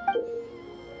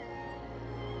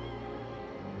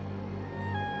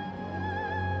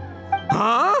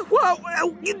 Huh?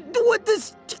 What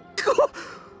this...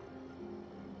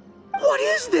 What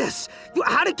is this?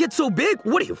 How'd it get so big?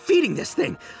 What are you feeding this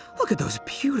thing? Look at those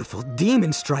beautiful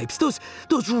demon stripes, those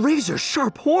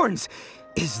razor-sharp horns.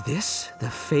 Is this the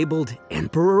fabled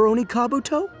Emperor Oni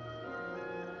Kabuto?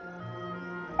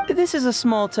 This is a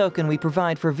small token we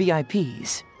provide for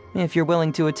VIPs. If you're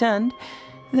willing to attend,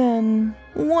 then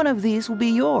one of these will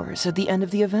be yours at the end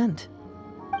of the event.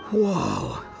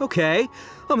 Whoa, okay,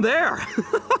 I'm there.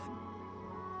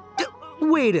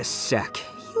 Wait a sec,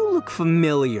 you look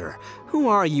familiar. Who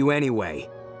are you anyway?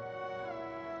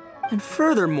 And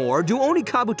furthermore, do Oni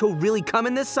Kabuto really come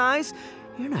in this size?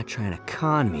 You're not trying to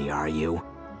con me, are you?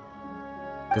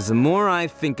 Because the more I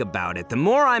think about it, the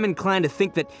more I'm inclined to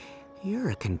think that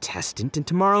you're a contestant in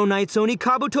tomorrow night's Oni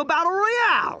Kabuto Battle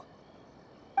Royale!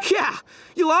 Yeah,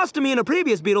 you lost to me in a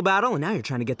previous Beetle battle, and now you're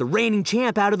trying to get the reigning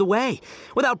champ out of the way.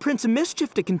 Without Prince of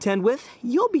Mischief to contend with,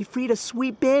 you'll be free to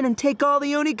sweep in and take all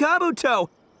the Oni Kabuto.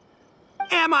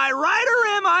 Am I right or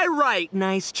am I right?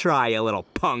 Nice try, you little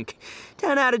punk.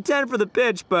 10 out of 10 for the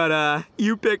pitch, but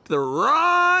you picked the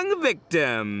wrong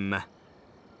victim.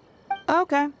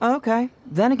 Okay.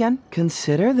 Then again,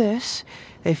 consider this.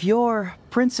 If your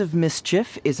Prince of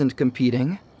Mischief isn't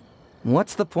competing,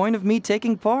 what's the point of me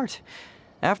taking part?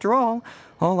 After all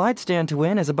I'd stand to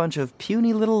win is a bunch of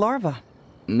puny little larvae.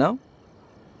 No?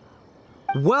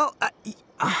 Well,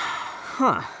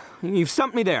 you've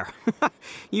stumped me there.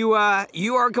 You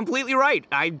are completely right.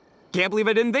 I can't believe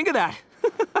I didn't think of that.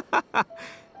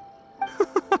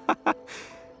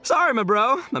 Sorry, my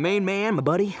bro, my main man, my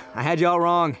buddy. I had you all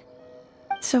wrong.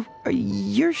 So,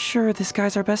 you're sure this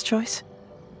guy's our best choice?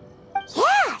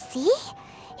 Yeah, see?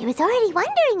 He was already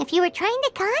wondering if you were trying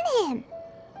to con him.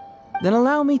 Then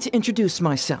allow me to introduce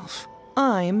myself.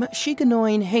 I'm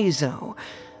Shikanoin Heizou.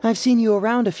 I've seen you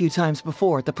around a few times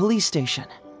before at the police station.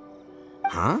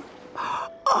 Huh?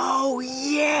 Oh,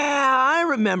 yeah, I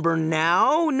remember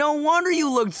now. No wonder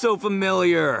you looked so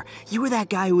familiar. You were that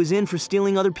guy who was in for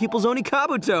stealing other people's Oni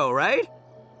Kabuto, right?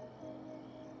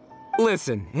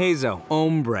 Listen, Heizou,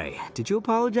 hombre, did you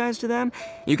apologize to them?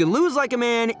 You can lose like a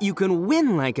man, you can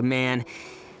win like a man,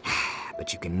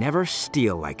 but you can never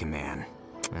steal like a man.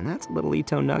 And that's a little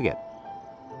Ito nugget.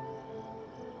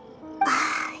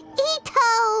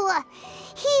 Ito!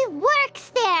 He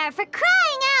works there, for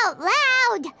crying out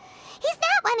loud! He's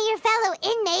not one of your fellow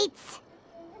inmates.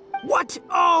 What?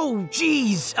 Oh,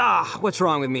 jeez. What's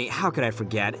wrong with me? How could I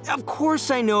forget? Of course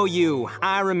I know you.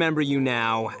 I remember you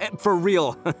now. For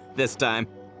real, this time.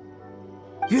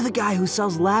 You're the guy who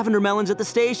sells lavender melons at the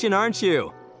station, aren't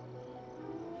you?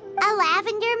 A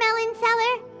lavender melon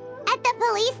seller? At the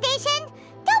police station?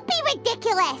 Don't be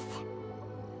ridiculous!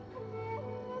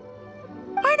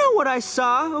 I know what I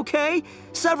saw, okay?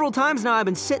 Several times now I've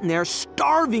been sitting there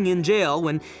starving in jail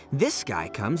when this guy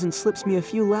comes and slips me a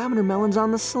few lavender melons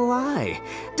on the sly.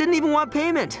 Didn't even want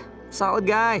payment. Solid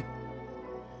guy.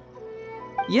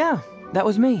 Yeah, that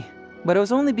was me. But it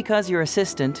was only because your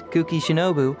assistant, Kuki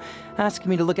Shinobu, asked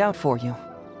me to look out for you.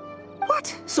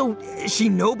 What? So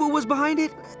Shinobu was behind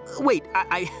it? Wait,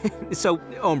 so,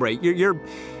 hombre,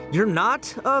 you're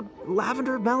not a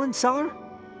lavender melon seller?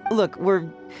 Look,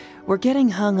 we're getting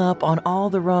hung up on all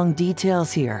the wrong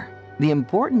details here. The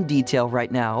important detail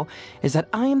right now is that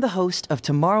I am the host of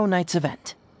tomorrow night's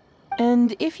event.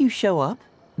 And if you show up,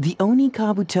 the Oni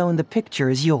Kabuto in the picture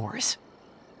is yours.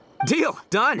 Deal,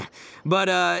 done. But,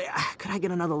 could I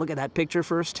get another look at that picture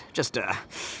first? Just a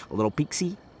little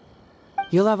peek-see?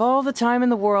 You'll have all the time in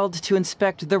the world to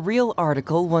inspect the real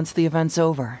article once the event's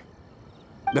over.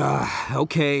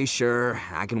 Okay, sure,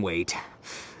 I can wait.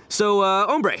 So,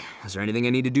 hombre, is there anything I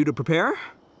need to do to prepare?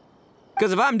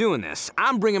 Because if I'm doing this,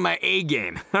 I'm bringing my A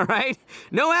game, all right?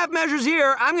 No half measures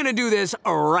here, I'm gonna do this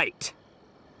right.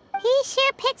 He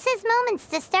sure picks his moments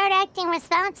to start acting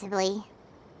responsibly.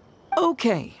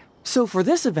 Okay, so for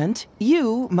this event,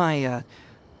 you, my,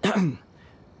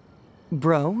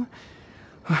 bro,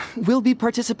 We'll be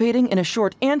participating in a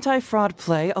short anti-fraud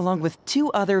play along with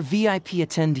 2 other VIP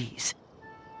attendees.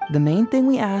 The main thing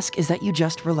we ask is that you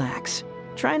just relax.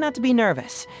 Try not to be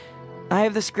nervous. I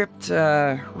have the script,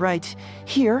 right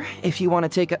here, if you want to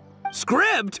take a...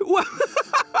 Script? What?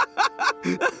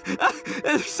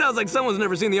 It sounds like someone's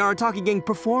never seen the Arataki gang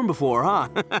perform before, huh?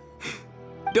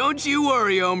 Don't you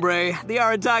worry, hombre. The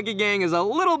Arataki gang is a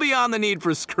little beyond the need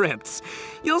for scripts.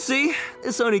 You'll see,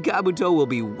 this Oni Kabuto will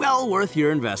be well worth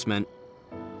your investment.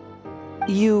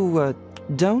 You,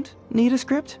 don't need a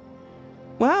script?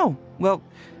 Wow, well,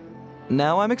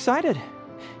 now I'm excited.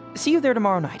 See you there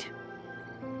tomorrow night.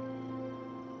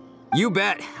 You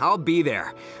bet. I'll be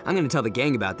there. I'm gonna tell the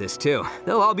gang about this, too.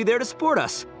 They'll all be there to support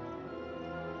us.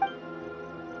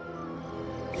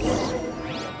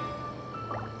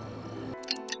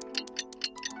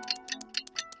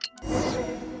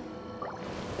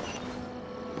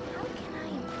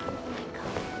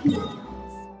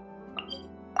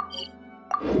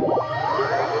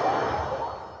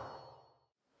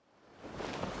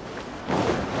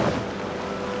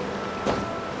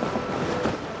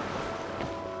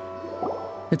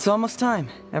 It's almost time.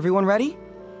 Everyone ready?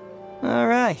 All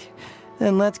right,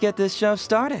 then let's get this show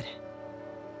started.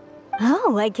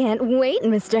 Oh, I can't wait,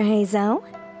 Mr. Heizou.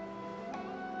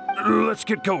 Let's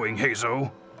get going,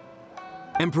 Heizou.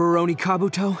 Emperor Oni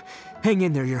Kabuto, hang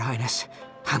in there, Your Highness.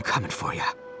 I'm coming for you.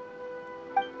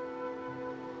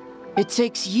 It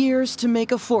takes years to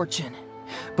make a fortune,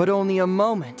 but only a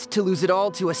moment to lose it all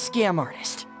to a scam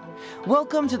artist.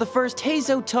 Welcome to the first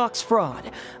Heizou Talks Fraud.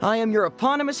 I am your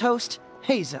eponymous host,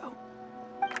 Heizou.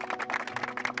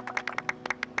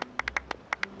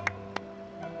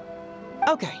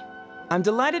 Okay, I'm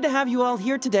delighted to have you all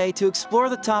here today to explore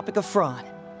the topic of fraud.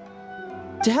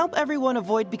 To help everyone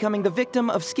avoid becoming the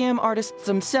victim of scam artists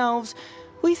themselves,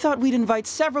 we thought we'd invite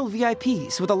several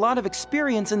VIPs with a lot of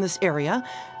experience in this area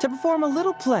to perform a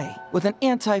little play with an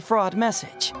anti-fraud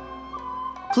message.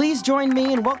 Please join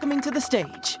me in welcoming to the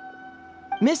stage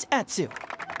Miss Etsu,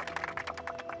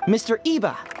 Mr.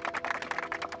 Iba,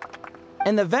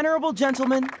 and the venerable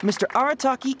gentleman, Mr.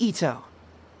 Arataki Ito.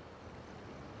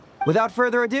 Without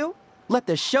further ado, let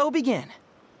the show begin.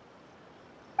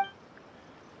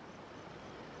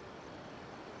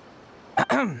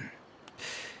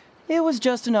 It was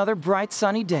just another bright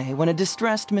sunny day when a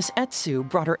distressed Miss Etsu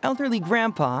brought her elderly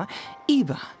grandpa,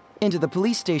 Iba, into the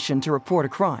police station to report a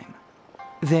crime.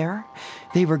 There,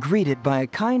 they were greeted by a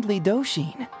kindly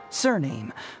Doshin,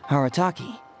 surname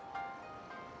Arataki.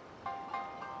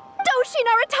 Doshin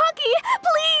Arataki,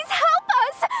 please help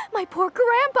us! My poor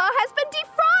grandpa has been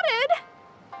defrauded!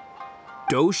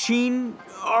 Doshin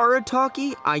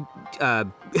Arataki?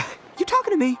 You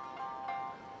talking to me?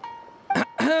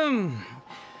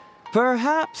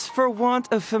 Perhaps for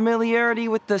want of familiarity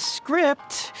with the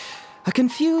script, a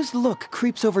confused look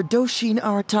creeps over Doshin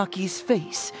Arataki's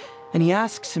face, and he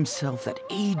asks himself that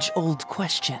age-old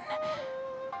question.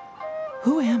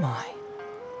 Who am I?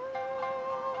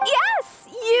 Yes!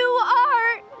 You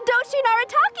are Doshin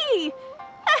Arataki!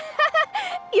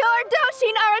 You're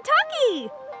Doshin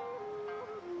Arataki!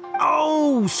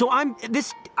 Oh, so I'm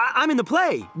in the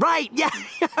play. Right, yeah.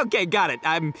 Okay, got it.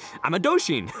 I'm a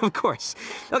Doshin, of course.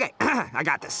 Okay, I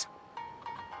got this.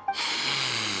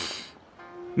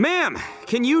 Ma'am,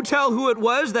 can you tell who it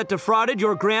was that defrauded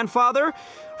your grandfather?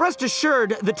 Rest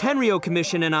assured, the Tenryou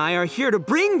Commission and I are here to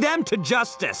bring them to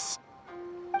justice.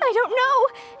 I don't know.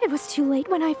 It was too late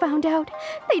when I found out.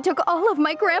 They took all of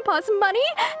my grandpa's money,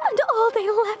 and all they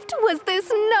left was this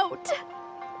note.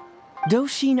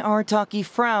 Doshin Arataki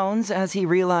frowns as he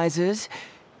realizes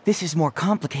this is more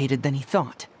complicated than he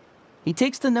thought. He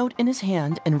takes the note in his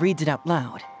hand and reads it out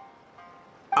loud.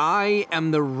 I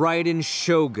am the Raiden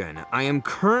Shogun. I am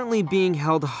currently being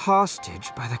held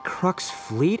hostage by the Crux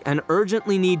fleet and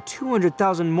urgently need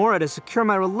 200,000 mora to secure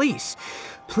my release.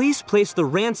 Please place the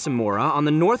ransom mora on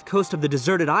the north coast of the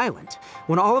deserted island.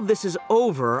 When all of this is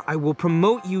over, I will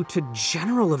promote you to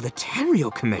General of the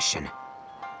Tenryou Commission.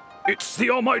 It's the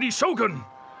almighty Shogun!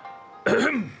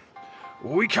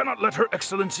 We cannot let Her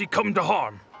Excellency come to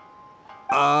harm.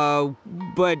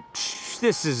 But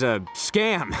this is a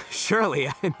scam, surely.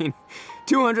 I mean,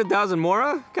 200,000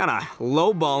 mora? Kinda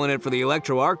lowballing it for the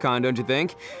Electro Archon, don't you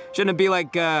think? Shouldn't it be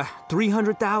like,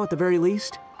 300,000 at the very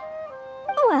least?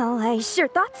 Well, I sure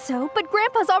thought so, but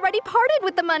Grandpa's already parted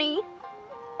with the money.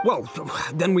 Well,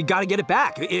 then we gotta get it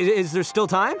back. Is there still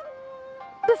time?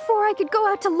 Before I could go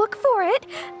out to look for it,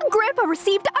 Grandpa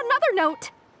received another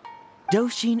note.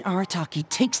 Doshin Arataki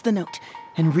takes the note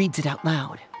and reads it out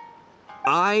loud.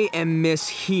 I am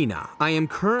Miss Hina. I am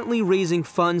currently raising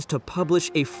funds to publish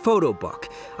a photo book.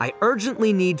 I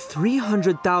urgently need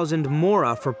 300,000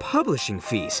 mora for publishing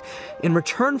fees. In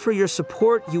return for your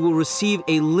support, you will receive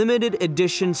a limited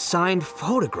edition signed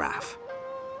photograph.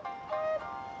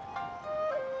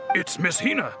 It's Miss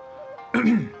Hina.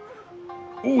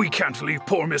 We can't leave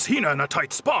poor Miss Hina in a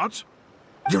tight spot.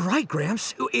 You're right,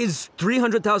 Gramps. Is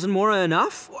 300,000 mora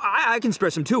enough? I can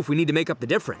spare some too if we need to make up the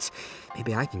difference.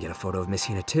 Maybe I can get a photo of Miss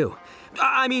Hina too.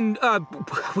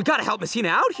 We gotta help Miss Hina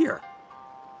out here.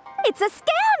 It's a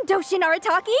scam, Doshin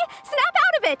Arataki! Snap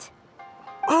out of it!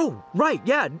 Oh, right,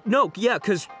 yeah, no, yeah,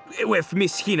 because if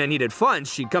Miss Hina needed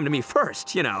funds, she'd come to me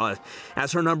first, you know,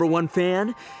 as her #1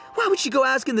 fan. Why would she go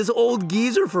asking this old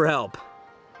geezer for help?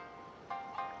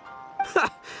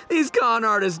 These con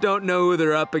artists don't know who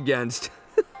they're up against.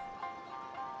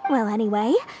 Well,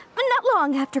 anyway, not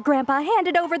long after Grandpa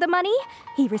handed over the money,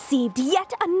 he received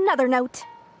yet another note.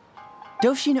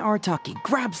 Doshin Arataki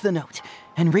grabs the note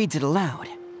and reads it aloud.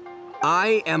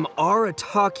 I am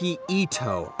Arataki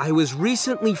Ito. I was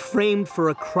recently framed for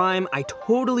a crime I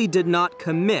totally did not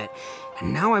commit,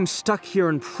 and now I'm stuck here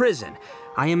in prison.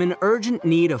 I am in urgent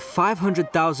need of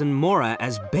 500,000 mora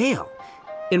as bail.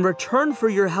 In return for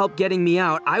your help getting me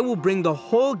out, I will bring the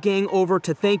whole gang over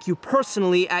to thank you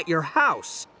personally at your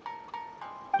house.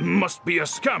 Must be a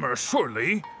scammer,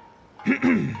 surely.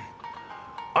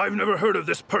 I've never heard of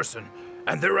this person,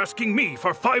 and they're asking me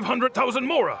for 500,000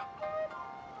 mora.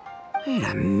 Wait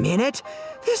a minute.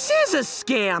 This is a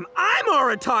scam. I'm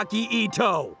Arataki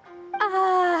Ito.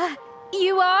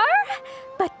 You are?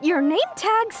 But your name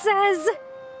tag says...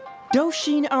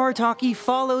 Doshin Arataki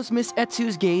follows Miss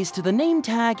Etsu's gaze to the name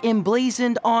tag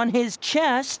emblazoned on his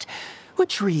chest,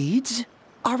 which reads,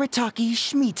 Arataki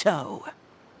Shmito.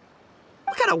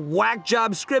 What kind of whack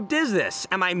job script is this?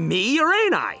 Am I me or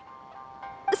ain't I?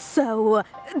 So,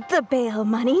 the bail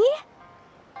money?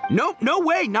 Nope, no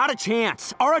way, not a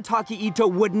chance. Arataki Ito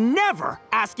would never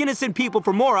ask innocent people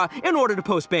for mora in order to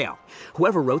post bail.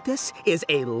 Whoever wrote this is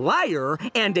a liar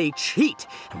and a cheat,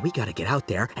 and we gotta get out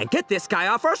there and get this guy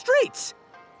off our streets.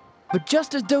 But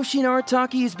just as Doshin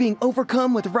Arataki is being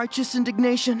overcome with righteous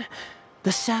indignation,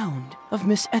 the sound of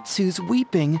Miss Etsu's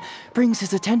weeping brings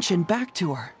his attention back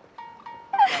to her.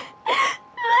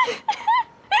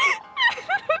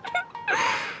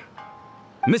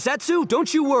 Miss Etsu,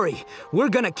 don't you worry. We're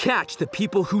gonna catch the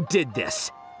people who did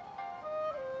this.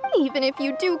 Even if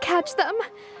you do catch them,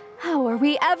 how are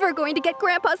we ever going to get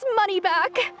Grandpa's money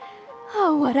back?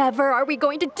 Oh, whatever are we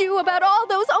going to do about all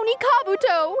those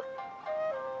Onikabuto?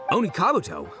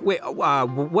 Onikabuto? Wait,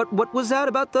 what was that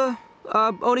about the,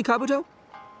 Onikabuto?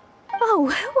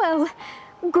 Oh, well,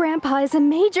 Grandpa is a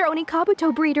major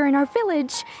Onikabuto breeder in our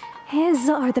village. His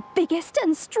are the biggest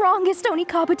and strongest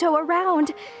Onikabuto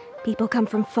around. People come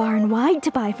from far and wide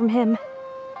to buy from him.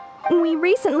 We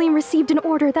recently received an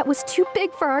order that was too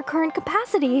big for our current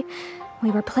capacity.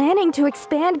 We were planning to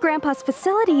expand Grandpa's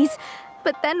facilities,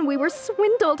 but then we were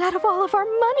swindled out of all of our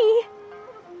money.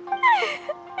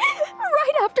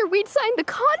 Right after we'd signed the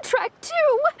contract,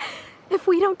 too. If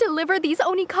we don't deliver these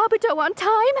Onikabuto on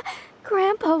time,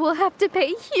 Grandpa will have to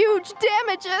pay huge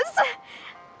damages.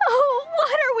 Oh,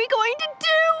 what are we going to do?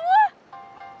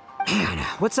 Man,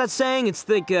 what's that saying? It's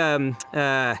like,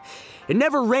 it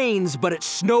never rains, but it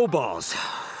snowballs.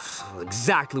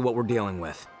 Exactly what we're dealing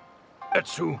with.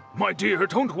 Etsu, my dear,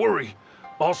 don't worry.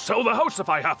 I'll sell the house if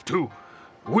I have to.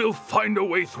 We'll find a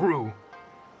way through.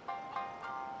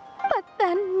 But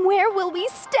then where will we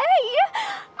stay?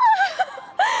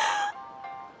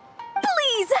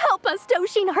 Please help us,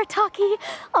 Doshin Arataki.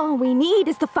 All we need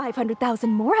is the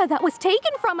 500,000 mora that was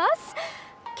taken from us.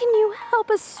 Can you help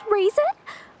us raise it?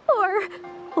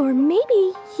 Or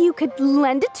maybe you could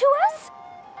lend it to us?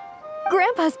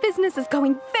 Grandpa's business is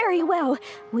going very well.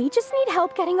 We just need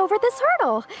help getting over this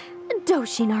hurdle.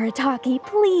 Doshin Arataki,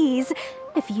 please.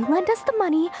 If you lend us the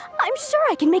money, I'm sure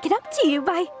I can make it up to you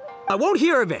by... I won't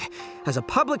hear of it. As a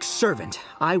public servant,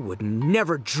 I would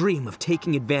never dream of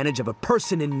taking advantage of a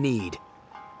person in need.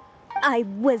 I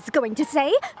was going to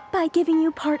say, by giving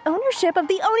you part ownership of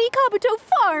the Onikabuto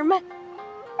farm.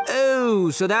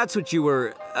 Oh, so that's what you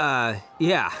were,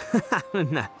 yeah.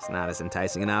 It's not as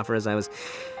enticing an offer as I was...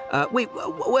 wait,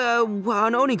 on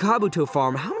Onikabuto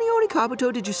farm, how many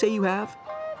Onikabuto did you say you have?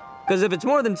 Because if it's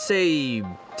more than, say,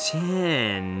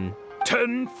 10...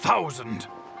 10,000.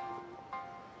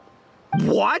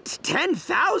 What?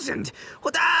 10,000?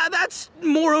 Well, that's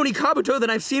more Onikabuto than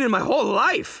I've seen in my whole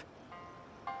life.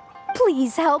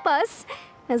 Please help us.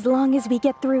 As long as we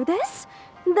get through this,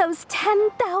 those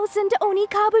 10,000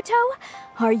 Onikabuto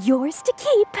are yours to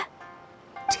keep.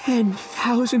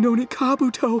 10,000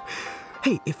 Onikabuto.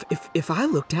 Hey, if I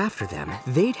looked after them,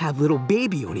 they'd have little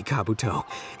baby Onikabuto.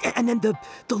 And then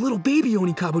the little baby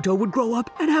Onikabuto would grow up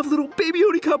and have little baby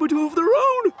Onikabuto of their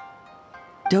own.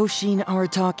 Doshin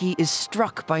Arataki is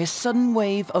struck by a sudden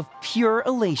wave of pure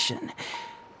elation.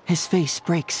 His face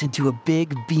breaks into a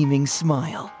big, beaming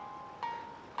smile.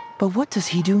 But what does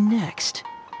he do next?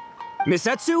 Miss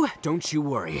Heizou, don't you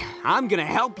worry. I'm gonna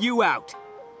help you out.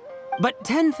 But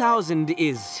 10,000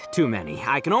 is too many.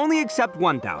 I can only accept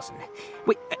 1,000.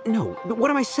 Wait, no, what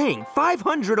am I saying?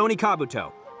 500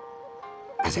 Onikabuto.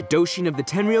 As a Doshin of the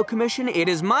Tenryou Commission, it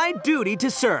is my duty to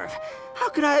serve. How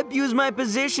could I abuse my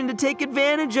position to take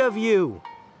advantage of you?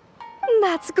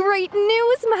 That's great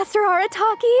news, Master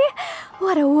Arataki.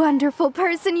 What a wonderful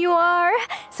person you are.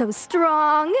 So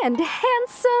strong and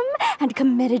handsome and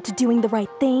committed to doing the right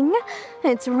thing.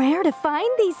 It's rare to find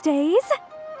these days.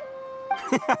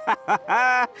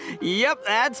 Yep,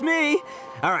 that's me.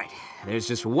 All right, there's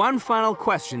just one final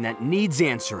question that needs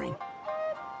answering.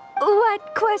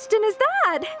 What question is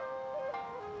that?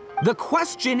 The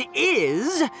question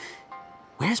is,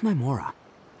 where's my Mora?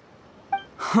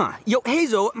 Huh. Yo,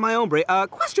 Heizou, my hombre,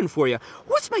 question for you.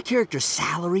 What's my character's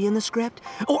salary in the script?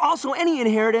 Oh, also, any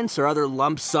inheritance or other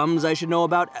lump sums I should know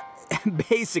about?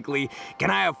 Basically,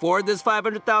 can I afford this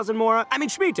 500,000 Mora? I mean,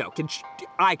 Shmito,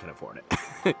 I can afford it.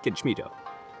 Can Shmito?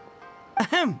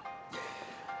 Ahem.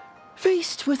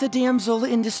 Faced with a damsel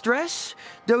in distress,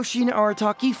 Doshin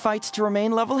Arataki fights to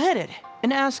remain level-headed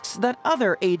and asks that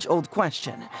other age-old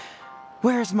question.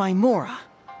 Where's my Mora?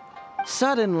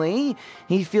 Suddenly,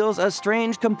 he feels a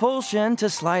strange compulsion to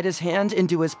slide his hand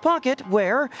into his pocket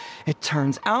where, it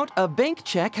turns out, a bank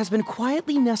check has been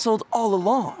quietly nestled all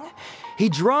along. He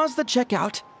draws the check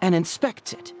out and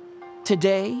inspects it.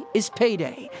 Today is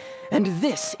payday, and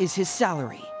this is his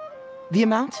salary. The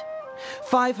amount?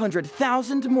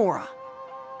 500,000 Mora.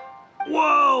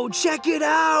 Whoa, check it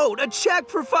out! A check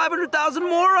for 500,000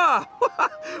 Mora!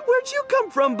 Where'd you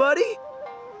come from, buddy?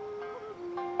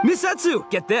 Miss Heizou,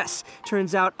 get this.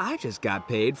 Turns out I just got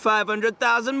paid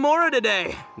 500,000 Mora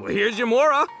today. Well, here's your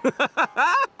Mora.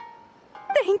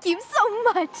 Thank you so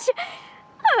much.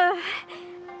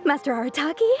 Master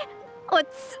Arataki,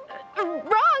 what's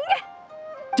wrong?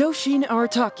 Doshin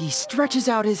Arataki stretches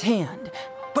out his hand.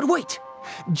 But wait!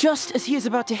 Just as he is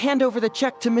about to hand over the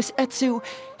check to Miss Heizou,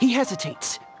 he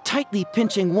hesitates, tightly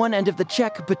pinching one end of the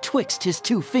check betwixt his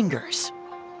two fingers.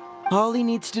 All he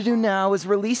needs to do now is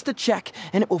release the check,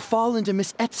 and it will fall into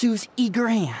Miss Heizou's eager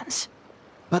hands.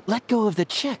 But let go of the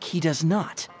check he does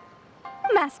not.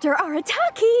 Master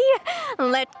Arataki,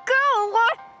 let go!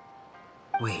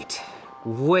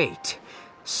 Wait.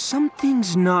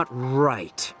 Something's not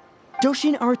right.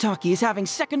 Doshin Arataki is having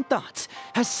second thoughts.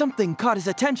 Has something caught his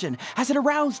attention? Has it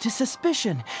aroused his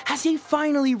suspicion? Has he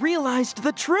finally realized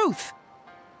the truth?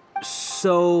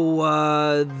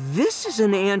 So, this is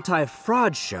an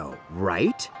anti-fraud show,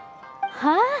 right?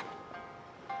 Huh?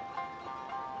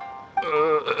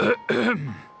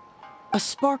 A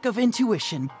spark of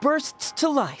intuition bursts to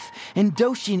life in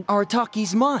Doshin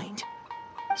Arataki's mind.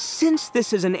 Since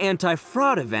this is an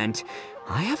anti-fraud event,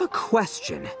 I have a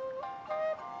question.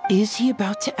 Is he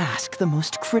about to ask the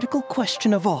most critical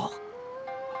question of all?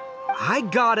 I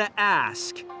gotta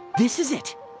ask. This is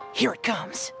it. Here it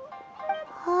comes.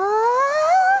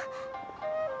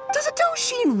 Does a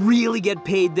Doshin really get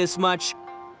paid this much?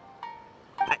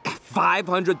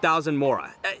 500,000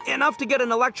 Mora. Enough to get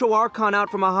an Electro Archon out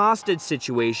from a hostage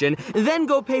situation, then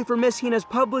go pay for Miss Hina's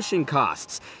publishing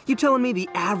costs. You telling me the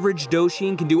average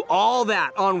Doshin can do all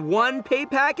that on one pay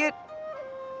packet?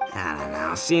 I don't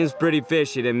know, seems pretty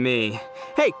fishy to me.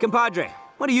 Hey, compadre,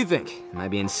 what do you think? Am I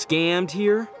being scammed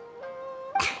here?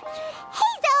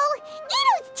 Heizou!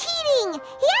 Ito's cheating!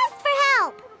 He asked for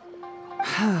help!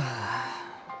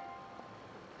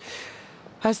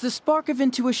 As the spark of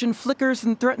intuition flickers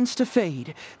and threatens to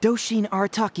fade, Doshin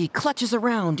Arataki clutches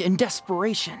around in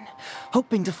desperation,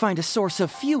 hoping to find a source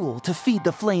of fuel to feed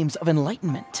the flames of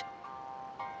enlightenment.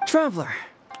 Traveler,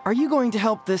 are you going to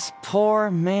help this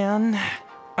poor man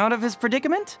out of his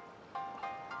predicament?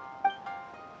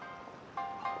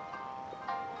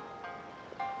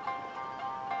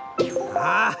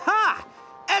 Aha!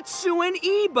 Heizou and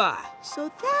Iba!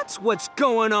 So that's what's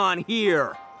going on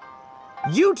here!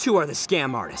 You two are the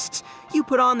scam artists. You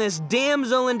put on this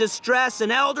damsel in distress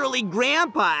and elderly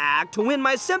grandpa act to win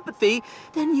my sympathy,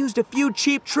 then used a few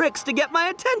cheap tricks to get my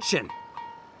attention.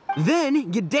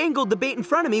 Then you dangled the bait in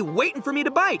front of me, waiting for me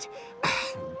to bite.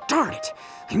 Darn it!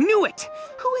 I knew it!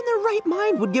 Who in their right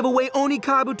mind would give away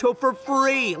Onikabuto for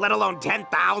free, let alone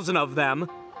 10,000 of them?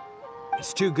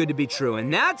 It's too good to be true,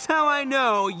 and that's how I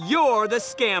know you're the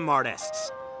scam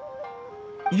artists.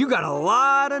 You got a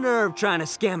lot of nerve trying to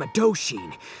scam a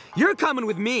Doshin. You're coming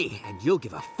with me, and you'll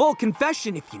give a full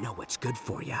confession if you know what's good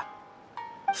for you.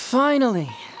 Finally,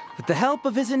 with the help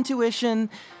of his intuition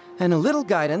and a little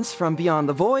guidance from beyond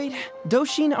the void,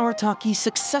 Doshin Arataki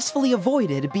successfully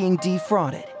avoided being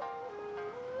defrauded.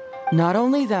 Not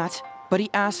only that, but he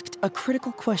asked a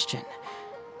critical question.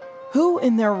 Who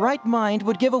in their right mind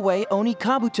would give away Oni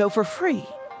Kabuto for free?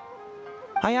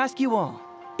 I ask you all,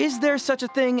 is there such a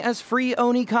thing as free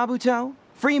Oni Kabuto?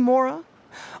 Free Mora?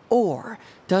 Or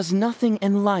does nothing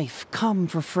in life come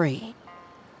for free?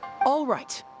 All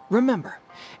right, remember,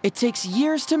 it takes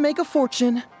years to make a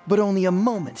fortune, but only a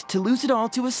moment to lose it all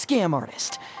to a scam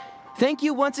artist. Thank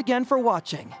you once again for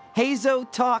watching Heizou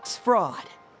Talks Fraud.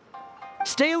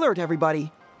 Stay alert,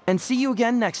 everybody, and see you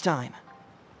again next time.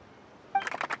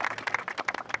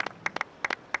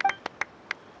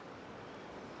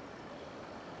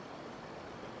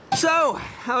 So,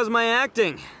 how's my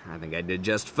acting? I think I did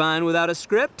just fine without a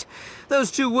script. Those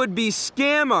two would-be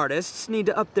scam artists need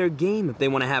to up their game if they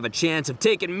want to have a chance of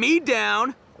taking me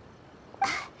down.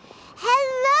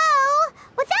 Hello?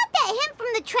 Without that hint from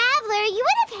the Traveler, you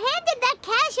would have handed that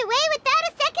cash away without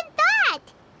a second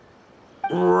thought.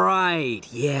 Right,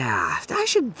 yeah. I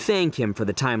should thank him for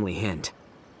the timely hint.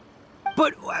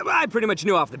 But I pretty much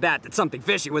knew off the bat that something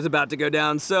fishy was about to go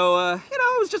down, so, it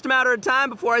was just a matter of time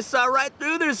before I saw right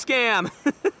through their scam.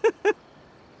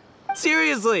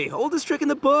 Seriously, oldest trick in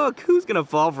the book. Who's gonna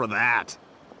fall for that?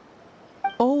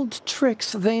 Old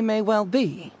tricks they may well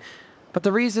be, but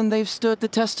the reason they've stood the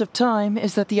test of time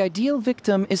is that the ideal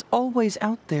victim is always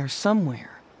out there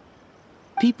somewhere.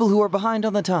 People who are behind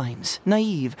on the times,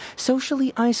 naive,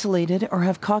 socially isolated, or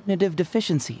have cognitive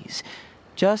deficiencies.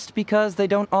 Just because they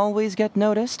don't always get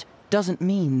noticed doesn't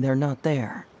mean they're not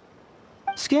there.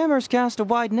 Scammers cast a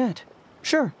wide net.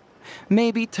 Sure,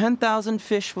 maybe 10,000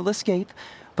 fish will escape,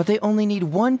 but they only need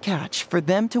one catch for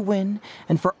them to win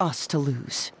and for us to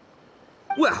lose.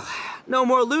 Well, no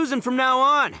more losing from now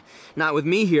on. Not with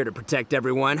me here to protect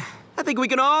everyone. I think we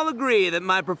can all agree that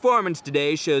my performance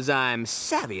today shows I'm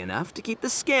savvy enough to keep the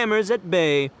scammers at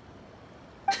bay.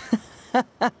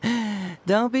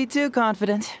 Don't be too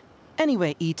confident.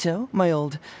 Anyway, Ito, my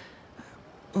old...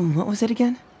 what was it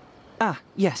again? Ah,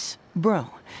 yes, bro.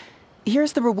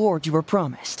 Here's the reward you were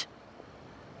promised.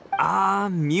 Ah,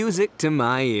 music to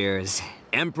my ears.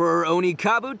 Emperor Oni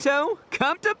Kabuto,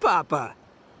 come to Papa.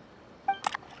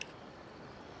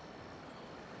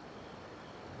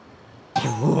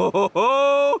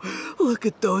 Whoa! Look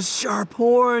at those sharp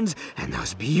horns and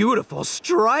those beautiful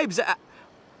stripes.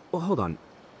 Well, hold on.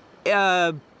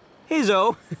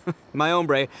 Heizou, my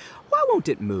hombre, why won't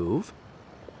it move?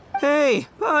 Hey,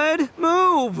 bud,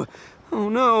 move! Oh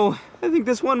no, I think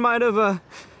this one might have,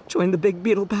 joined the big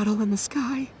beetle battle in the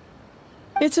sky.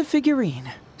 It's a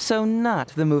figurine, so not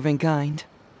the moving kind.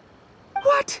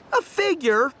 What? A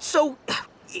figure? So,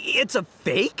 it's a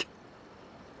fake?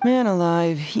 Man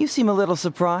alive, you seem a little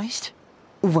surprised.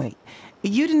 Wait,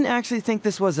 you didn't actually think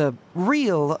this was a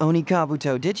real Oni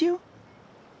Kabuto, did you?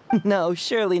 No,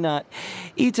 surely not.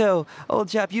 Ito, old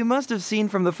chap, you must have seen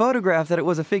from the photograph that it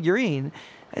was a figurine.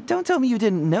 Don't tell me you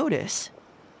didn't notice.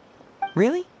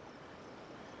 Really?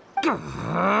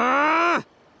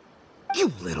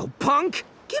 You little punk!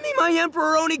 Give me my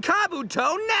Emperor Oni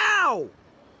Kabuto now!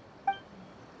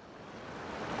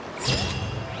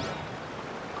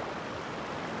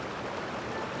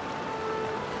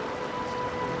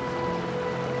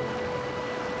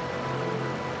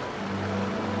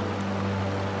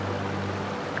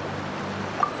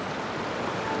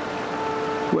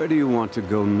 Where do you want to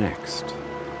go next?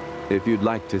 If you'd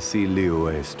like to see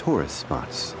Liyue's tourist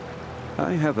spots,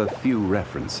 I have a few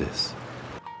references.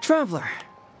 Traveler,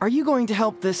 are you going to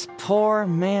help this poor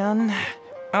man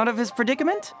out of his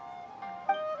predicament?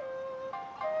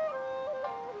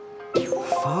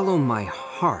 Follow my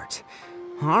heart.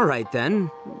 All right, then.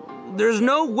 There's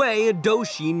no way a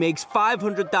Doshin makes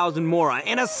 500,000 Mora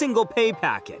in a single pay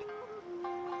packet.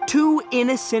 Two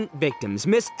innocent victims,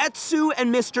 Miss Etsu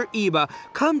and Mr. Iba,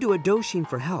 come to a Doshin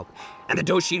for help. And the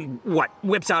Doshin, what,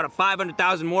 whips out a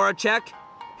 500,000 Mora check?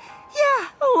 Yeah,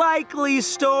 likely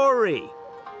story.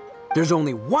 There's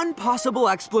only one possible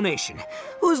explanation.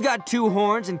 Who's got two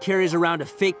horns and carries around a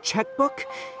fake checkbook?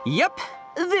 Yep,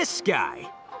 this guy.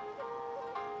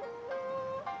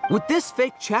 With this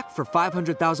fake check for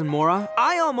 500,000 Mora,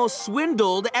 I almost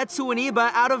swindled Etsu and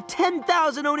Iba out of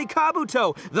 10,000 Oni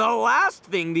Kabuto, the last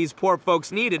thing these poor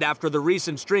folks needed after the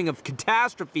recent string of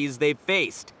catastrophes they've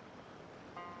faced.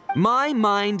 My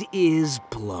mind is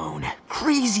blown.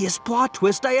 Craziest plot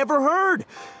twist I ever heard.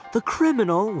 The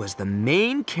criminal was the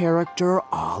main character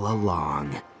all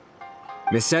along.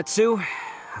 Miss Heizou,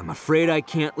 I'm afraid I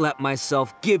can't let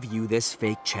myself give you this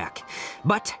fake check.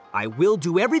 But I will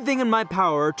do everything in my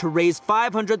power to raise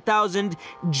 500,000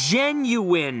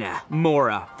 genuine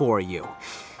Mora for you.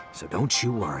 So don't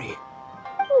you worry.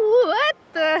 What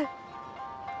the?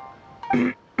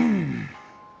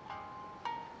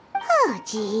 Oh,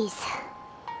 jeez.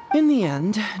 In the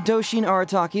end, Doshin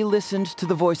Arataki listened to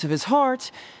the voice of his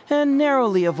heart and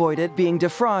narrowly avoided being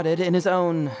defrauded in his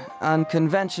own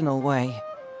unconventional way.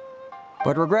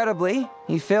 But regrettably,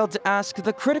 he failed to ask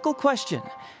the critical question: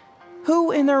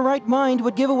 who in their right mind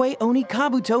would give away Oni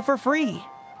Kabuto for free?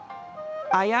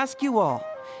 I ask you all,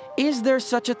 is there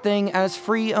such a thing as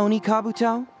free Oni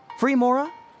Kabuto? Free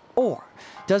Mora? Or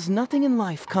does nothing in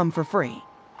life come for free?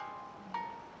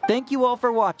 Thank you all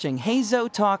for watching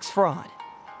Heizou Talks Fraud.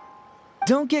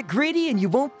 Don't get greedy and you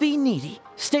won't be needy.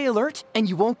 Stay alert and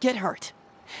you won't get hurt.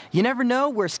 You never know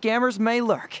where scammers may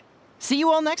lurk. See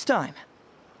you all next time.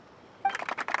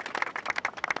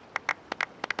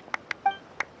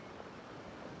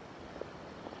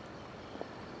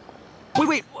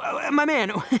 Wait, my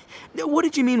man, what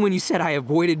did you mean when you said I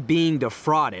avoided being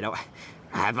defrauded?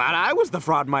 I thought I was the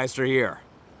fraudmeister here.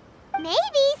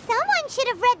 Maybe someone should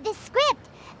have read the script.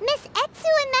 Miss Heizou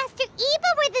and Master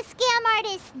Iba were the scam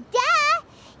artists. Duh!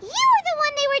 You were the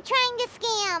one they were trying to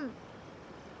scam.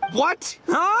 What?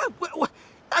 Huh?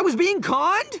 I was being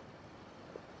conned?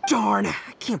 Darn,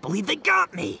 I can't believe they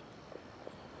got me.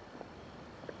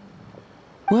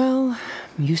 Well,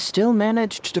 you still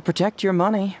managed to protect your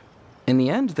money. In the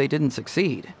end, they didn't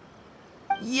succeed.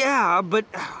 Yeah, but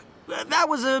that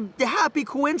was a happy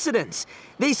coincidence.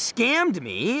 They scammed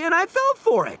me, and I fell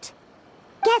for it.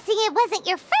 Guessing it wasn't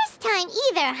your first time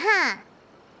either,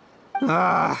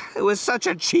 huh? It was such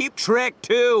a cheap trick,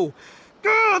 too.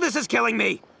 Oh, this is killing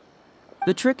me.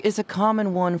 The trick is a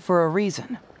common one for a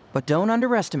reason, but don't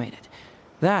underestimate it.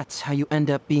 That's how you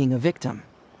end up being a victim.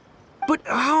 But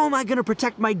how am I gonna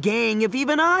protect my gang if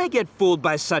even I get fooled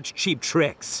by such cheap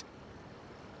tricks?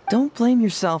 Don't blame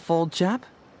yourself, old chap.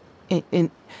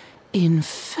 In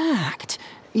fact,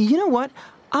 you know what?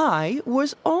 I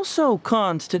was also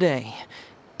conned today.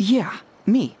 Yeah,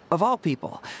 me, of all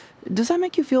people. Does that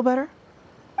make you feel better?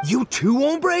 You too,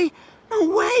 hombre? No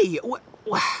way!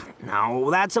 No,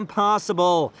 that's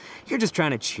impossible. You're just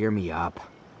trying to cheer me up.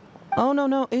 Oh,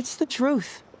 no, it's the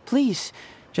truth. Please,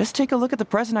 just take a look at the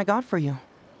present I got for you.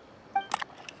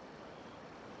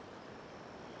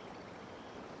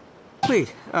 Wait,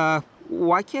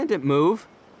 why can't it move?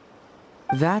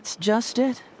 That's just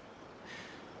it.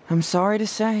 I'm sorry to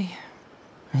say,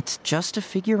 it's just a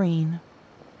figurine.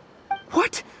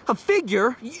 What? A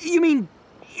figure? You mean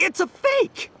it's a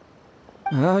fake?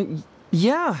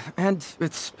 Yeah, and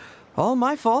it's all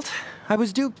my fault. I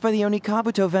was duped by the Oni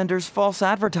Kabuto vendor's false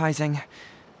advertising.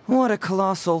 What a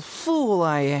colossal fool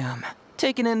I am.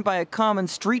 Taken in by a common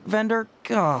street vendor?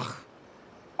 Ugh.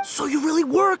 So you really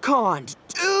were conned,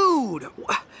 dude!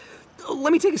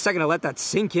 Let me take a second to let that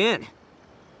sink in.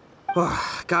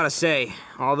 Gotta say,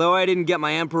 although I didn't get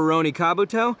my Emperor Oni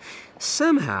Kabuto,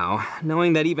 somehow,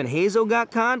 knowing that even Heizou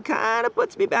got conned kinda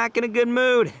puts me back in a good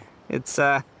mood. It's,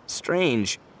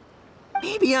 strange.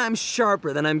 Maybe I'm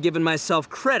sharper than I'm giving myself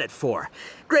credit for.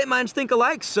 Great minds think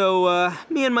alike, so,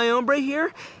 me and my hombre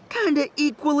here, kinda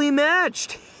equally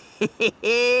matched.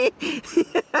 Hey,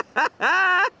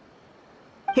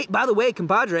 by the way,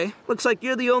 compadre, looks like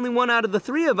you're the only one out of the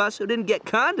three of us who didn't get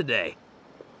conned today.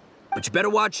 But you better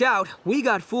watch out. We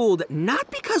got fooled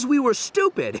not because we were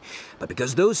stupid, but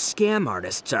because those scam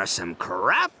artists are some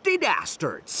crafty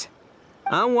dastards.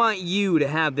 I want you to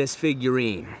have this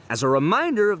figurine as a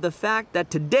reminder of the fact that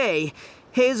today,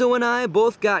 Heizou and I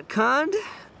both got conned,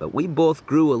 but we both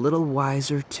grew a little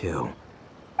wiser too.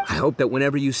 I hope that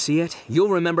whenever you see it, you'll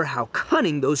remember how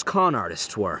cunning those con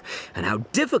artists were, and how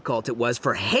difficult it was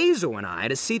for Heizou and I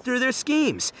to see through their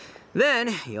schemes.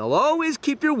 Then, you'll always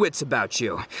keep your wits about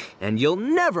you, and you'll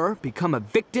never become a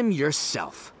victim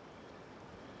yourself.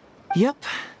 Yep,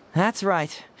 that's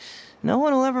right. No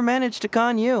one will ever manage to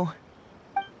con you.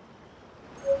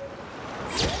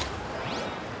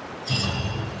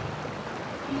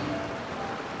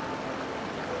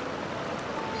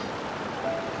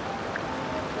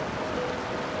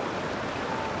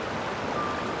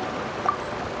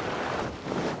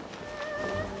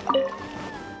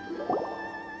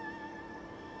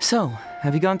 So,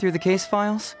 have you gone through the case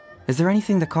files? Is there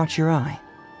anything that caught your eye?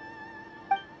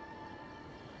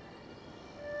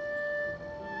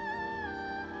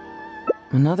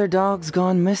 Another dog's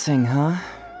gone missing, huh?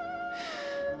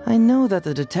 I know that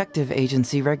the detective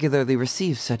agency regularly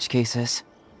receives such cases.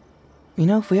 You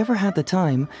know, if we ever had the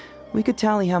time, we could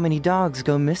tally how many dogs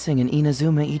go missing in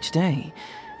Inazuma each day,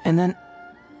 and then...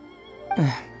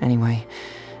 Anyway,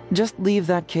 just leave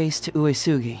that case to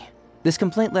Uesugi. This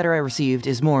complaint letter I received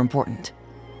is more important.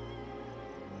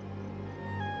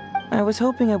 I was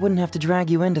hoping I wouldn't have to drag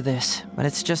you into this, but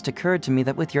it's just occurred to me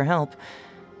that with your help,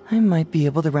 I might be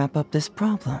able to wrap up this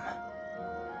problem.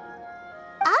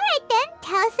 Alright then,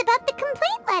 tell us about the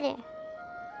complaint letter.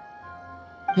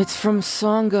 It's from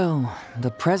Sango,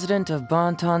 the president of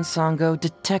Bantan Sango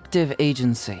Detective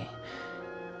Agency.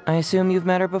 I assume you've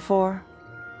met her before?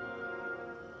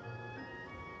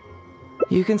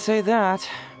 You can say that.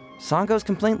 Sango's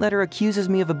complaint letter accuses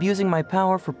me of abusing my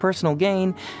power for personal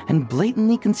gain and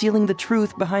blatantly concealing the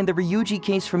truth behind the Ryuji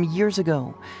case from years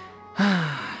ago.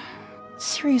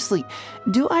 Seriously,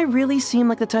 do I really seem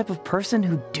like the type of person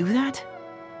who'd do that?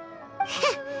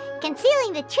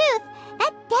 Concealing the truth?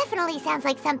 That definitely sounds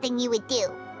like something you would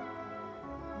do.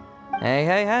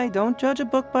 Hey, don't judge a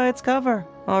book by its cover,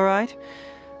 alright?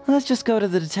 Let's just go to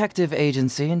the detective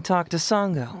agency and talk to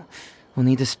Sango. We'll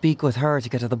need to speak with her to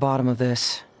get to the bottom of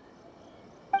this.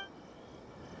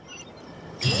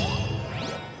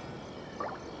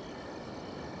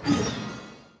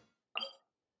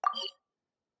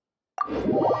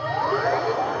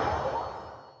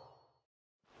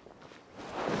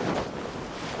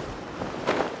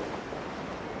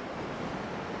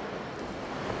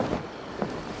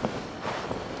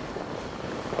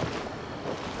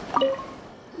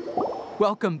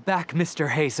 Welcome back, Mr.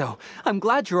 Heizou. I'm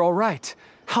glad you're all right.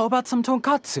 How about some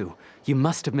tonkatsu? You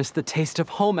must have missed the taste of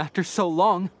home after so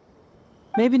long.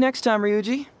 Maybe next time,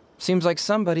 Ryuji. Seems like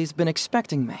somebody's been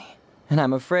expecting me. And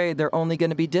I'm afraid they're only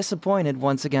going to be disappointed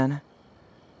once again.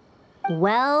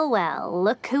 Well,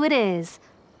 look who it is.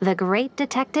 The great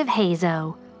Detective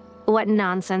Heizou. What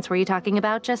nonsense were you talking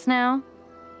about just now?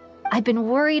 I've been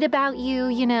worried about you,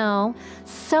 you know.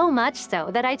 So much so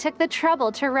that I took the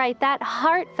trouble to write that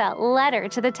heartfelt letter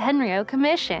to the Tenryou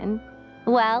Commission.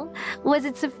 Well, was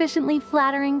it sufficiently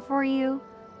flattering for you?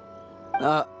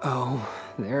 Uh-oh,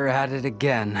 they're at it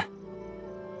again.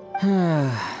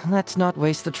 Let's not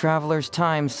waste the traveler's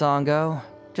time, Sango.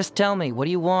 Just tell me, what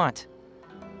do you want?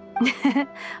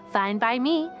 Fine by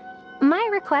me. My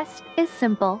request is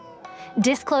simple.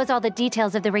 Disclose all the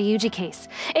details of the Ryuji case.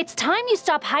 It's time you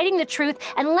stop hiding the truth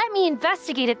and let me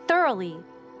investigate it thoroughly.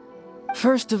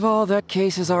 First of all, that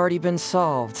case has already been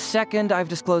solved. Second, I've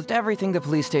disclosed everything the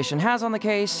police station has on the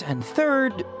case. And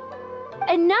third...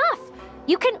 Enough!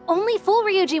 You can only fool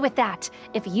Ryuji with that.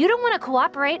 If you don't want to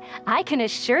cooperate, I can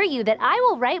assure you that I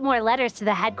will write more letters to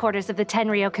the headquarters of the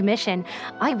Tenryou Commission.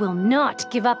 I will not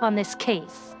give up on this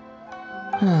case.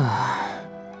 Wait!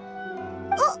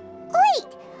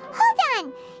 Hold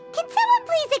on! Can someone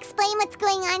please explain what's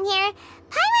going on here?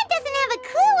 Paimon doesn't have a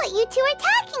clue what you two are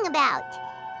talking about.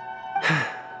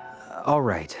 All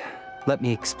right, let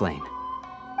me explain.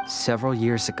 Several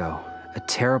years ago, a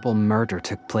terrible murder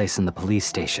took place in the police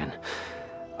station.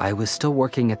 I was still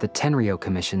working at the Tenryou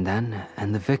Commission then,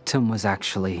 and the victim was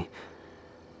actually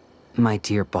my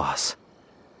dear boss.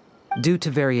 Due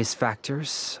to various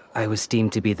factors, I was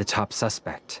deemed to be the top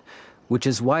suspect, which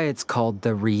is why it's called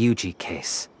the Ryuji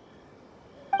case.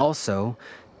 Also,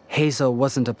 Heizou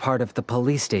wasn't a part of the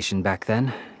police station back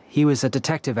then. He was a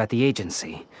detective at the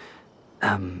agency.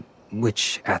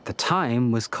 Which at the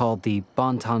time was called the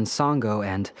Bantan Sango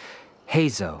and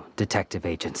Heizou Detective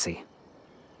Agency.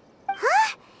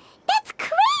 Huh? That's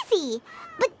crazy!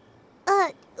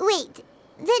 But, wait.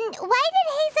 Then why did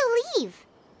Heizou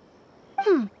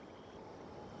leave?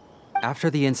 After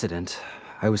the incident,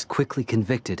 I was quickly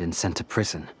convicted and sent to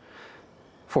prison.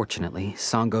 Fortunately,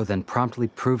 Sango then promptly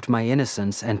proved my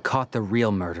innocence and caught the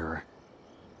real murderer.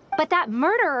 But that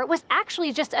murderer was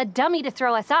actually just a dummy to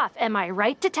throw us off, am I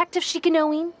right, Detective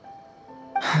Shikanoin?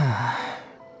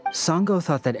 Sango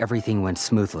thought that everything went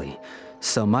smoothly,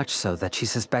 so much so that she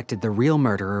suspected the real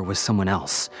murderer was someone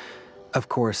else. Of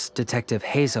course, Detective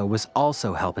Heizou was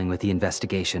also helping with the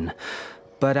investigation,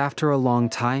 but after a long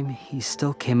time, he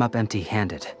still came up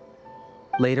empty-handed.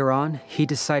 Later on, he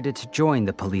decided to join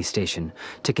the police station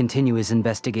to continue his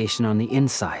investigation on the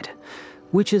inside,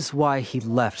 which is why he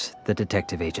left the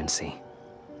detective agency.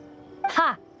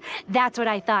 Ha! That's what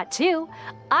I thought too.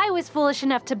 I was foolish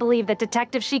enough to believe that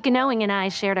Detective Shikanoin and I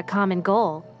shared a common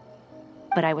goal.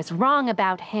 But I was wrong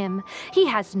about him. He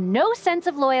has no sense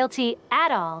of loyalty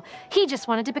at all. He just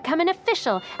wanted to become an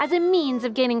official as a means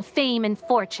of gaining fame and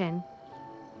fortune.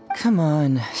 Come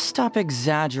on, stop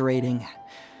exaggerating.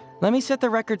 Let me set the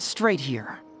record straight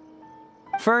here.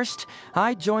 First,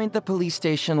 I joined the police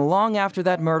station long after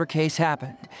that murder case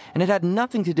happened, and it had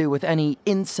nothing to do with any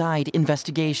inside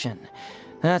investigation.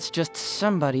 That's just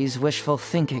somebody's wishful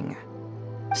thinking.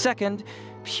 Second,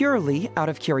 purely out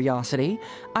of curiosity,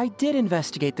 I did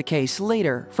investigate the case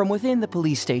later from within the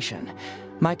police station.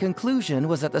 My conclusion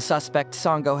was that the suspect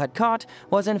Sango had caught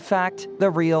was in fact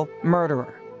the real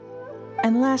murderer.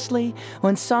 And lastly,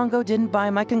 when Sango didn't buy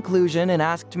my conclusion and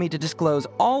asked me to disclose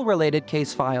all related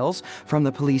case files from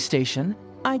the police station,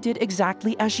 I did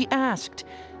exactly as she asked.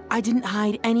 I didn't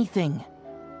hide anything.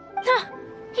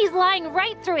 He's lying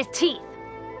right through his teeth.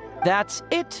 That's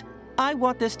it. I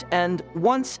want this to end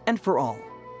once and for all.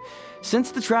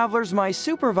 Since the Traveler's my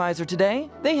supervisor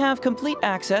today, they have complete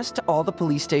access to all the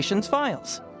police station's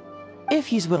files. If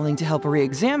he's willing to help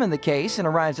re-examine the case and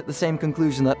arrives at the same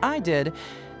conclusion that I did,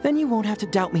 then you won't have to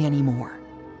doubt me anymore.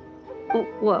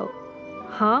 Whoa.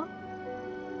 Huh?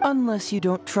 Unless you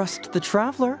don't trust the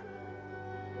Traveler.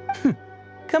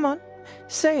 Come on,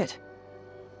 say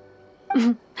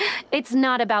it. It's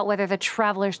not about whether the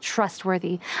Traveler's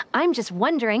trustworthy. I'm just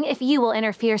wondering if you will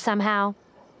interfere somehow.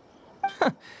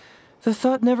 The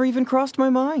thought never even crossed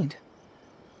my mind.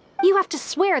 You have to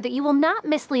swear that you will not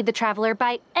mislead the Traveler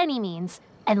by any means,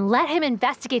 and let him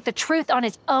investigate the truth on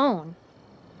his own.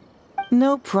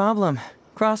 No problem.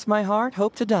 Cross my heart,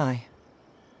 hope to die.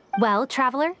 Well,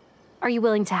 Traveler, are you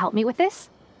willing to help me with this?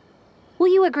 Will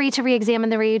you agree to re-examine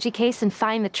the Ryuji case and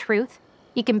find the truth?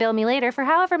 You can bill me later for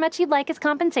however much you'd like as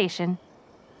compensation.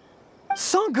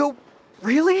 Sango,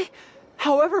 really?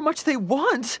 However much they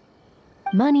want?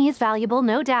 Money is valuable,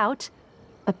 no doubt.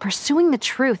 But pursuing the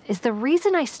truth is the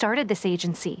reason I started this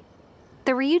agency.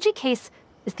 The Ryuji case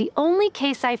is the only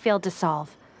case I failed to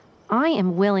solve. I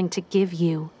am willing to give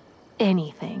you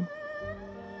anything.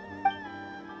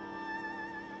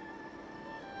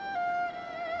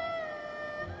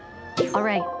 All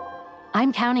right.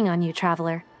 I'm counting on you,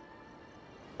 Traveler.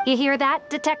 You hear that,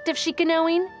 Detective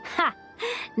Shikanoin? Ha!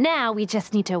 Now we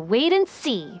just need to wait and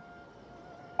see.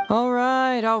 All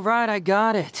right, I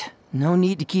got it. No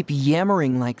need to keep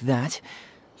yammering like that.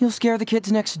 You'll scare the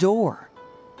kids next door.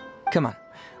 Come on,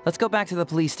 let's go back to the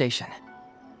police station.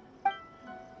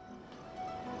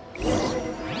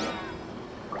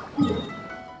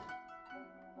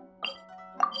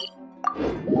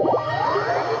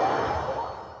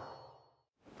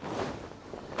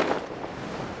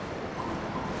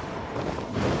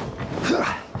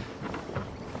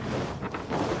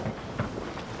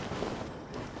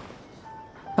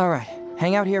 All right,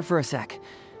 hang out here for a sec.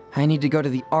 I need to go to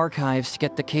the archives to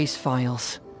get the case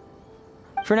files.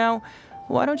 For now,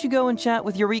 why don't you go and chat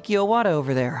with Yoriki Owada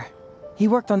over there? He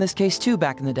worked on this case too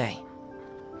back in the day.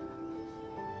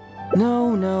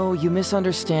 No, you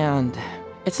misunderstand.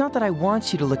 It's not that I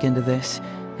want you to look into this.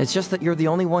 It's just that you're the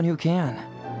only one who can.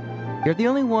 You're the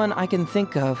only one I can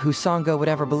think of who Sango would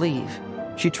ever believe.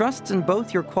 She trusts in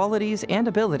both your qualities and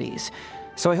abilities,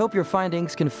 so I hope your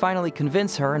findings can finally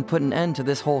convince her and put an end to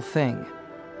this whole thing.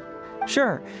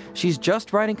 Sure, she's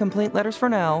just writing complaint letters for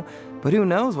now, but who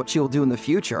knows what she'll do in the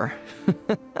future.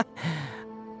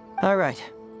 All right,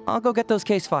 I'll go get those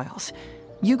case files.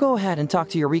 You go ahead and talk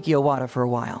to Yoriki Owada for a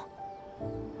while.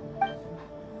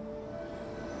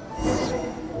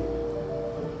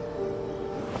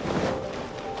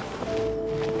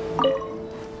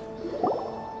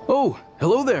 Oh,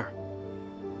 hello there.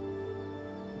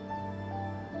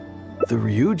 The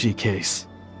Ryuji case.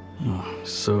 Oh,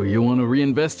 so you want to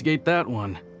reinvestigate that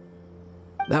one?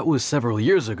 That was several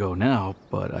years ago now,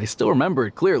 but I still remember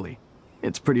it clearly.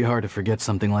 It's pretty hard to forget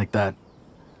something like that.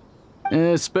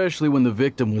 Especially when the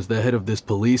victim was the head of this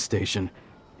police station.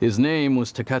 His name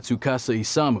was Takatsukasa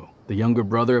Isamu, the younger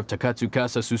brother of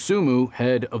Takatsukasa Susumu,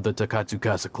 head of the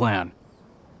Takatsukasa clan.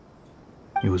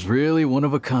 He was really one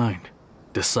of a kind.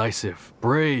 Decisive,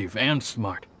 brave, and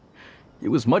smart. He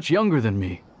was much younger than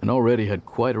me, and already had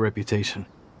quite a reputation.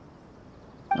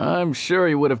 I'm sure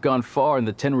he would have gone far in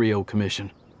the Tenryou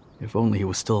Commission, if only he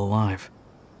was still alive.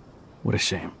 What a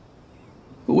shame.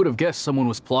 Who would have guessed someone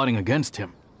was plotting against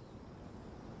him?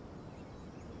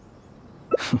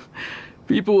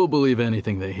 People will believe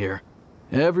anything they hear.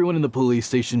 Everyone in the police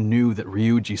station knew that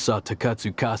Ryuji saw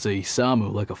Takatsukasa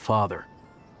Isamu like a father.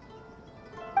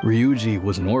 Ryuji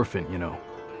was an orphan, you know.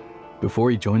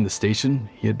 Before he joined the station,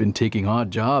 he had been taking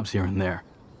odd jobs here and there.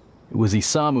 It was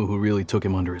Isamu who really took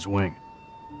him under his wing.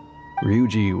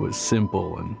 Ryuji was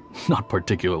simple and not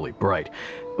particularly bright,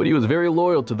 but he was very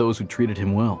loyal to those who treated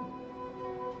him well.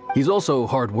 He's also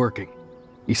hardworking.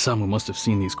 Isamu must have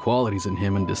seen these qualities in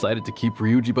him and decided to keep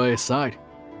Ryuji by his side.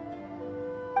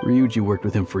 Ryuji worked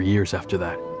with him for years after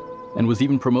that, and was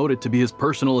even promoted to be his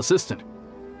personal assistant.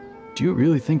 Do you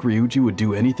really think Ryuji would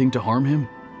do anything to harm him?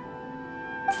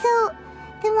 So,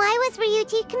 then why was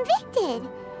Ryuji convicted?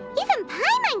 Even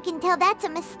Paimon can tell that's a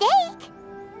mistake.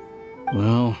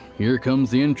 Well, here comes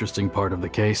the interesting part of the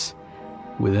case.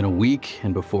 Within a week,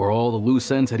 and before all the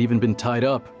loose ends had even been tied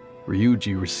up,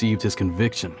 Ryuji received his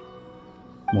conviction.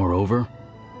 Moreover,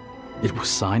 it was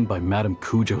signed by Madame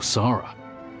Kujo-Sara.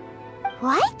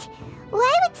 What?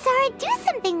 Why would Sara do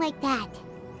something like that?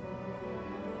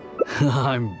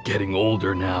 I'm getting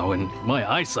older now, and my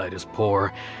eyesight is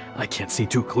poor. I can't see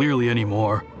too clearly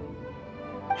anymore.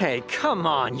 Hey, come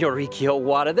on, Yoriki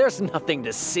Owada, there's nothing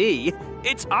to see.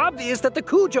 It's obvious that the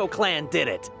Kujo clan did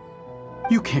it.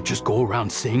 You can't just go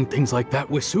around saying things like that,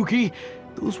 Wisuki.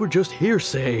 Those were just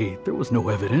hearsay. There was no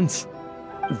evidence.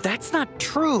 That's not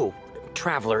true.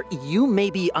 Traveler, you may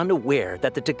be unaware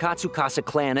that the Takatsukasa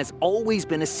clan has always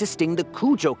been assisting the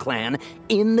Kujo clan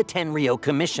in the Tenryou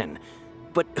Commission.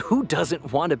 But who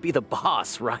doesn't want to be the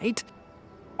boss, right?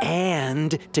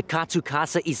 And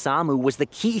Takatsukasa Isamu was the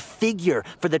key figure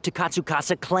for the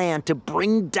Takatsukasa clan to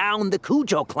bring down the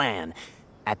Kujo clan.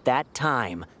 At that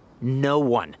time, no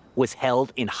one was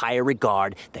held in higher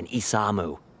regard than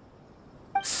Isamu.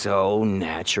 So,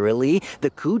 naturally,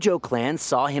 the Kujo clan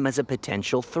saw him as a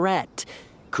potential threat.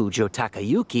 Kujo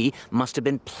Takayuki must have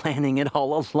been planning it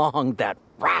all along, that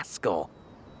rascal.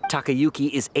 Takayuki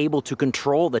is able to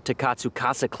control the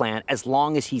Takatsukasa clan as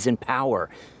long as he's in power.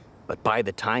 But by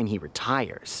the time he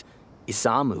retires,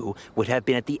 Isamu would have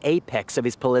been at the apex of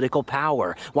his political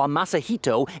power, while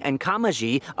Masahito and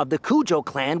Kamaji of the Kujo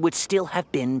clan would still have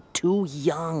been too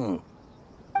young.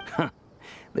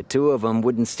 The two of them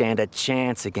wouldn't stand a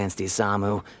chance against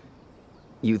Isamu.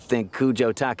 You think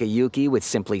Kujo Takayuki would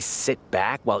simply sit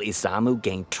back while Isamu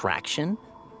gained traction?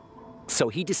 So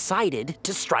he decided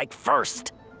to strike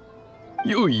first.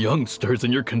 You youngsters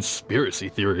and your conspiracy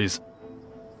theories.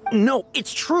 No,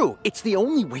 it's true. It's the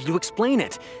only way to explain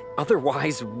it.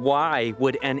 Otherwise, why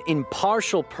would an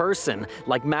impartial person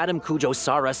like Madame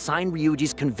Kujo-Sara sign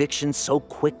Ryuji's conviction so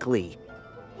quickly?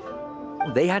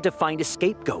 They had to find a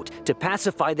scapegoat to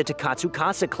pacify the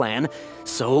Takatsukasa clan,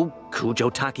 so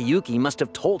Kujo Takayuki must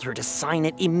have told her to sign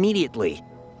it immediately.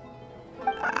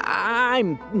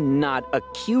 I'm not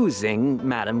accusing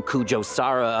Madame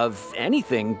Kujo-Sara of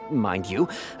anything, mind you.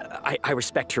 I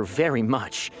respect her very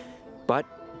much. But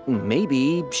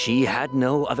maybe she had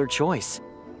no other choice.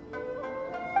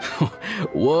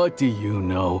 What do you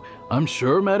know? I'm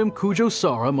sure Madame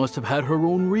Kujo-Sara must have had her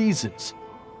own reasons.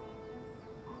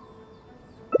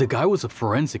 The guy was a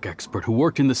forensic expert who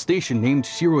worked in the station named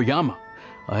Shiroyama.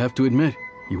 I have to admit,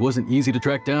 he wasn't easy to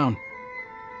track down.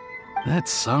 That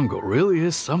Sango really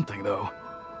is something, though.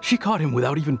 She caught him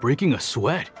without even breaking a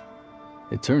sweat.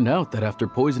 It turned out that after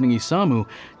poisoning Isamu,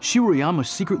 Shiroyama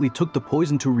secretly took the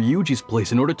poison to Ryuji's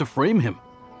place in order to frame him.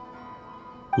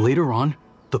 Later on,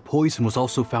 the poison was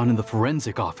also found in the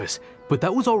forensic office, but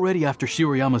that was already after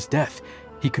Shiroyama's death.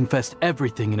 He confessed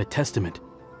everything in a testament.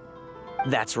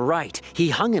 That's right.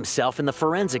 He hung himself in the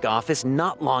forensic office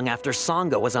not long after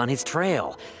Sango was on his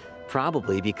trail.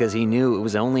 Probably because he knew it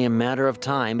was only a matter of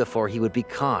time before he would be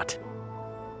caught.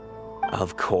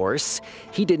 Of course,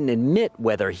 he didn't admit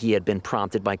whether he had been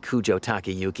prompted by Kujo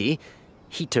Takayuki.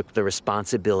 He took the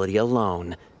responsibility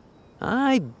alone.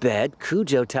 I bet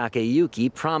Kujo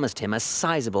Takayuki promised him a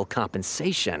sizable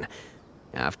compensation.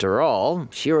 After all,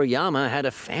 Shiroyama had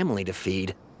a family to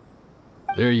feed.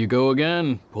 There you go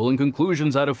again, pulling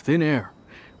conclusions out of thin air.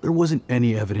 There wasn't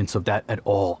any evidence of that at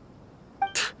all.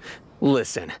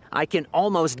 Listen, I can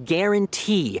almost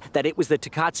guarantee that it was the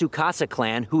Takatsukasa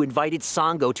clan who invited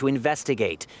Sango to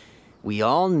investigate. We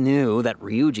all knew that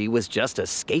Ryuji was just a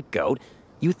scapegoat.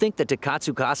 You think the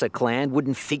Takatsukasa clan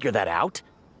wouldn't figure that out?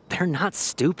 They're not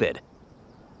stupid.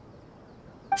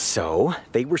 So,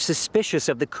 they were suspicious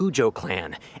of the Kujo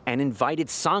clan and invited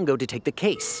Sango to take the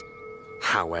case.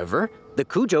 However, the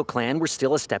Kujo clan were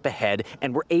still a step ahead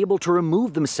and were able to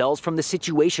remove themselves from the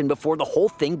situation before the whole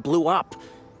thing blew up.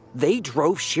 They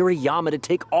drove Shiroyama to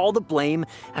take all the blame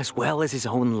as well as his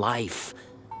own life.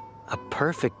 A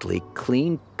perfectly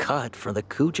clean cut for the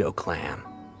Kujo clan.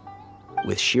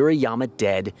 With Shiroyama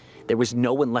dead, there was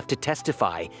no one left to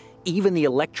testify. Even the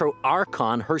Electro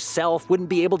Archon herself wouldn't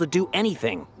be able to do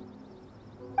anything.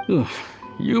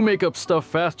 You make up stuff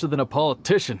faster than a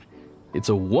politician. It's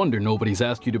a wonder nobody's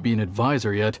asked you to be an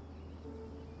advisor yet.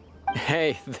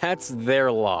 Hey, that's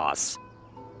their loss.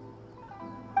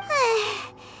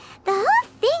 The whole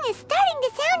thing is starting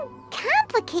to sound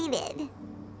complicated.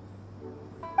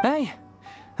 Hey,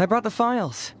 I brought the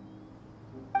files.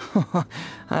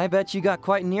 I bet you got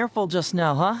quite an earful just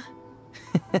now,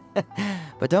 huh?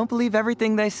 But don't believe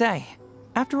everything they say.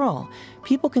 After all,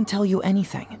 people can tell you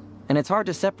anything, and it's hard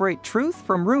to separate truth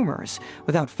from rumors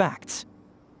without facts.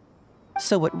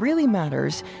 So what really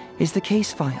matters is the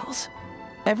case files.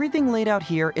 Everything laid out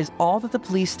here is all that the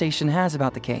police station has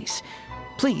about the case.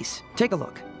 Please, take a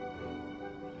look.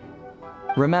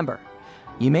 Remember,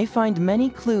 you may find many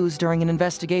clues during an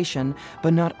investigation,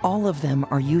 but not all of them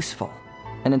are useful.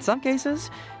 And in some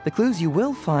cases, the clues you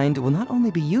will find will not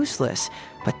only be useless,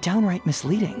 but downright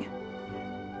misleading.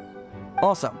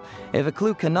 Also, if a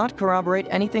clue cannot corroborate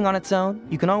anything on its own,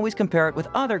 you can always compare it with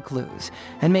other clues,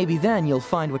 and maybe then you'll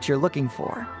find what you're looking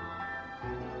for.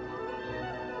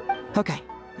 Okay,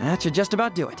 that should just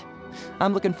about do it.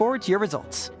 I'm looking forward to your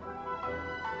results.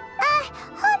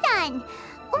 Hold on.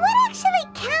 What actually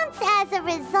counts as a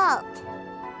result?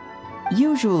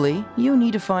 Usually, you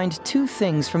need to find two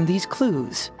things from these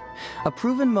clues: a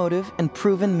proven motive and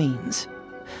proven means.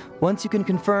 Once you can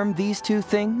confirm these two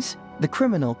things, the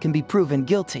criminal can be proven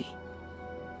guilty.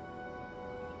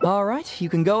 All right, you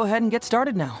can go ahead and get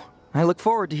started now. I look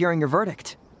forward to hearing your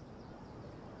verdict.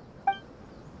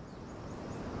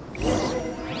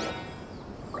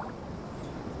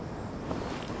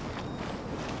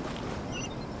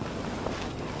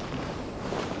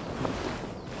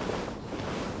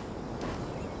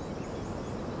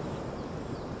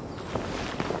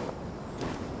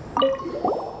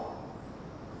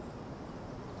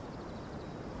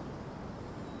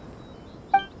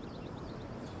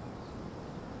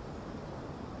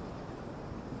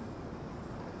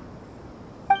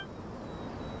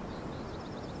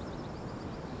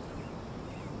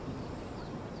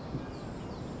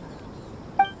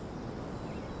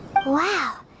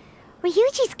 Wow,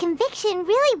 Ryuji's conviction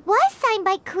really was signed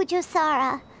by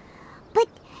Kujo-Sara. But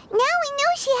now we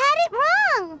know she had it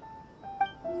wrong.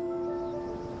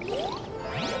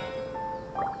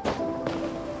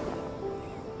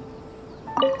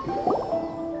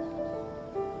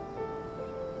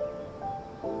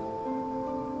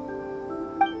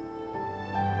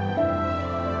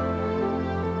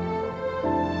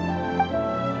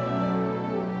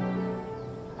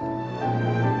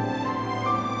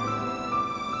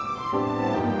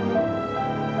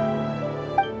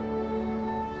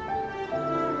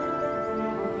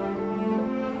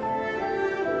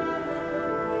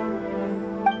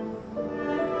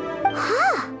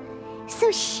 So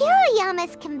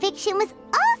Shiroyama's conviction was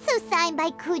also signed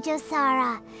by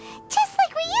Kujo-Sara, just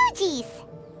like Ryuji's.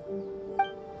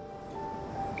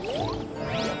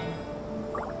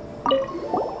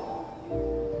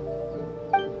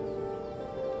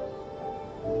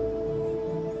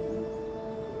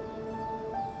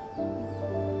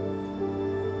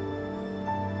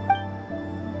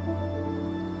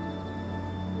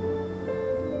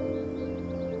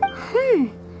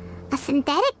 A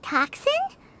synthetic toxin?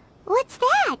 What's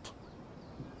that?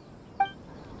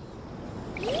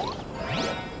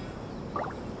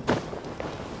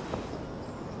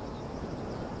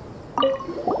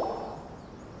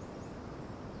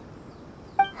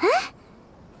 Huh?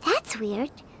 That's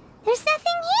weird. There's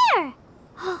nothing here.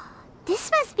 This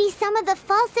must be some of the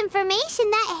false information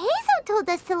that Heizou told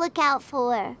us to look out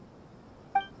for.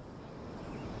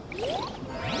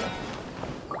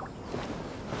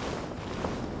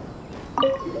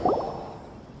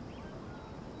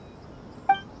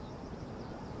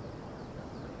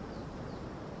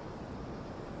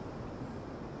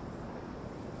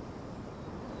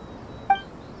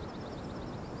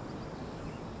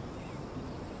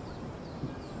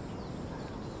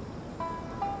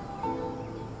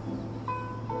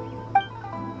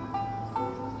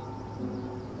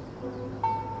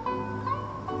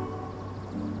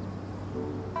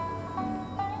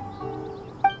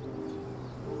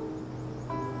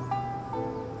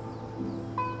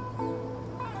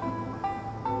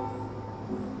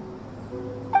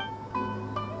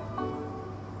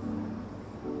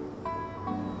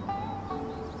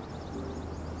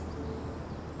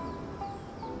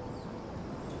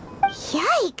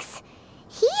 Yikes!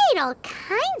 He ate all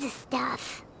kinds of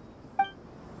stuff.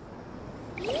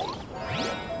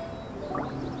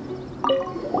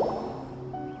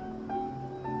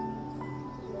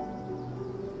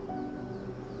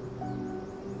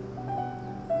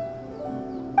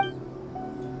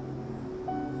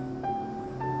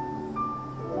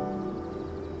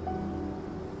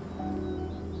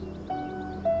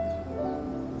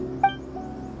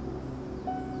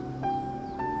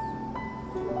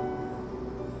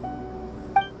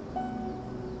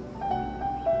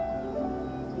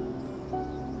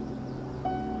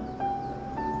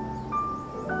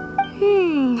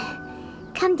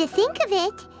 Come to think of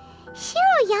it,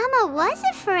 Shiroyama was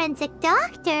a forensic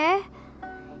doctor.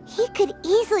 He could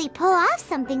easily pull off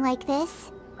something like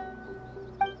this.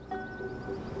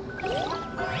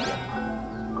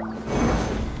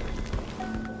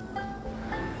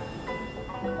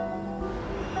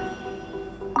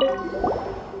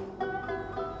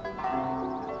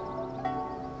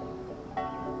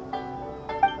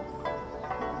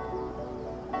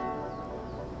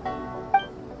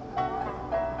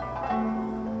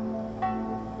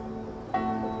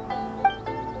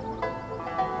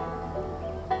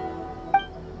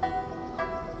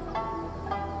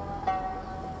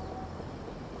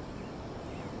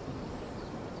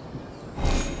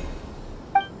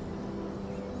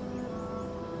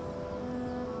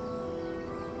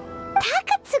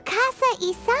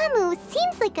 Isamu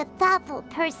seems like a thoughtful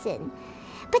person,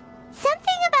 but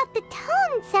something about the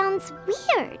tone sounds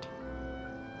weird.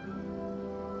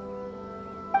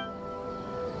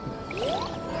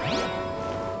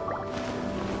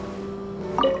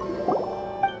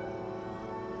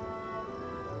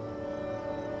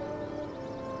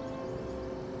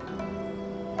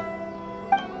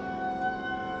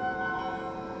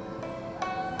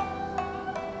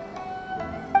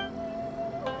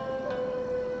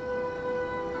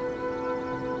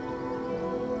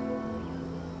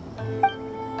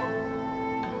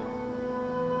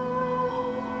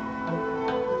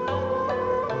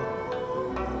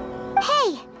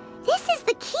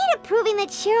 That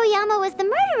Shiroyama was the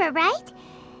murderer, right?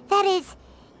 That is,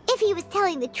 if he was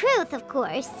telling the truth, of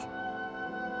course.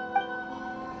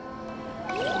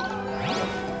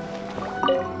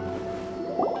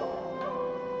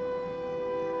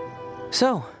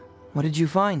 So, what did you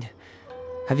find?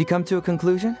 Have you come to a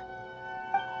conclusion?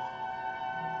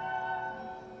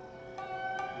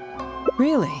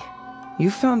 Really?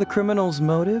 You found the criminal's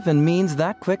motive and means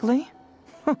that quickly?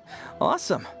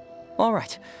 Awesome. All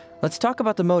right. Let's talk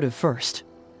about the motive first.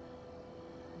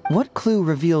 What clue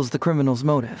reveals the criminal's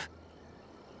motive?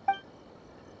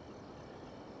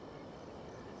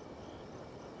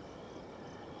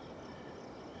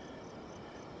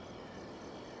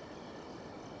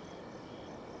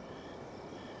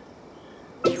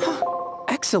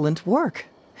 Excellent work!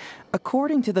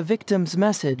 According to the victim's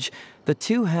message, the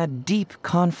two had deep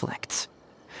conflicts.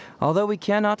 Although we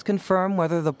cannot confirm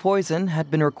whether the poison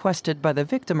had been requested by the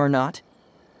victim or not,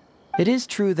 it is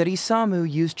true that Isamu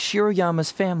used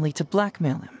Shiroyama's family to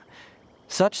blackmail him.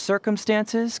 Such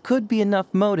circumstances could be enough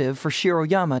motive for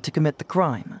Shiroyama to commit the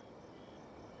crime.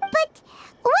 But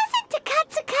wasn't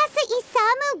Takatsukasa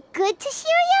Isamu good to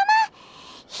Shiroyama?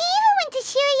 He even went to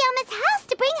Shiroyama's house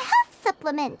to bring health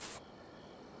supplements.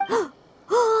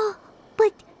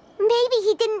 But maybe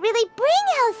he didn't really bring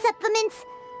health supplements.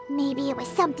 Maybe it was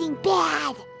something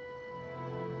bad.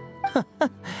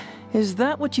 Is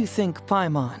that what you think,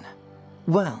 Paimon?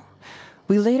 Well,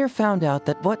 we later found out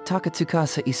that what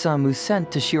Takatsukasa Isamu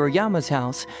sent to Shiroyama's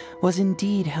house was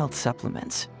indeed health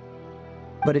supplements.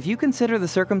 But if you consider the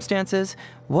circumstances,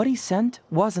 what he sent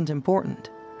wasn't important.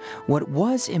 What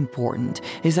was important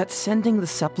is that sending the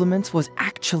supplements was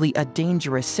actually a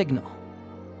dangerous signal.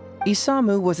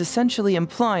 Isamu was essentially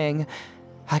implying,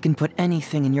 I can put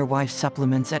anything in your wife's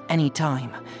supplements at any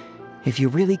time. If you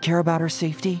really care about her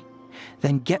safety,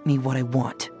 then get me what I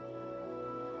want.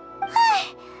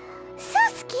 So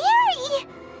scary!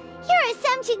 Your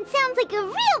assumption sounds like a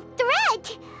real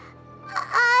threat.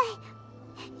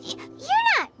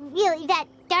 You're not really that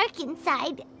dark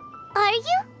inside, are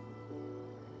you?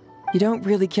 You don't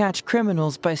really catch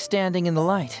criminals by standing in the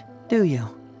light, do you?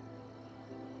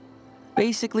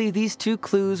 Basically, these two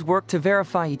clues work to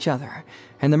verify each other,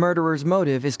 and the murderer's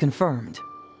motive is confirmed.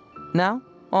 Now,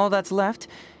 all that's left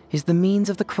is the means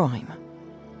of the crime.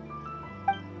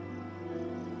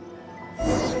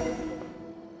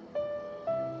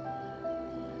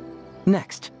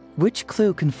 Next, which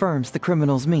clue confirms the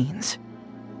criminal's means?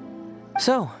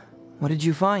 So, what did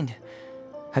you find?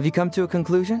 Have you come to a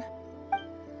conclusion?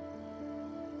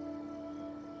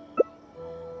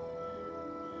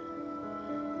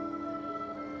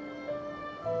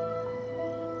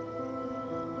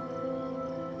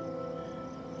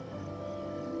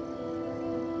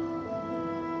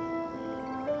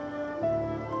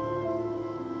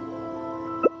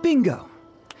 Bingo!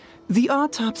 The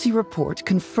autopsy report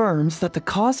confirms that the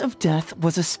cause of death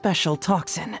was a special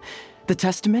toxin. The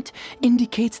testament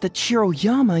indicates that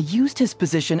Shiroyama used his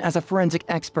position as a forensic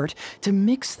expert to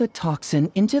mix the toxin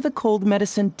into the cold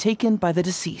medicine taken by the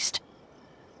deceased.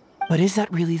 But is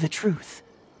that really the truth?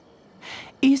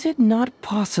 Is it not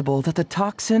possible that the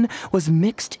toxin was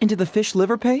mixed into the fish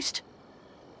liver paste?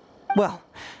 Well,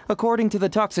 according to the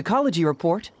toxicology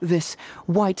report, this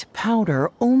white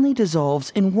powder only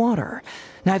dissolves in water.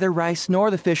 Neither rice nor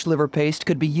the fish liver paste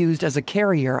could be used as a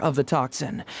carrier of the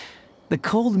toxin. The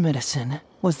cold medicine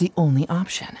was the only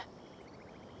option.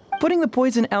 Putting the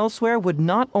poison elsewhere would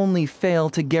not only fail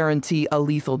to guarantee a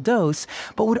lethal dose,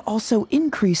 but would also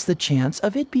increase the chance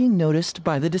of it being noticed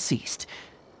by the deceased.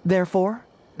 Therefore,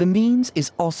 the means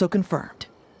is also confirmed.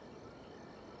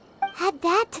 Add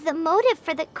that to the motive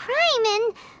for the crime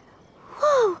and...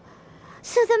 Whoa!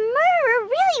 So the murderer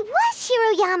really was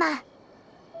Shiroyama!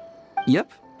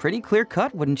 Yep, pretty clear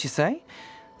cut, wouldn't you say?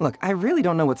 Look, I really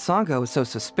don't know what Sango is so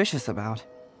suspicious about.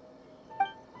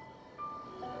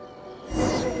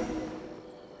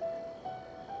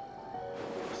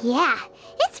 Yeah,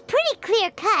 it's pretty clear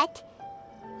cut.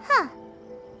 Huh.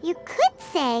 You could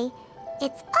say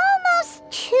it's almost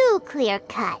too clear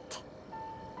cut.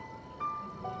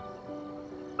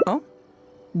 Oh?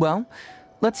 Well,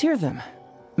 let's hear them.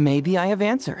 Maybe I have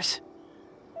answers.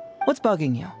 What's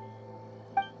bugging you?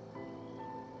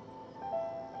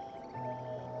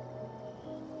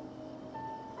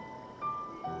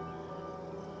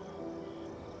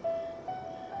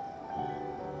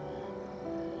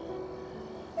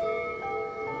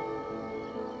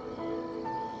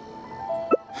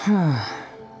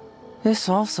 This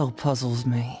also puzzles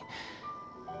me.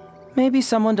 Maybe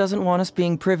someone doesn't want us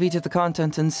being privy to the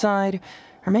contents inside,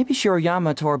 or maybe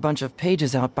Shiroyama tore a bunch of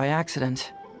pages out by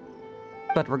accident.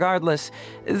 But regardless,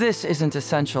 this isn't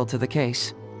essential to the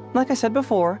case. Like I said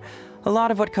before, a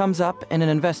lot of what comes up in an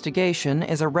investigation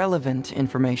is irrelevant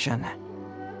information.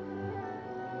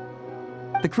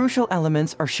 The crucial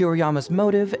elements are Shiroyama's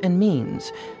motive and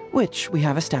means, which we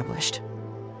have established.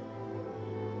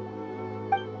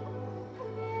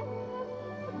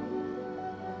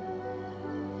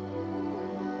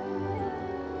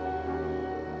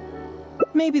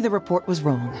 Maybe the report was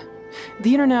wrong.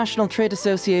 The International Trade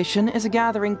Association is a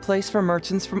gathering place for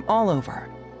merchants from all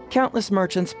over. Countless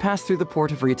merchants pass through the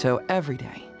port of Rito every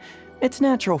day. It's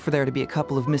natural for there to be a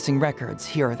couple of missing records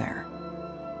here or there.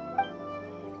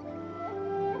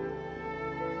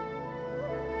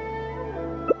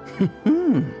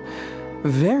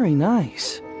 Very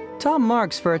nice. Top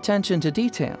marks for attention to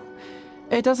detail.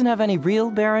 It doesn't have any real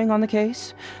bearing on the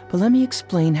case, but let me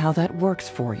explain how that works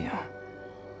for you.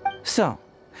 So,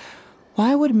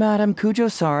 why would Madame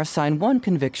Kujo-Sara sign one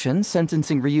conviction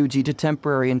sentencing Ryuji to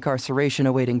temporary incarceration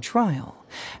awaiting trial,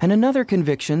 and another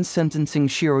conviction sentencing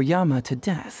Shiroyama to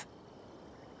death?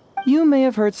 You may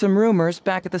have heard some rumors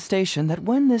back at the station that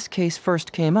when this case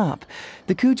first came up,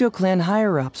 the Kujo clan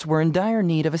higher-ups were in dire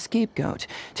need of a scapegoat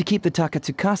to keep the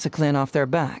Takatsukasa clan off their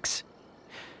backs.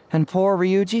 And poor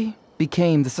Ryuji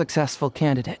became the successful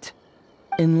candidate.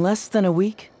 In less than a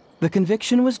week, the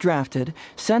conviction was drafted,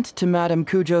 sent to Madame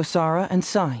Kujo-Sara, and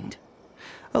signed.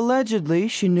 Allegedly,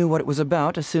 she knew what it was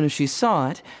about as soon as she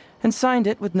saw it, and signed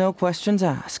it with no questions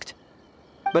asked.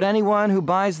 But anyone who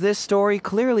buys this story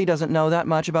clearly doesn't know that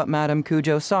much about Madame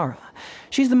Kujo-Sara.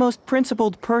 She's the most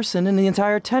principled person in the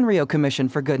entire Tenryou Commission,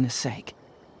 for goodness sake.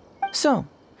 So,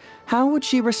 how would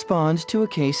she respond to a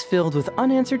case filled with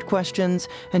unanswered questions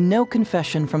and no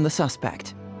confession from the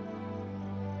suspect?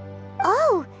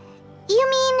 Oh,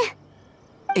 you mean...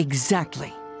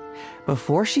 Exactly.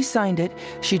 Before she signed it,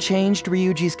 she changed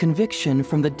Ryuji's conviction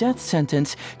from the death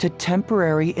sentence to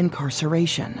temporary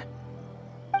incarceration.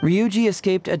 Ryuji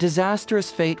escaped a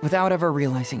disastrous fate without ever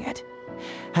realizing it.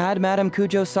 Had Madame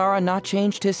Kujo-Sara not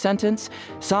changed his sentence,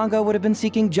 Sango would have been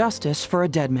seeking justice for a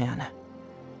dead man.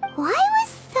 Why was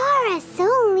Sara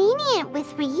so lenient with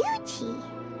Ryuji?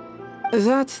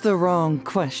 That's the wrong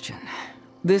question.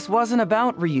 This wasn't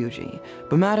about Ryuji,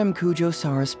 but Madame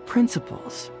Kujo-Sara's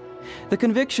principles. The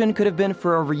conviction could have been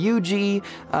for a Ryuji,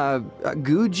 a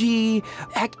Guji,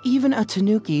 heck, even a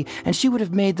Tanuki, and she would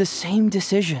have made the same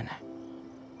decision.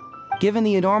 Given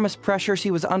the enormous pressure she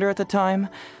was under at the time,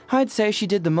 I'd say she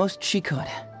did the most she could.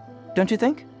 Don't you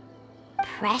think?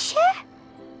 Pressure?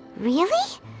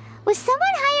 Really? Was someone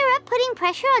higher up putting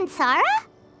pressure on Sara?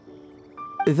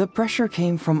 The pressure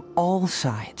came from all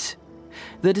sides.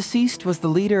 The deceased was the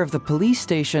leader of the police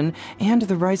station and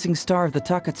the rising star of the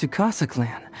Takatsukasa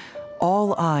clan.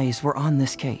 All eyes were on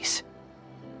this case.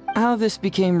 How this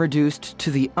became reduced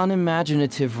to the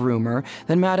unimaginative rumor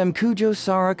that Madame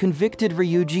Kujo-Sara convicted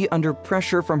Ryuji under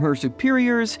pressure from her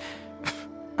superiors,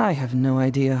 I have no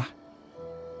idea.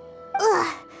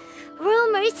 Ugh.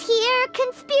 Rumors here,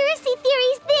 conspiracy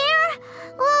theories there.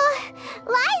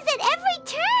 Lies at every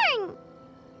turn.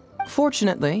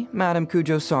 Fortunately, Madame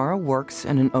Kujo-Sara works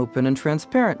in an open and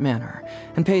transparent manner,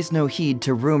 and pays no heed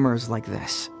to rumors like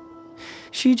this.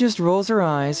 She just rolls her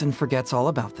eyes and forgets all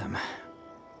about them.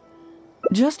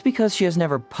 Just because she has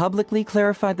never publicly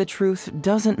clarified the truth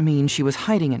doesn't mean she was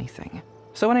hiding anything.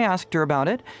 So when I asked her about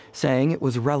it, saying it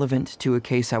was relevant to a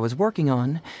case I was working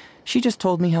on, she just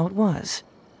told me how it was.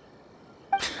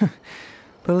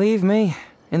 Believe me,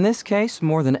 in this case,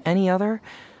 more than any other,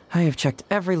 I have checked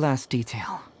every last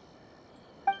detail.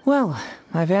 Well,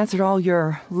 I've answered all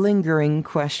your lingering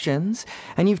questions,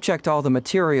 and you've checked all the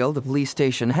material the police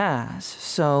station has,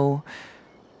 so...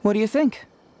 what do you think?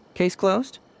 Case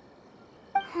closed?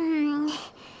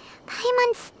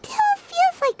 Paimon still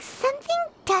feels like something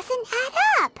doesn't add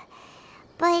up.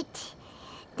 But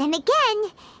then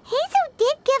again, Heizou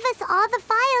did give us all the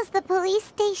files the police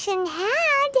station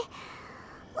had.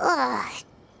 Ugh,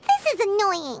 this is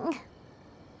annoying.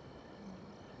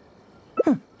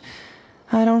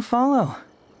 I don't follow.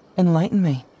 Enlighten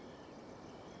me.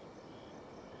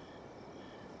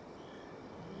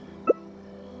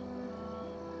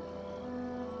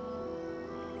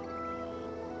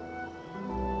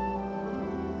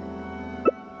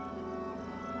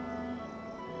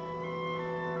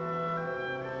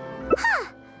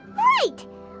 Right!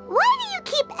 Why do you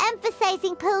keep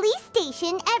emphasizing police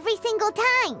station every single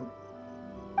time?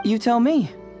 You tell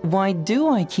me. Why do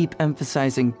I keep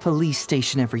emphasizing police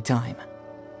station every time?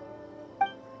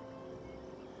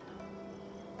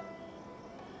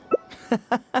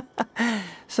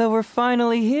 So we're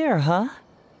finally here, huh?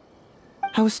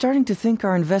 I was starting to think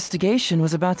our investigation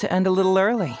was about to end a little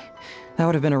early. That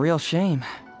would have been a real shame.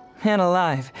 Man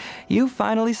alive, you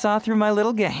finally saw through my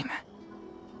little game.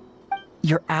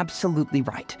 You're absolutely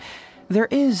right. There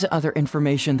is other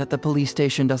information that the police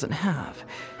station doesn't have.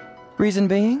 Reason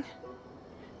being?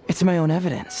 It's my own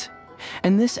evidence.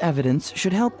 And this evidence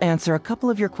should help answer a couple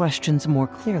of your questions more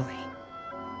clearly.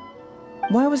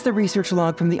 Why was the research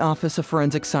log from the Office of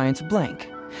Forensic Science blank?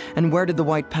 And where did the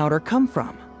white powder come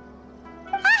from?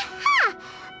 Aha!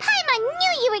 Paimon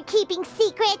knew you were keeping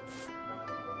secrets!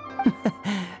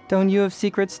 Don't you have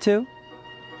secrets too?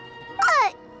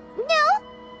 No.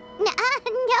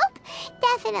 Nope.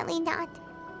 Definitely not.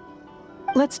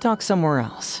 Let's talk somewhere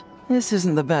else. This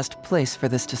isn't the best place for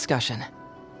this discussion.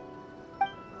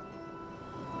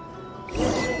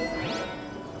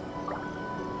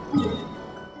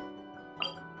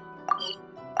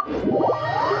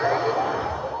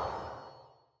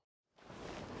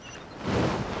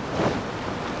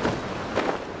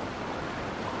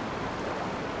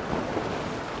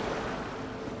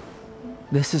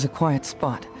 This is a quiet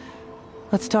spot.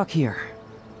 Let's talk here.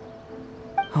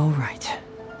 All right.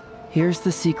 Here's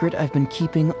the secret I've been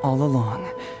keeping all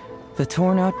along. The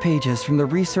torn out pages from the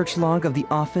research log of the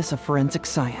Office of Forensic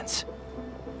Science.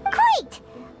 Great!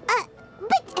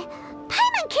 But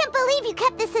Paimon can't believe you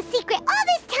kept this a secret all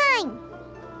this time!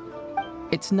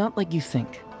 It's not like you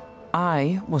think.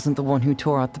 I wasn't the one who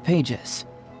tore out the pages.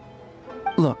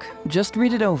 Look, just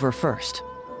read it over first.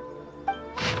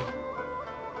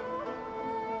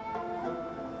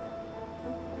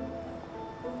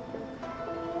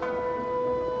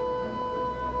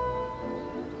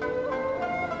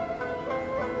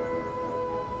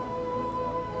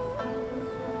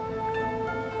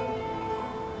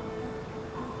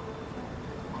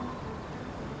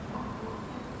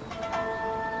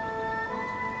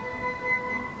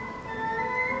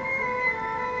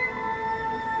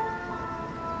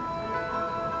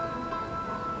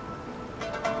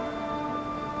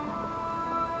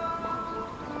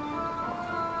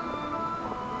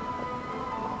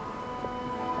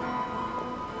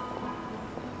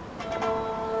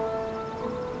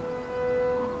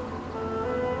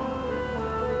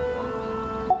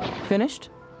 Finished?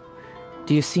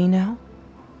 Do you see now?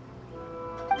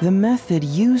 The method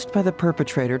used by the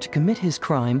perpetrator to commit his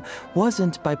crime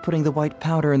wasn't by putting the white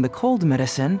powder in the cold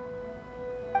medicine.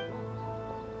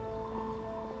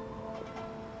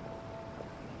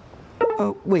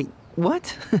 Oh, wait,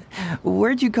 what?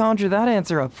 Where'd you conjure that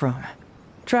answer up from?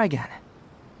 Try again.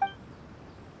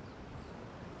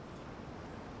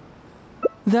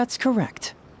 That's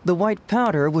correct. The white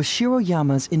powder was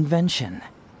Shiroyama's invention.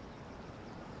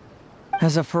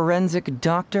 As a forensic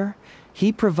doctor,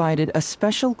 he provided a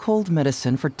special cold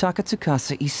medicine for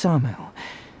Takatsukasa Isamu.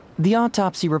 The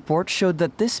autopsy report showed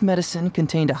that this medicine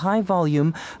contained a high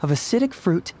volume of acidic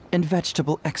fruit and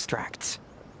vegetable extracts.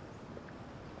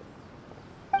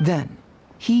 Then,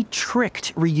 he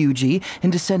tricked Ryuji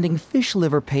into sending fish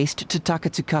liver paste to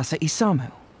Takatsukasa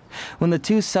Isamu. When the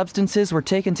two substances were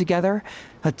taken together,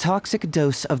 a toxic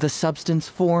dose of the substance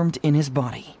formed in his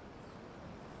body.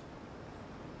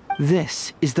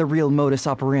 This is the real modus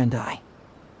operandi.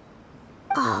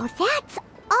 Oh, that's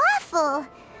awful!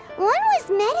 One was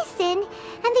medicine,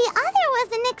 and the other was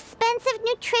an expensive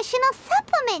nutritional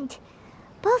supplement.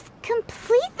 Both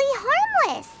completely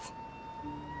harmless.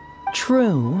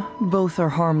 True, both are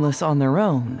harmless on their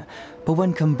own, but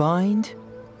when combined,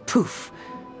 poof,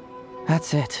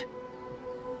 that's it.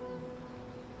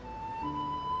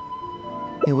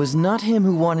 It was not him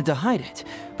who wanted to hide it,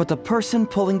 but the person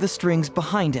pulling the strings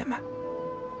behind him.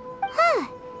 Huh.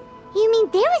 You mean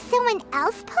there was someone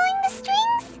else pulling the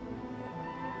strings?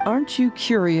 Aren't you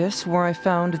curious where I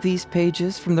found these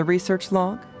pages from the research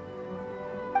log?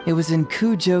 It was in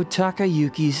Kujo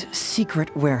Takayuki's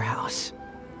secret warehouse.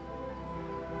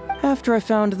 After I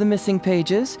found the missing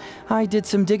pages, I did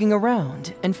some digging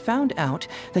around and found out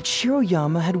that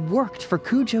Shiroyama had worked for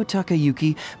Kujo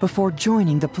Takayuki before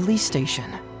joining the police station.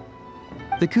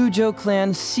 The Kujo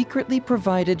clan secretly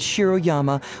provided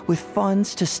Shiroyama with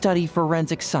funds to study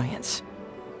forensic science.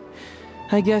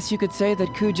 I guess you could say that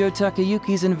Kujo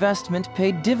Takayuki's investment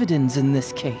paid dividends in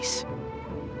this case.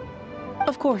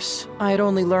 Of course, I had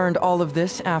only learned all of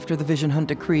this after the Vision Hunt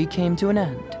decree came to an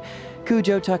end.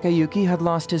 Kujo Takayuki had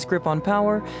lost his grip on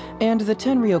power, and the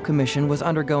Tenryou Commission was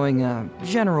undergoing a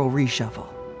general reshuffle.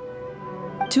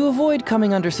 To avoid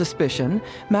coming under suspicion,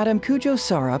 Madame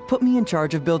Kujo-Sara put me in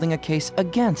charge of building a case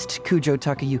against Kujo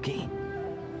Takayuki.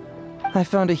 I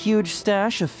found a huge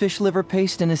stash of fish liver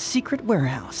paste in his secret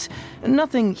warehouse.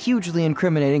 Nothing hugely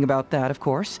incriminating about that, of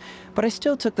course, but I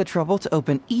still took the trouble to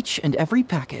open each and every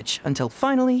package until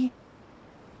finally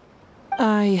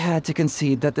I had to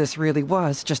concede that this really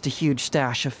was just a huge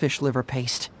stash of fish liver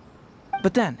paste.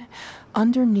 But then,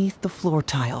 underneath the floor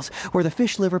tiles, where the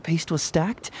fish liver paste was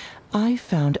stacked, I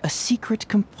found a secret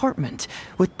compartment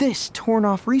with this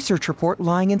torn-off research report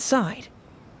lying inside.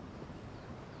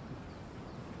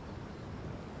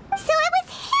 So it was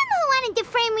him who wanted to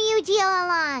frame Ryuji all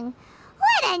along.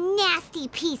 What a nasty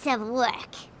piece of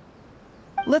work.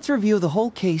 Let's review the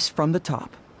whole case from the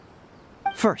top.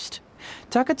 First,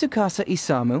 Takatsukasa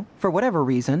Isamu, for whatever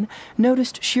reason,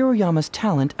 noticed Shiroyama's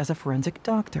talent as a forensic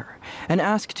doctor and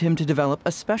asked him to develop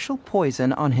a special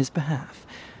poison on his behalf.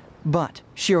 But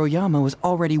Shiroyama was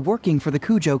already working for the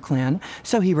Kujo clan,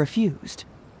 so he refused.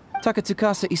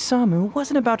 Takatsukasa Isamu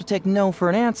wasn't about to take no for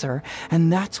an answer,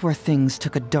 and that's where things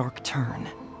took a dark turn.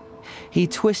 He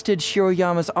twisted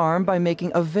Shiroyama's arm by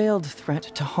making a veiled threat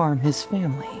to harm his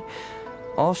family.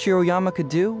 All Shiroyama could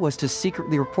do was to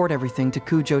secretly report everything to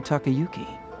Kujo Takayuki.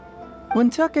 When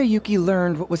Takayuki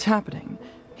learned what was happening,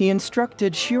 he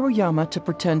instructed Shiroyama to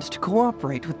pretend to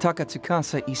cooperate with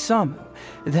Takatsukasa Isamu,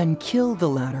 then kill the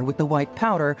latter with the white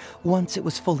powder once it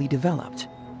was fully developed.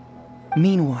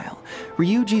 Meanwhile,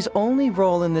 Ryuji's only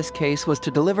role in this case was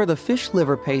to deliver the fish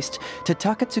liver paste to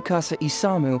Takatsukasa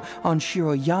Isamu on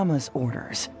Shiroyama's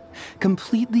orders,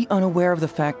 completely unaware of the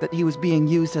fact that he was being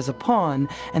used as a pawn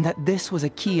and that this was a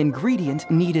key ingredient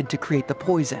needed to create the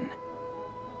poison.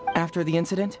 After the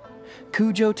incident,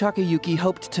 Kujo Takayuki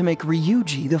hoped to make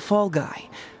Ryuji the fall guy,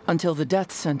 until the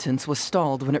death sentence was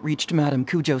stalled when it reached Madame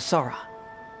Kujo-Sara.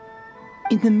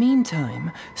 In the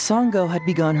meantime, Sango had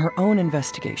begun her own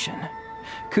investigation.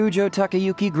 Kujo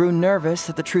Takayuki grew nervous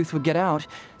that the truth would get out,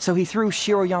 so he threw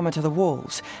Shiroyama to the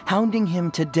wolves, hounding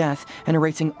him to death and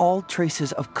erasing all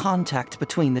traces of contact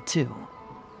between the two.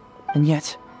 And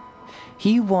yet,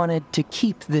 he wanted to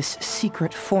keep this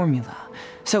secret formula,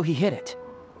 so he hid it.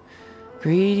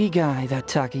 Greedy guy, that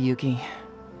Takayuki.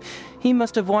 He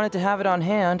must have wanted to have it on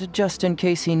hand just in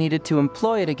case he needed to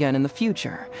employ it again in the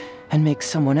future, and make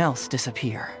someone else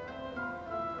disappear.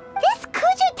 This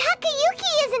Kujo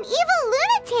Takayuki is an evil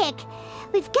lunatic!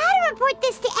 We've got to report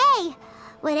this to A.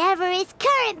 Whatever his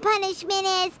current punishment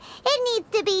is, it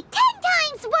needs to be 10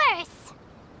 times worse!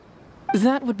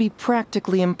 That would be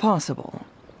practically impossible.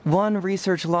 One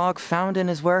research log found in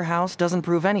his warehouse doesn't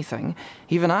prove anything.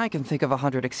 Even I can think of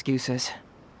 100 excuses.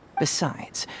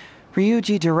 Besides,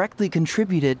 Ryuji directly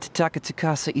contributed to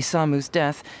Takatsukasa Isamu's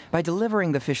death by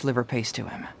delivering the fish liver paste to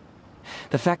him.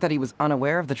 The fact that he was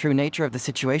unaware of the true nature of the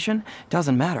situation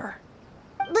doesn't matter.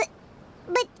 But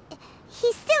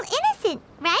he's still innocent,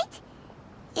 right?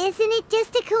 Isn't it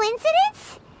just a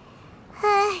coincidence?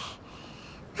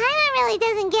 Paimon really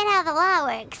doesn't get how the law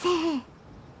works.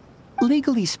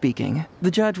 Legally speaking,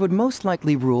 the judge would most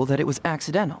likely rule that it was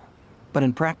accidental. But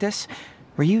in practice,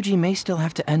 Ryuji may still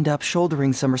have to end up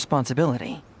shouldering some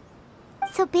responsibility.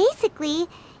 So basically,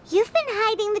 you've been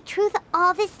hiding the truth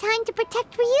all this time to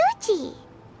protect Ryuji.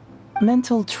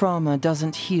 Mental trauma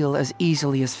doesn't heal as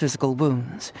easily as physical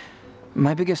wounds.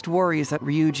 My biggest worry is that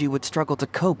Ryuji would struggle to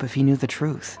cope if he knew the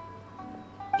truth.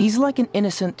 He's like an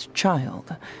innocent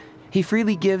child. He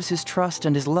freely gives his trust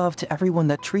and his love to everyone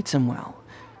that treats him well.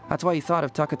 That's why he thought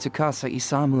of Takatsukasa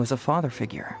Isamu as a father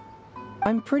figure.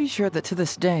 I'm pretty sure that to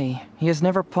this day, he has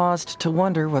never paused to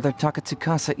wonder whether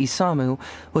Takatsukasa Isamu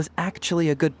was actually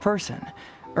a good person,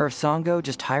 or if Sango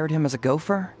just hired him as a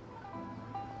gopher,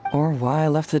 or why I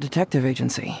left the detective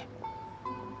agency.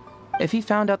 If he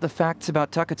found out the facts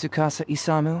about Takatsukasa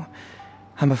Isamu,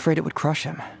 I'm afraid it would crush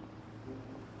him.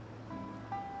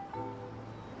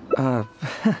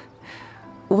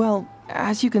 Well,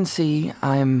 as you can see,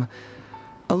 I'm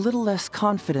a little less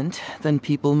confident than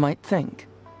people might think.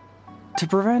 To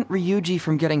prevent Ryuji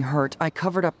from getting hurt, I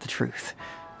covered up the truth.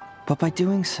 But by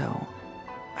doing so,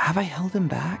 have I held him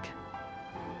back?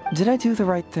 Did I do the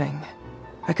right thing?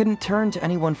 I couldn't turn to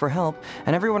anyone for help,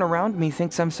 and everyone around me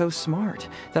thinks I'm so smart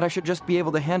that I should just be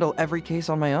able to handle every case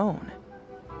on my own.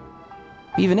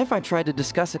 Even if I tried to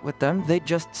discuss it with them, they'd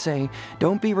just say,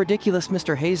 "Don't be ridiculous,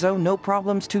 Mr. Heizou, no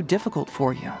problem's too difficult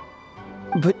for you."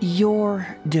 But you're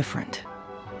different.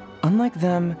 Unlike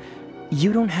them,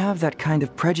 you don't have that kind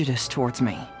of prejudice towards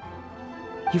me.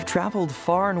 You've traveled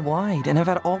far and wide and have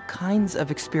had all kinds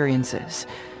of experiences.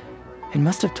 It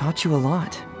must have taught you a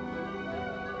lot.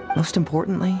 Most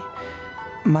importantly,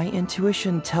 my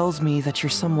intuition tells me that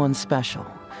you're someone special,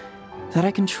 that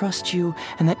I can trust you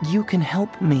and that you can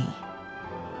help me.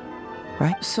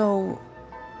 Right? So,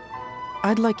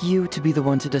 I'd like you to be the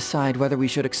one to decide whether we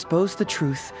should expose the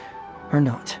truth or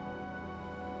not.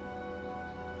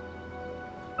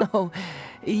 Oh,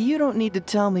 you don't need to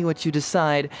tell me what you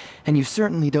decide, and you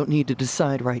certainly don't need to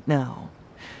decide right now.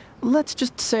 Let's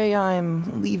just say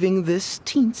I'm leaving this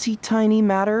teensy tiny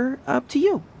matter up to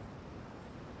you.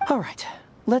 Alright,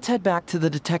 let's head back to the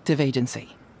detective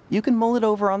agency. You can mull it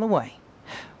over on the way.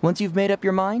 Once you've made up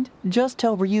your mind, just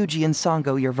tell Ryuji and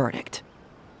Sango your verdict.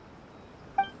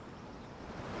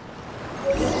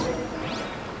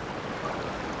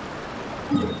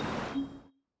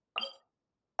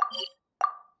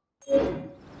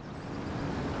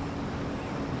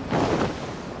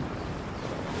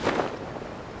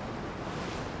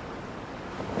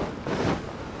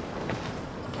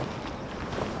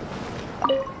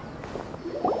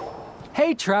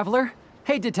 Hey, Traveler.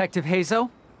 Hey, Detective Heizou.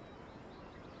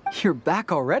 You're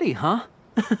back already, huh?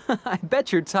 I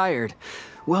bet you're tired.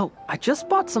 Well, I just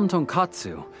bought some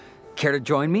tonkatsu. Care to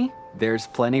join me? There's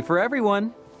plenty for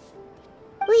everyone.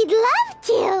 We'd love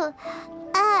to!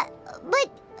 But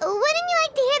wouldn't you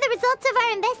like to hear the results of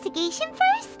our investigation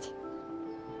first?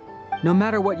 No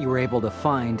matter what you were able to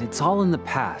find, it's all in the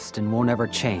past and won't ever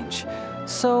change.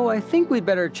 So I think we'd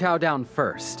better chow down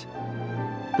first.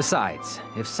 Besides,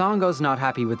 if Sango's not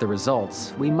happy with the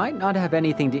results, we might not have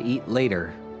anything to eat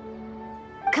later.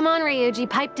 Come on, Ryuji,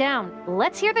 pipe down.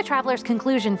 Let's hear the Traveler's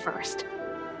conclusion first.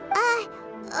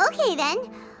 Okay then.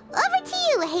 Over to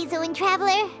you, Heizou and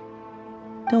Traveler.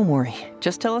 Don't worry,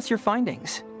 just tell us your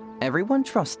findings. Everyone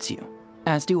trusts you,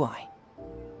 as do I.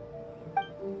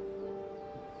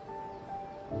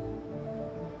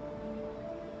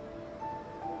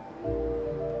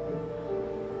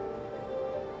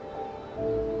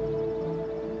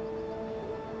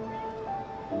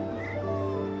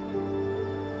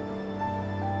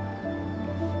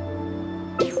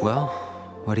 Well,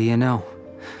 what do you know?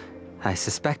 I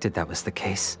suspected that was the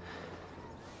case.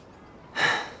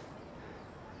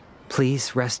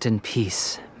 Please rest in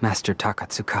peace, Master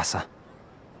Takatsukasa.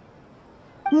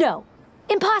 No!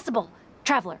 Impossible!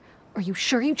 Traveler, are you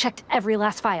sure you checked every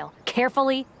last file?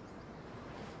 Carefully?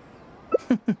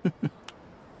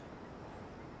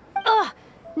 Ugh!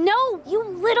 No, you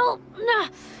little...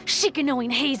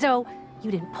 chicken-knowing Heizou! You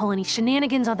didn't pull any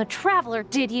shenanigans on the Traveler,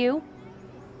 did you?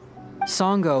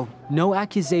 Sango, no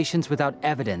accusations without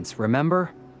evidence, remember?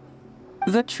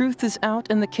 The truth is out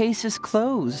and the case is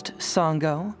closed,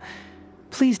 Sango.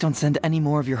 Please don't send any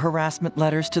more of your harassment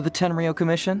letters to the Tenryo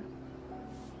Commission.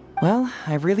 Well,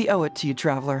 I really owe it to you,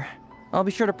 Traveler. I'll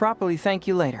be sure to properly thank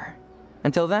you later.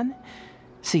 Until then,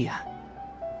 see ya.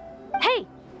 Hey!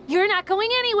 You're not going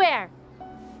anywhere!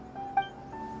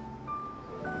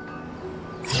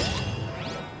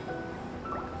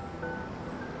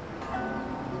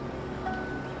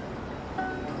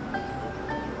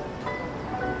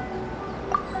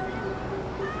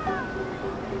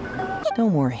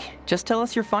 Don't worry, just tell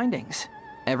us your findings.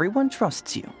 Everyone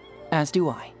trusts you, as do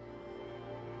I.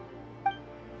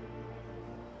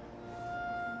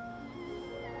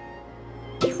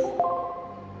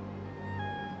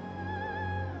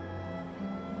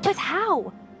 But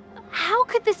how? How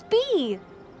could this be?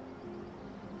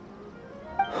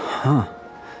 Huh.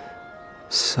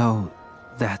 So,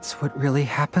 that's what really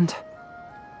happened?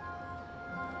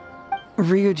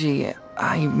 Ryuji,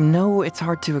 I know it's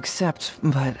hard to accept,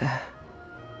 but...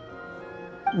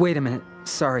 Wait a minute.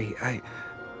 Sorry,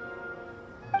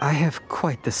 I have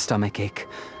quite the stomach ache.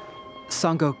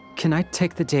 Sango, can I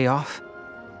take the day off?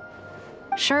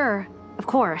 Sure, of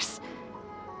course.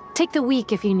 Take the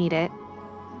week if you need it.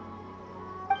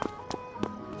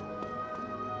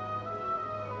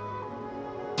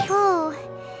 Oh,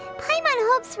 Paimon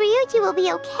hopes Ryuji will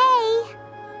be okay.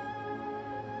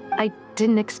 I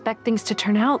didn't expect things to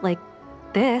turn out like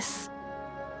this.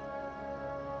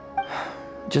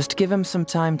 Just give him some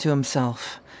time to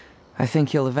himself. I think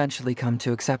he'll eventually come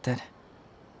to accept it.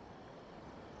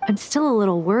 I'm still a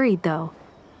little worried, though.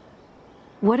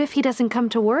 What if he doesn't come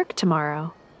to work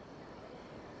tomorrow?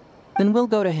 Then we'll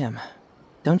go to him.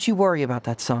 Don't you worry about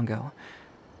that, Sango.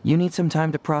 You need some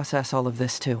time to process all of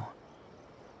this, too.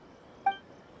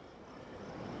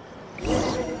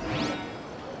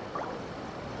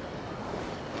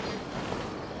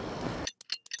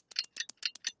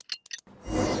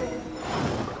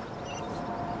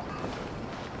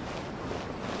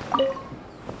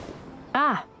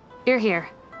 Ah, you're here.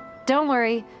 Don't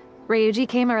worry. Ryuji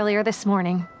came earlier this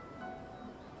morning.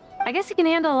 I guess he can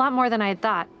handle a lot more than I had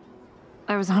thought.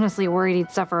 I was honestly worried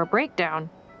he'd suffer a breakdown.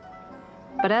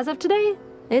 But as of today,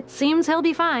 it seems he'll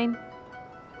be fine.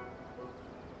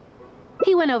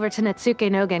 He went over to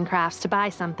Netsuke Nogen Crafts to buy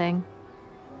something.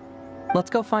 Let's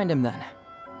go find him then.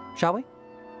 Shall we?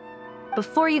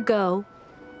 Before you go,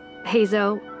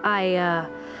 Heizou, I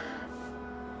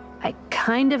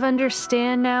kind of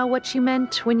understand now what you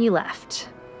meant when you left.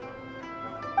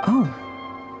 Oh,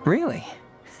 really?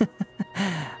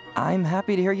 I'm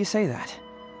happy to hear you say that.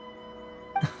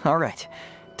 All right,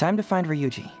 time to find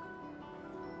Ryuji.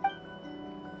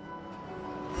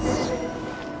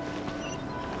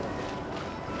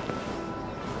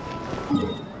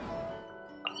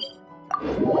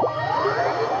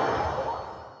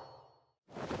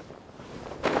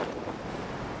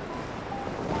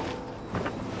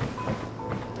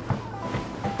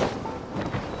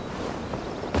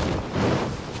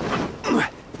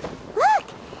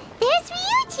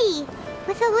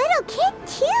 With a little kid,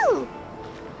 too.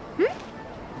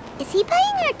 Is he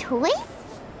buying our toys?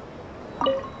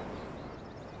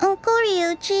 Uncle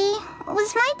Ryuji,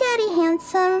 was my daddy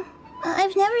handsome?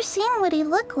 I've never seen what he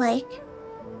looked like.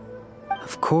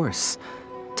 Of course.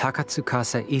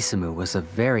 Takatsukasa Isumu was a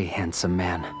very handsome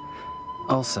man.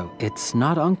 Also, it's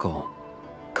not uncle.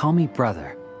 Call me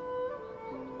brother.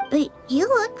 But you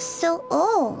look so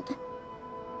old.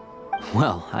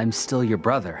 Well, I'm still your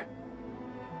brother.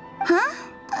 Huh?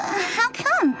 How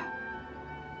come?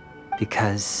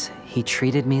 Because he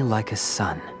treated me like a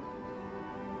son.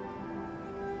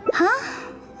 Huh?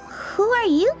 Who are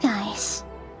you guys?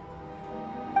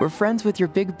 We're friends with your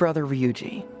big brother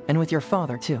Ryuji, and with your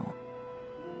father too.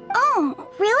 Oh,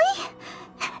 really?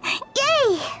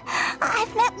 Yay!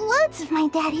 I've met loads of my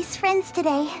daddy's friends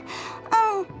today.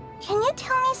 Can you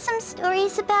tell me some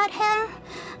stories about him?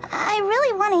 I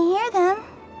really want to hear them.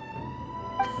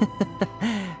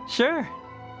 Sure.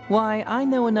 Why, I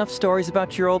know enough stories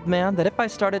about your old man that if I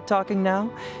started talking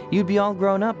now, you'd be all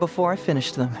grown up before I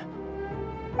finished them.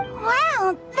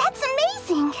 Wow, that's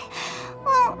amazing!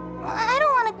 Well, I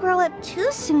don't want to grow up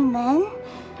too soon then.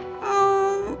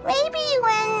 Maybe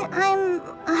when I'm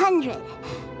 100.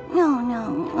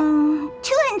 No,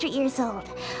 200 years old.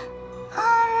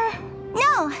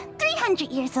 No,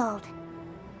 300 years old.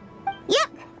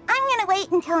 Yep, I'm gonna wait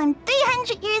until I'm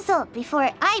 300 years old before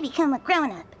I become a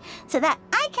grown-up, so that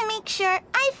I can make sure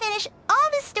I finish all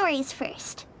the stories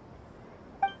first.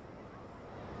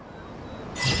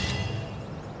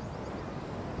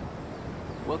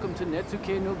 Welcome to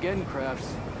Netsuke no Gen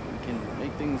Crafts. We can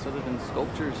make things other than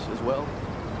sculptures as well.